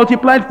distributed the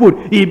multiplied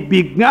food. He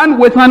began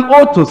with an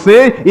oath to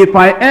say, if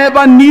I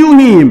ever knew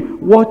him,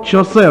 watch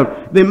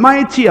yourself. The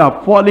mighty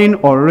are falling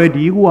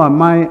already. Who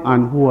am I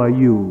and who are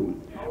you?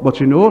 But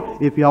you know,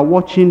 if you are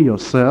watching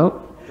yourself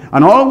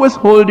and always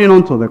holding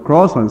on to the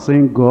cross and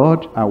saying,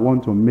 God, I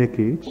want to make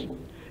it.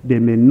 They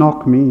may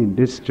knock me in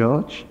this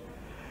church.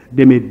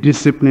 They may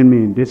discipline me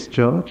in this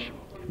church.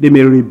 They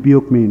may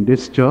rebuke me in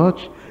this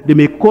church. They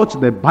may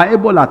quote the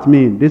Bible at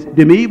me.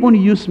 They may even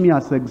use me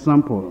as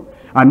example.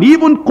 And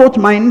even quote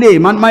my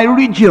name and my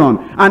region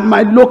and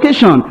my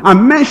location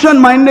and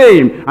mention my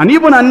name and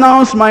even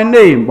announce my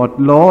name. But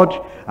Lord,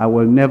 I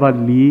will never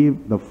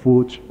leave the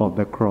foot of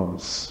the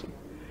cross.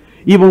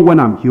 Even when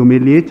I'm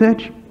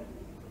humiliated,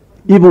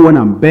 even when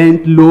I'm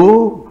bent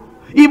low,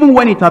 even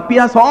when it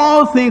appears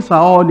all things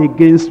are all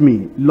against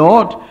me,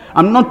 Lord,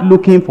 I'm not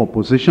looking for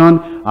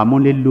position, I'm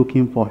only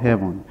looking for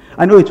heaven.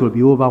 I know it will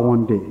be over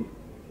one day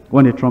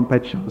when the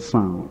trumpet shall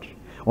sound.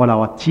 All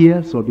our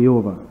tears will be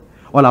over.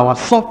 All our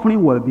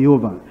suffering will be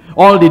over.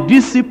 All the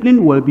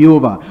discipline will be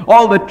over.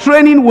 All the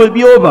training will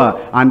be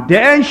over. And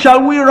then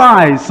shall we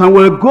rise and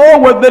we'll go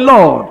with the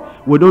Lord.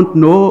 We don't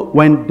know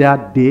when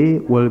that day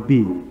will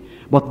be.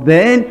 But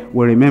then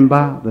we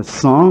remember the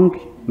song,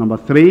 number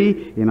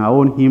 3, in our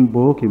own hymn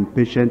book, in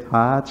patient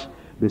heart,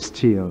 be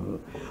still.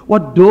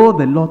 What though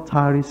the Lord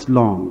tarries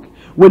long?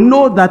 We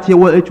know that he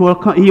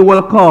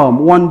will come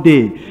one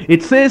day.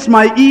 It says,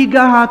 my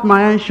eager heart,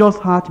 my anxious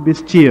heart, be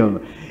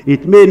still.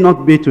 It may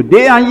not be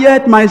today, and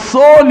yet my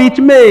soul it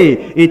may.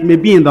 It may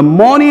be in the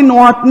morning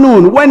or at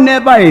noon.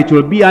 Whenever it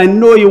will be, I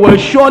know he will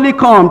surely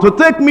come to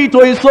take me to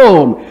his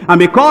home. And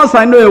because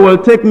I know he will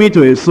take me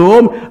to his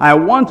home, I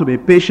want to be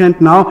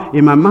patient now.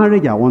 In my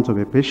marriage, I want to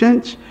be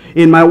patient.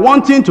 In my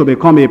wanting to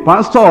become a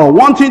pastor or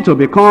wanting to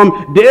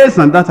become this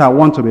and that, I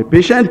want to be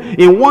patient.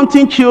 In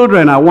wanting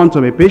children, I want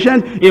to be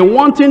patient. In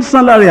wanting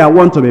salary, I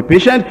want to be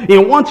patient.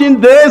 In wanting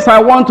this, I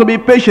want to be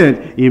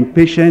patient. In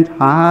patient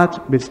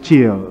heart, be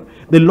still.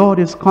 The Lord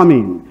is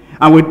coming.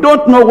 And we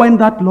don't know when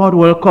that Lord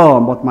will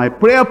come. But my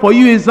prayer for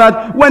you is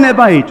that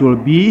whenever it will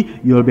be,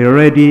 you'll be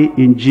ready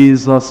in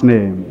Jesus'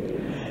 name.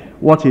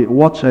 What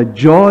a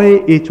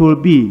joy it will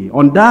be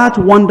on that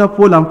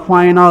wonderful and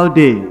final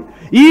day.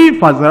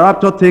 If as the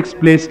rapture takes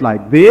place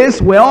like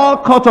this, we're all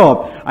caught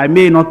up. I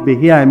may not be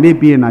here, I may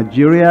be in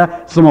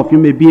Nigeria, some of you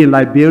may be in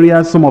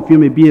Liberia, some of you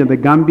may be in the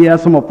Gambia,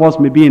 some of us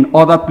may be in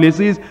other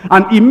places,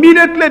 and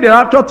immediately the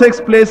rapture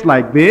takes place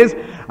like this,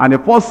 and the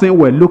first thing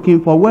we're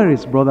looking for, where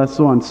is brother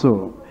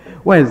so-and-so?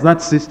 Where is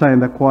that sister in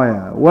the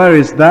choir? Where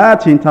is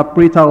that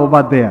interpreter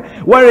over there?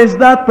 Where is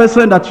that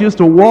person that used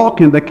to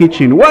walk in the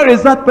kitchen? Where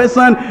is that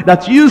person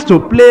that used to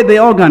play the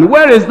organ?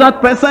 Where is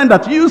that person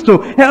that used to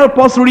help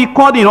us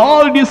recording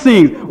all these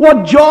things?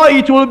 What joy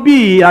it will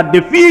be at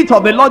the feet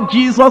of the Lord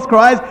Jesus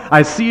Christ.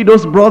 I see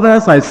those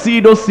brothers, I see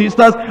those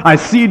sisters, I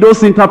see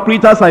those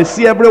interpreters, I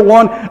see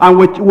everyone, and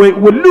we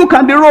look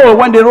at the road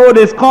when the road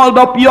is called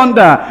up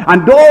yonder,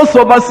 and those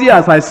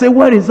overseers, I say,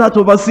 where is that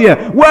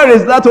overseer? Where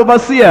is that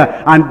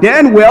overseer? And then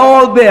we're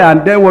all there,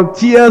 and then with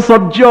tears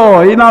of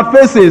joy in our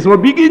faces, we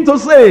begin to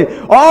say,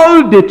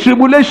 all the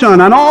tribulation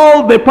and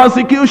all the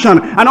persecution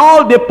and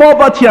all the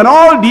poverty and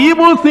all the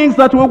evil things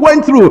that we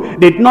went through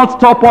did not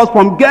stop us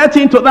from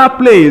getting to that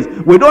place.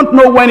 We don't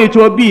know when it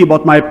will be,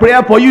 but my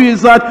prayer for you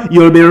is that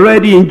you'll be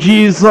ready in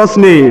Jesus'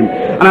 name.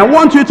 And I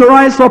want you to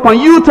rise up and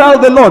you tell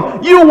the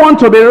Lord, you want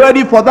to be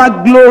ready for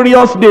that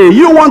glorious day.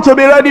 You want to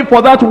be ready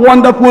for that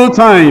wonderful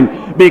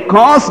time,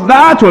 because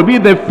that will be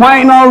the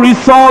final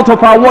result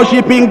of our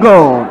worshiping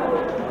God.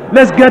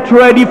 Let's get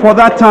ready for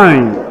that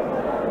time.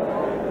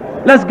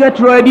 Let's get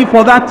ready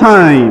for that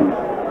time.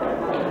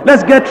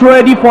 Let's get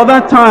ready for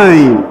that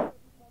time.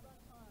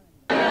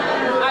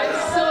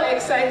 I'm so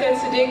excited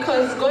today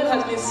because God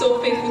has been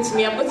so faithful to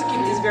me. I'm going to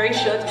keep this very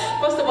short.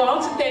 First of all, I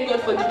want to thank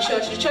God for the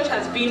church. The church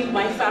has been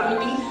my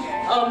family.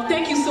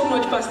 Thank you so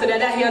much, Pastor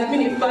Dada. He has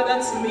been a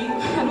father to me.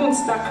 I don't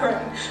start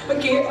crying.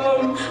 Okay,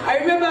 I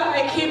remember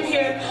I came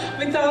here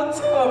without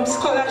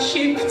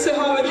scholarship to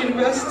Harvard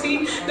University.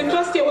 The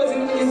first year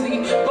wasn't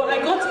easy, but I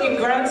got a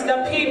grant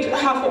that paid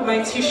half of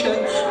my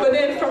tuition. But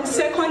then from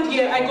second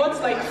year, I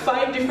got like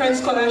 5 different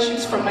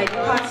scholarships from my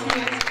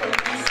department, from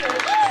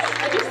research.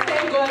 I just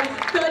thank God.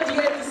 Third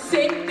year, the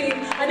same thing.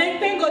 And I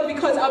thank God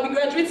because I'll be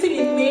graduating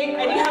in May.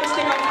 I didn't